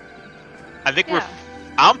know. I think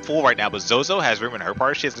I'm full right now, but Zozo has room in her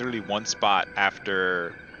party. She has literally 1 spot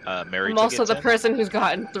after Mary. I'm also the person who's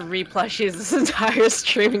gotten 3 plushies this entire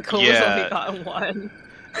stream, and Kovu's only gotten 1.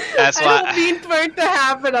 That's why I don't mean for it to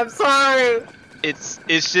happen. I'm sorry. It's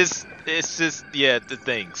just yeah, the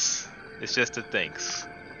things. It's just the things.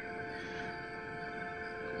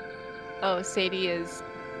 Oh, Sadie is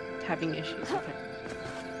having issues with it.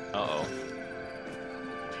 Uh-oh.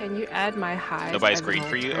 Can you add my highs? Nobody's green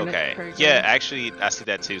for you? Okay. Yeah, actually, I see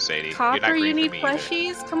that too, Sadie. Copper, You're not green you need for me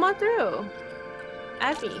plushies? either. Come on through.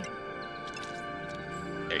 Add me.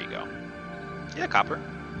 There you go. Yeah, Copper.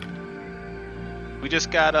 We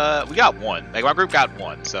just got we got 1. Like my group got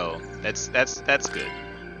 1, so that's good.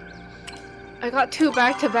 I got 2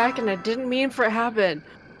 back to back, and I didn't mean for it to happen.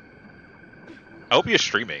 I hope you're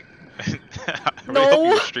streaming. I really No. hope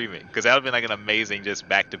you're streaming, because that would have been like an amazing just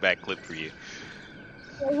back-to-back clip for you.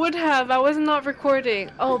 I would have. I was not recording.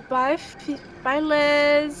 Oh, bye,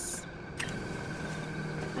 Liz.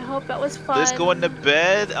 I hope that was fun. Liz going to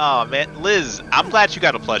bed? Oh man, Liz, I'm glad you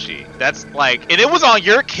got a plushie. That's like, and it was on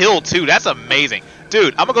your kill too. That's amazing,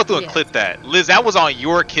 dude. I'm gonna go through and clip that. Liz, that was on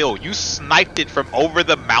your kill. You sniped it from over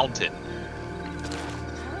the mountain.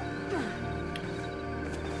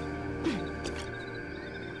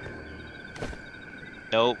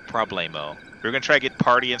 No problemo. We're gonna try to get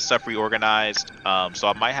party and stuff reorganized. So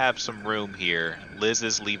I might have some room here. Liz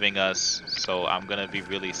is leaving us, so I'm gonna be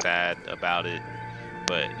really sad about it.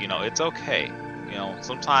 But you know, it's okay. You know,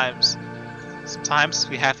 sometimes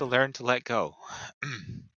we have to learn to let go.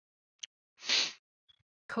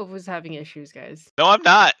 Kovu's having issues, guys. No, I'm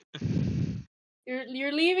not.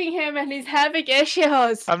 You're leaving him and he's having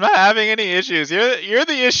issues. I'm not having any issues. You're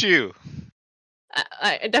the issue.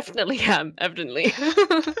 I definitely am, evidently.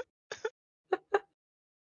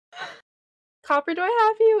 Copper, do I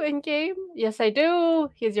have you in game? Yes, I do.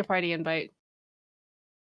 Here's your party invite.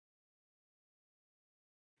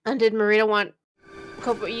 And did Marita want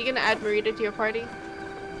Kovu? Are you gonna add Marita to your party?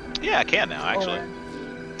 Yeah, I can now actually. Or-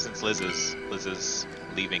 Since Liz is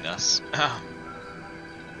leaving us.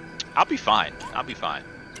 I'll be fine. I'll be fine.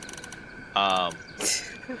 Let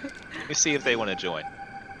me see if they want to join.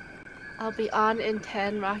 I'll be on in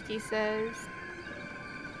 10, Rocky says.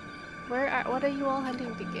 What are you all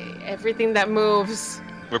hunting today? Everything that moves.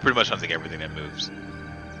 We're pretty much hunting everything that moves.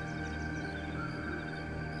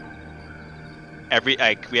 We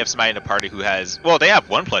have somebody in the party who has, well, they have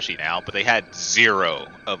one plushie now, but they had 0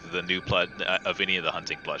 of the new of any of the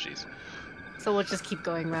hunting plushies. So we'll just keep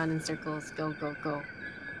going around in circles. Go, go, go.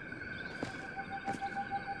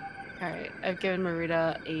 Alright, I've given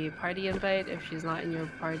Marita a party invite if she's not in your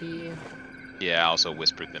party. Yeah, I also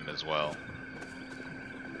whispered them as well.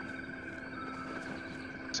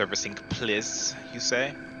 Servicing please, you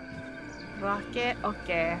say? Rocket?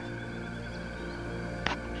 Okay.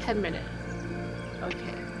 10 minutes.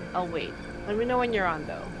 Okay, I'll wait. Let me know when you're on,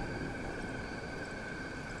 though.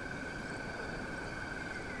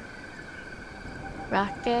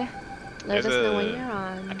 Rocket, let us know when you're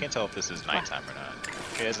on. I can't tell if this is nighttime or not.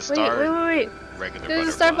 Okay, there's a Wait, star. wait. Regular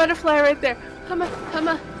There's a butterfly. star butterfly right there.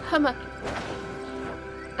 Humma.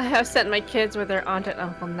 I have sent my kids with their aunt and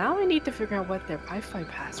uncle. Now I need to figure out what their Wi-Fi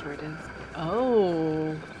password is.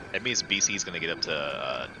 Oh. That means BC's gonna get up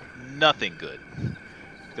to nothing good.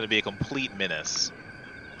 It's gonna be a complete menace.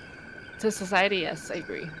 To society, yes, I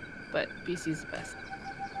agree. But BC's the best.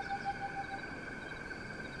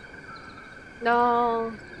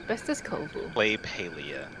 No, best is Kovu. Play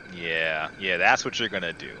Palia. Yeah, that's what you're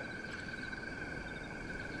gonna do.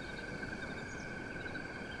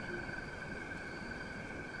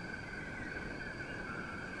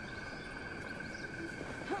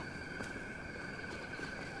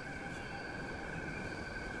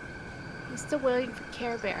 I'm still waiting for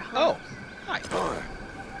Karbear, huh? Oh, hi.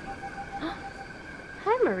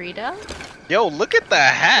 Hi, Marita. Yo, look at the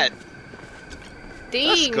hat.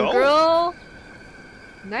 Dang, go. girl.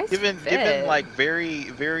 Nice Given fit. like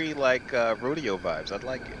very like rodeo vibes. I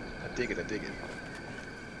like it. I dig it.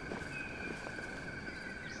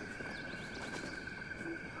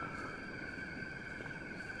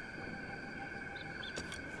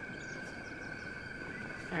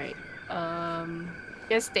 Alright, you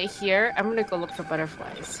guys stay here. I'm gonna go look for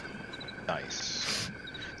butterflies. Nice.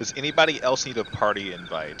 Does anybody else need a party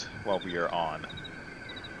invite while we are on?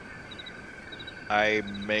 I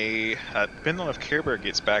may, depending on if Karbear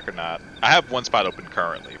gets back or not. I have one spot open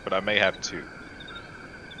currently, but I may have 2.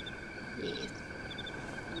 Yes.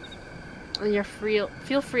 And you're free.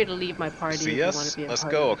 Feel free to leave my party if See you want us? to be a Let's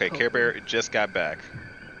part go. of Okay, Kovu. Karbear just got back.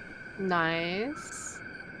 Nice.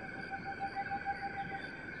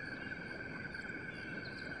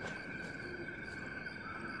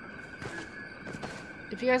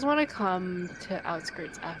 If you guys want to come to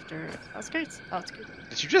outskirts after outskirts.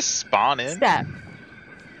 Did you just spawn in? Step.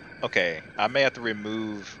 Okay, I may have to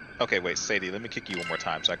remove. Okay, wait, Sadie, let me kick you one more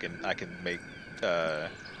time so I can make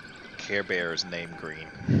Karbear's name green.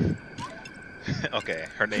 Okay,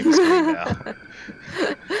 her name is green now.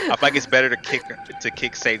 I think it's better to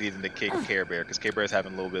kick Sadie than to kick Karbear because Karbear's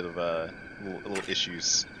having a little bit of little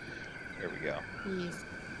issues. There we go. Yes.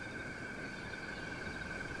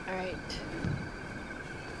 All right.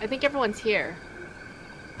 I think everyone's here.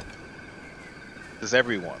 This is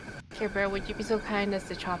everyone. Karbear, would you be so kind as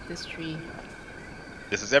to chop this tree?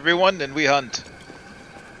 This is everyone, and we hunt.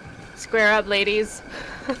 Square up, ladies.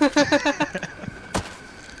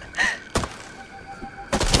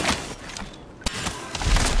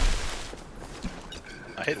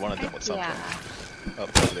 I hit one of them with something. Yeah.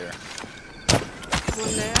 Up there.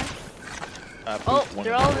 One there. I Oh, pooped one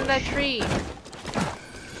they're of all them. in that tree.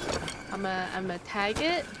 I'm gonna tag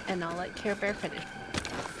it, and I'll let Karbear finish.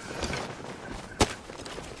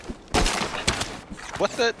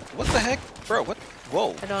 What the heck? Bro, what?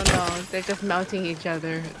 Whoa. I don't know. They're just mounting each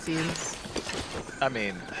other, it seems. I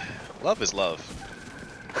mean, love is love.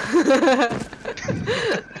 I'm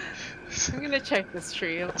gonna check this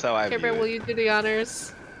tree. That's how I view Karbear, it. will you do the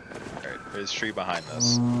honors? Alright, there's a tree behind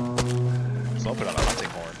us. So I'll put on a hunting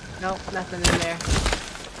horn. Nope, nothing in there.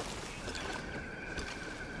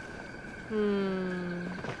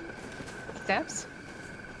 Steps?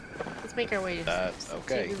 Let's make our way to That's steps.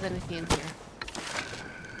 okay. See if there's anything in here.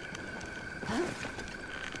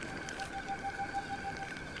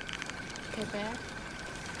 Karbear.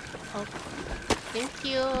 Oh, thank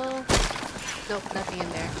you. Nope, nothing in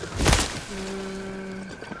there.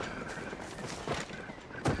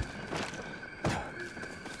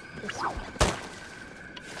 This one.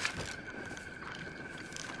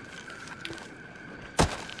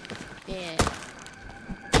 Yeah.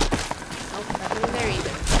 Nope, nothing in there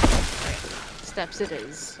either. Alright, steps it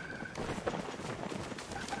is.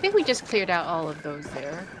 I think we just cleared out all of those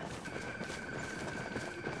there.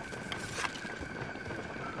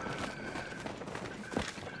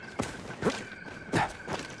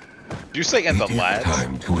 Did you say in the It is lads?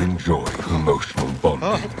 time to enjoy emotional bonding.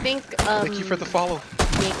 I think, Thank you for the follow.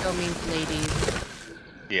 Mako means ladies.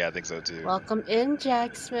 Yeah, I think so too. Welcome in,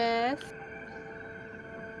 Jack Smith.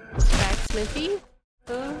 Jack Smithy?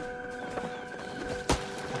 Who?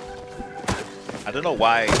 I don't know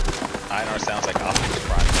why Einar sounds like Optimus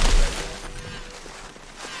Prime.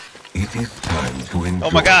 It is time to enjoy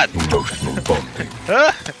Oh my God. emotional bonding.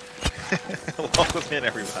 Welcome in, You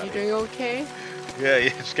everybody. doing okay? Yeah,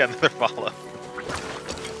 just got another follow.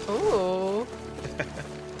 Oh.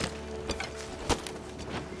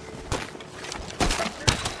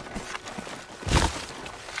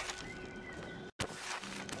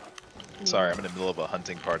 Sorry, I'm in the middle of a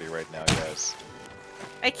hunting party right now, guys.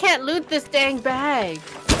 I can't loot this dang bag!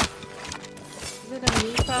 Is it a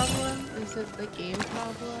me problem? Is it the game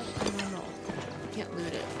problem? I don't know. I can't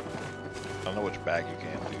loot it. I don't know which bag you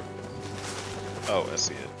can do. Oh, I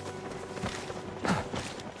see it.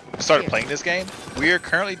 Started playing this game. We are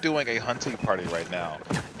currently doing a hunting party right now.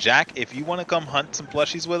 Jack, if you want to come hunt some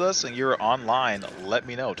plushies with us and you're online, let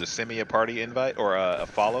me know. Just send me a party invite or a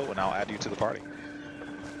follow and I'll add you to the party.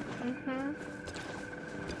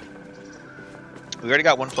 We already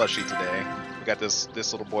got one plushie today. We got this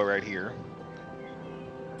little boy right here.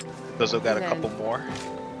 Those got a couple more.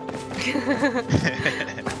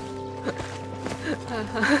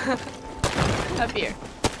 Up here.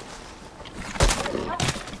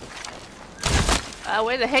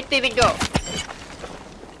 Where the heck did it go?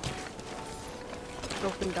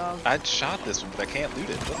 Broken dog. I shot this one, but I can't loot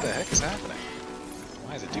it. What the heck is happening?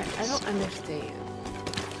 Why does it do this? I don't understand.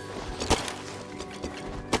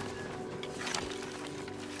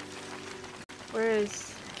 Where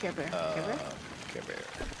is Karbear? Karbear.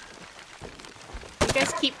 You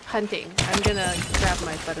guys keep hunting. I'm gonna grab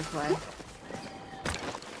my butterfly.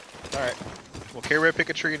 Alright. Well, Karbear, pick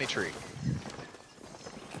a tree, any tree.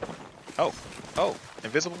 Oh. Oh.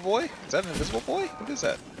 Invisible boy? Is that an invisible boy? What is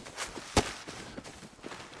that?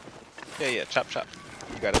 Yeah, chop, chop.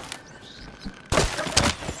 You got it.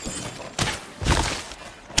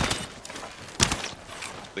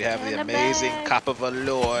 We have the amazing Copper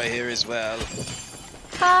Valor here as well.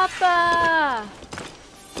 Papa!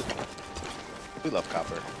 We love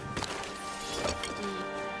copper.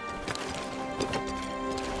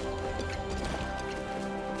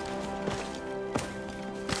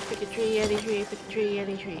 Pick a tree, any tree, pick a tree,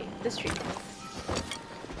 any tree. This tree.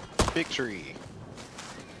 Big tree.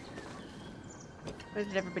 Where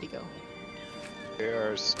did everybody go? They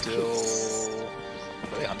are still...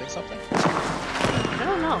 Are they hunting something? I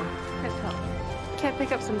don't know. Can't tell. Can't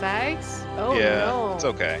pick up some bags? Oh yeah, no. it's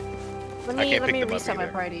okay. Let I me can't pick them up reset my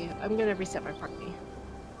either. party. I'm gonna reset my party.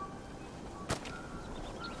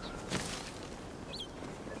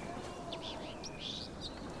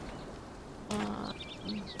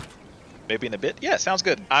 Maybe in a bit? Yeah, sounds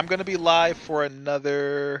good. I'm going to be live for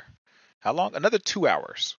another... How long? Another 2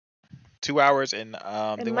 hours. 2 hours and...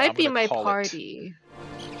 It might be my party.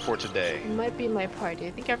 For today. It might be my party.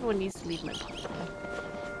 I think everyone needs to leave my party.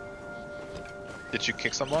 Did you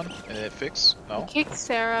kick someone and it fixed? No? I kicked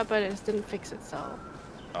Sarah, but it didn't fix itself.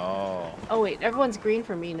 Oh. Oh wait, everyone's green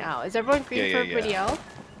for me now. Is everyone green for everybody else?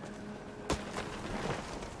 I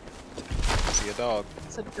see a dog.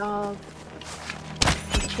 It's a dog.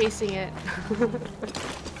 I'm chasing it.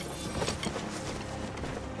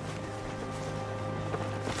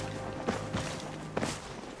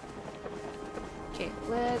 Okay,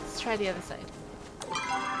 let's try the other side.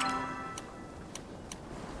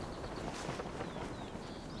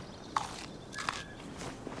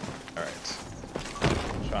 Alright.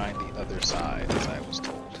 Trying the other side, as I was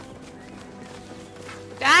told.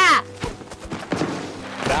 Ah!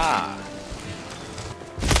 Ah!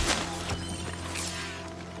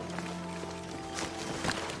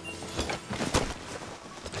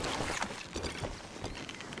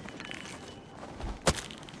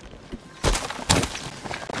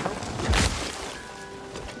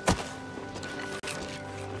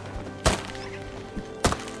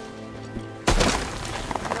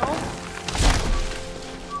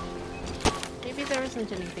 Maybe there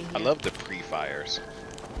isn't anything here. I love the pre-fires.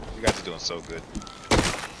 You guys are doing so good.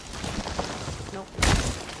 Nope.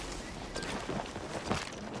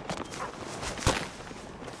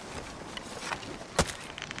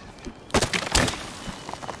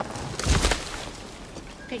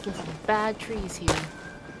 Picking some bad trees here.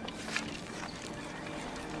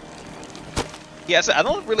 Yeah, so I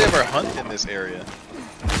don't really ever hunt in this area.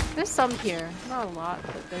 There's some here. Not a lot,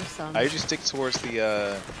 but there's some. I usually stick towards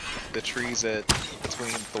the trees at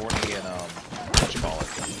between Thorny and what you call it?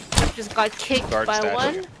 Just got kicked Garden by statue.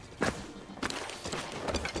 one.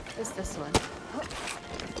 It's this one.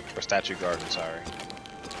 Or statue garden, sorry.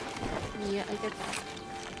 Yeah, I get that.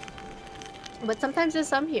 But sometimes there's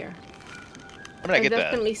some here. I mean, I I've get that,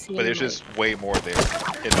 definitely seen, but there's like- just way more there,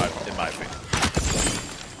 in my opinion.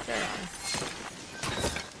 There are.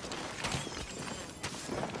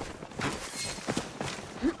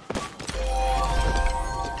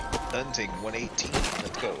 Hunting 118.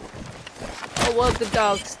 Let's go. Oh well, the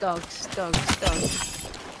dogs.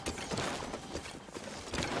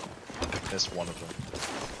 Missed one of them.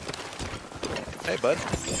 Hey, bud.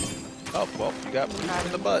 Oh, well, you got pooped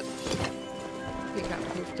in the butt. We got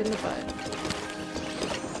pooped in the butt.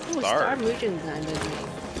 Ooh, Star. Star Mugen's landed me.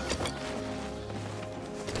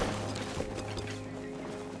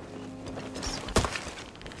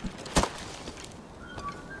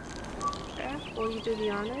 Yeah, will you do the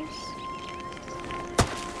honors?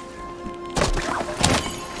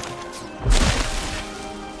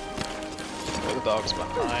 Are the dogs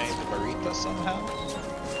behind Marita somehow?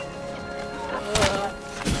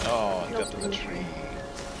 Oh, he jumped in the tree.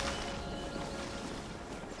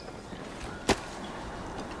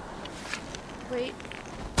 Wait,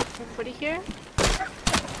 everybody here?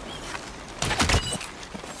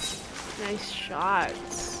 Nice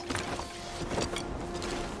shots.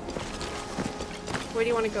 Where do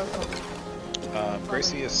you want to go, Kovu?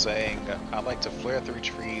 Gracie is saying, I like to flare through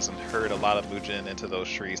trees and herd a lot of Mugen into those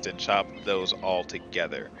trees, then chop those all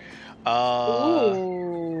together.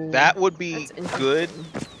 Ooh, That would be that's good,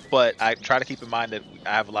 interesting. but I try to keep in mind that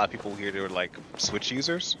I have a lot of people here that are like Switch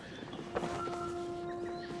users.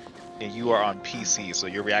 And you are on PC, so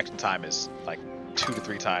your reaction time is like 2 to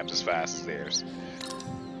 3 times as fast as theirs.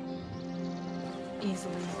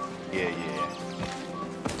 Easily. Yeah.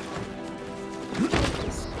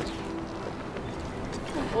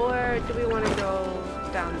 Or do we want to go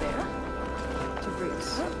down there to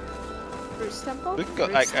Roots? Roots Temple? We can go,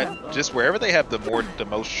 Roots Temple. just wherever they have the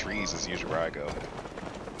most trees is usually where I go.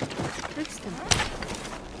 Roots Temple.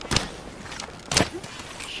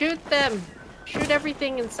 Shoot them! Shoot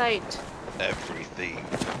everything in sight. Everything.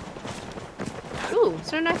 Ooh,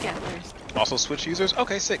 Sarnak antlers. Also Switch users?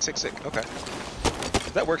 Okay, sick. Okay.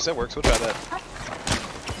 That works. We'll try that.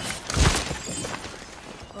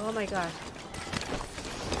 Oh my god.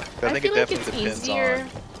 I think it feel like definitely it's depends easier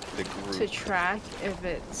on the group. to track if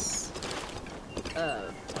it's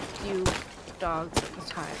a few dogs at a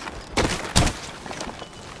time.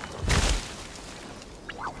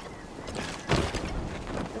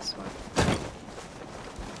 This one.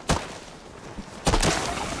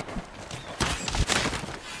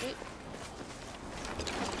 Wait.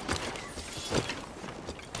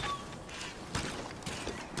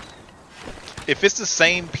 If it's the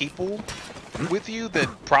same people with you, then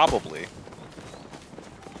probably.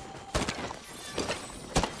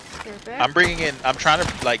 Karbear? I'm trying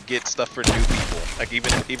to like get stuff for new people. Like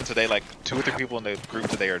even today, like 2 or 3 people in the group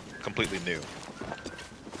today are completely new.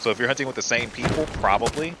 So if you're hunting with the same people,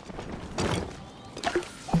 probably.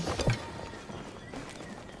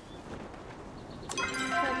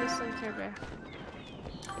 Try this one, Karbear.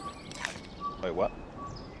 Wait, what?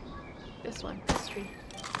 This one, this tree.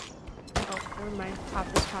 Oh, never mind. Pop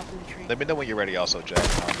this top in the tree. Let me know when you're ready also, Jack.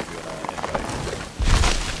 I'll give you an invite.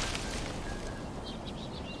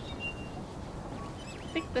 I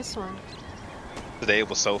think this one. Today it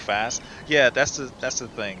was so fast. Yeah, that's the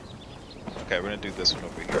thing. Okay, we're gonna do this one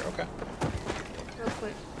over here. Okay. Real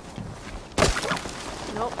quick.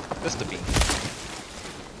 Nope, Just the beat.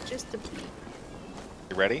 just a beat.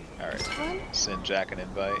 You ready? Alright. This one? Send Jack an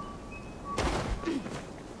invite.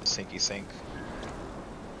 Sinky sink.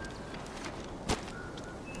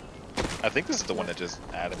 I think this is the one that just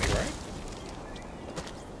added me, right?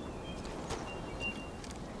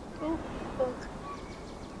 Oh, look.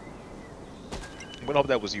 I'm gonna hope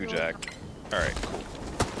that was you, Jack. Alright, cool.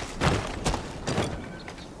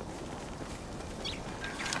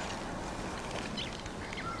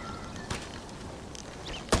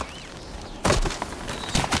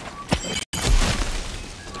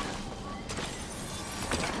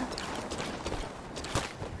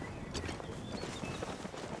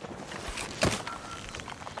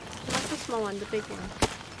 Not the small one, the big one.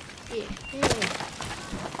 Yeah.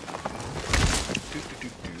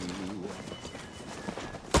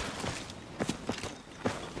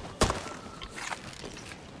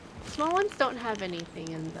 Small ones don't have anything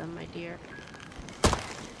in them, my dear.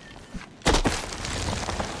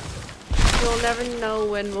 You'll never know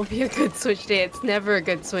when will be a good switch day. It's never a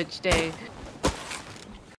good switch day.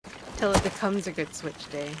 Till it becomes a good switch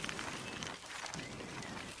day.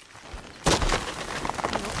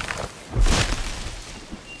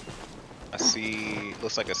 I see,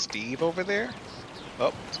 looks like a Steve over there.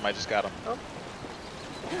 Oh, somebody just got him. Oh.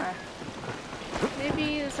 Okay.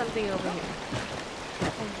 Maybe there's something over here.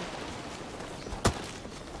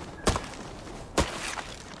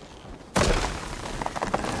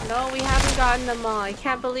 No, we haven't gotten them all. I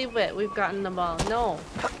can't believe it. We've gotten them all. No.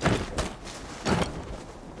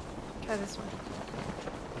 Try this one.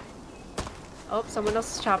 Oh, someone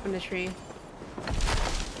else is chopping the tree.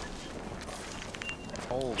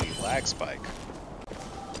 Holy lag spike.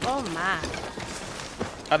 Oh my.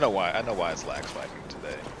 I know why it's lag spiking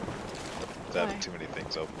today. It's having Why? too many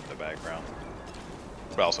things open in the background.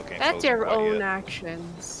 But I also can't That's close them your quite own yet.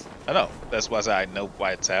 actions. I know. That's why I know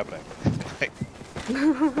why it's happening.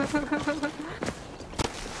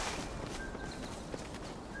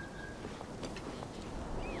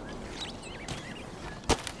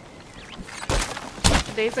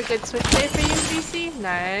 Today's a good switch day for you, BC?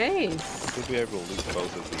 Nice. We'll be able to loot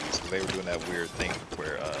both of these because they were doing that weird thing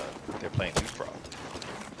where they're playing leapfrog.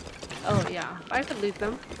 Oh yeah, I could loot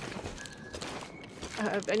them.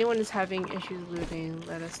 If anyone is having issues looting,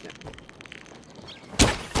 let us know.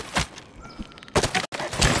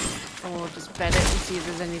 And we'll just bet it and see if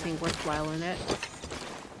there's anything worthwhile in it.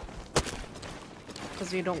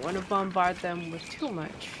 Because we don't want to bombard them with too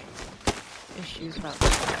much issues about the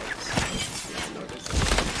lives.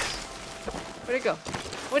 Where'd it go?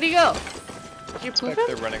 Where'd he go? Did you poop him?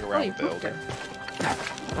 They're running around with the elder.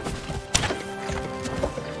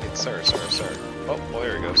 It's sir. Oh, well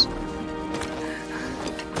there he goes.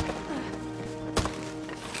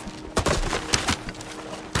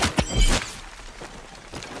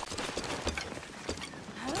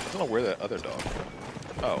 I don't know where that other dog went.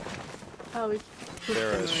 Oh. Oh, we pooped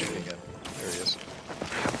There him is already. shooting him. There he is.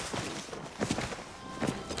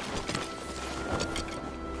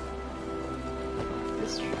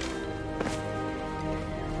 This tree.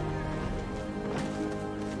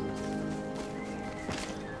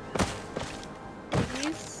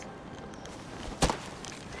 These?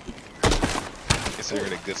 Is there a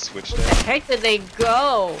good switch Where there? the heck did they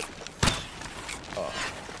go? Oh.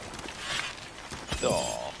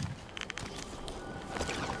 Oh.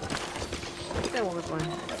 That one was one.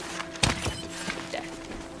 Death.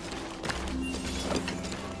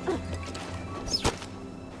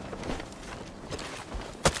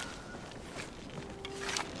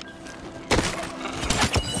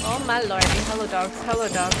 Oh my lordy. Hello dogs. Hello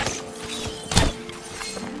dogs.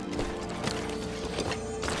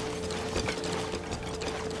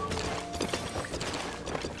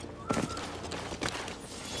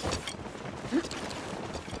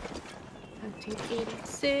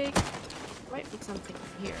 Might be something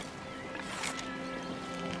here.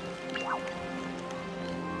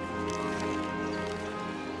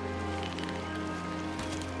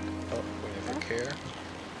 Oh, waiting for care.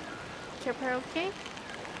 Care pair okay?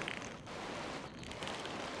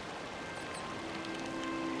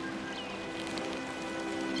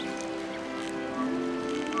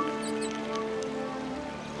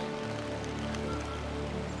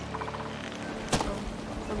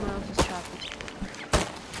 Someone else is chopping.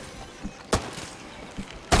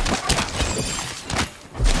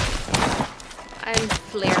 I'm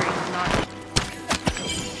flaring, not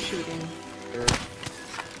shooting.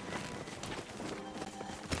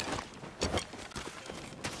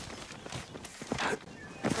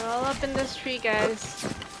 We're all up in this tree, guys.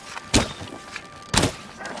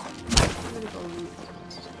 I'm gonna go loot.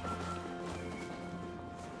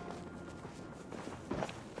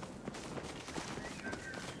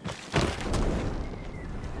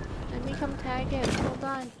 Let me come tag him. Hold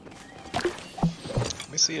on.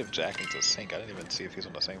 Let me see if Jacklin's a sync. I didn't even see if he's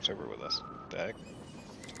on the same server with us. Dag.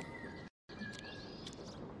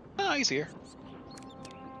 Ah, he's here.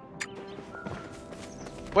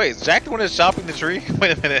 Wait, is Jack the one that's chopping the tree?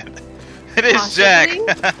 Wait a minute. It is Possibly?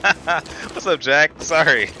 Jack. What's up, Jack?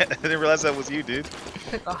 Sorry. I didn't realize that was you, dude.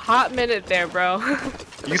 Took a hot minute there, bro.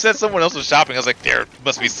 You said someone else was shopping. I was like, there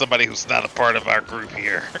must be somebody who's not a part of our group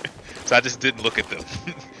here. So I just didn't look at them.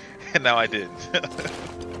 And now I did.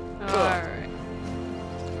 Alright.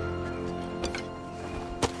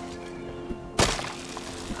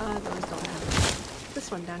 Those don't have this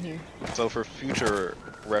one down here. So for future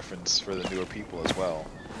reference for the newer people as well,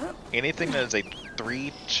 anything that is a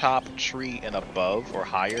 3-chop tree and above or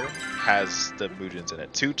higher has the mujins in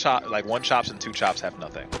it. 1 chops and 2 chops have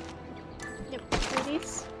nothing. Yep,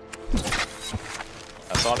 ladies.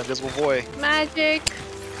 I saw an invisible boy. Magic!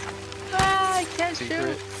 Ah, I can't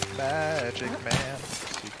Secret shoot. magic man.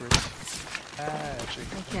 Secret magic.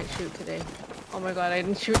 I can't shoot today. Oh my god, I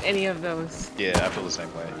didn't shoot any of those. Yeah, I feel the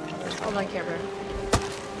same way. Oh my camera.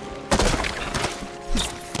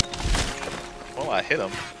 Well, I hit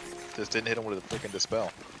him. Just didn't hit him with a freaking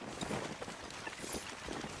dispel.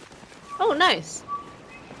 Oh, nice!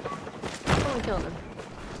 Someone killed him.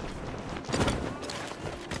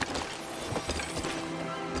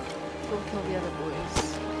 Go kill the other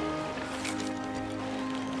boys.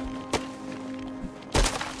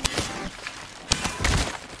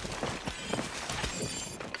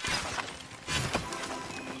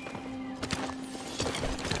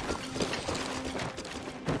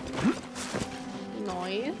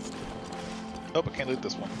 Noise. Nope, I can't loot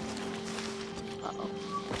this one. Uh-oh.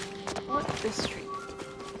 What? This tree.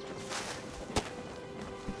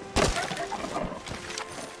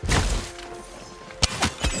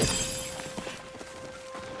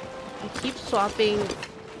 I keep swapping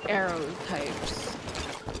arrow types.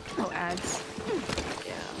 Oh, ads.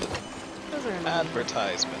 Yeah. Those are annoying.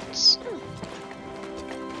 Advertisements.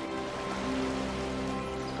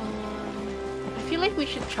 I feel like we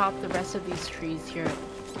should chop the rest of these trees here at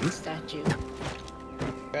the statue.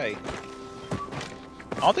 Okay.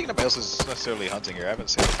 I don't think anybody else is necessarily hunting here. I haven't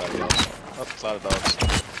seen anybody else. Oh, it's a lot of dogs.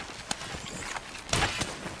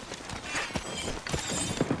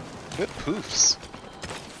 Good poofs.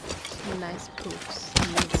 Nice poofs.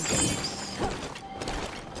 Amazing poofs.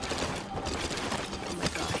 Oh my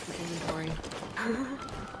gosh, my inventory.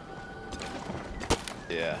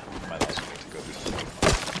 Yeah, might also need to go do something.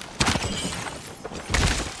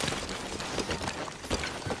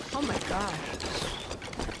 Oh my gosh.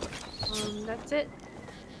 That's it.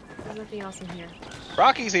 There's nothing else in here.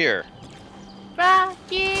 Rocky's here!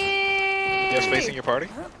 Rocky! You have space in your party?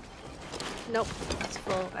 Nope, it's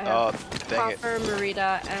full. I Oh, have dang it. Copper,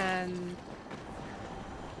 Marita, and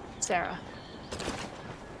Sarah.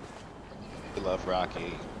 We love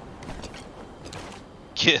Rocky.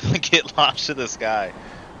 Get launched to the sky.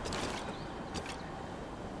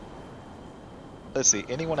 Let's see.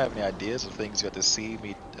 Anyone have any ideas of things you have to see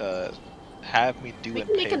me, have me do We in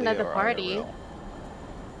can make Palia another or party. IRL?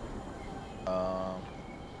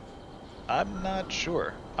 I'm not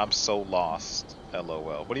sure. I'm so lost.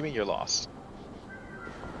 LOL. What do you mean you're lost?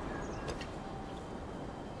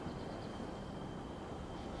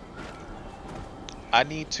 I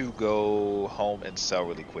need to go home and sell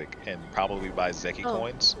really quick and probably buy Zeki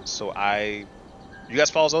coins. So you guys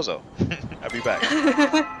follow Zozo. I'll be back.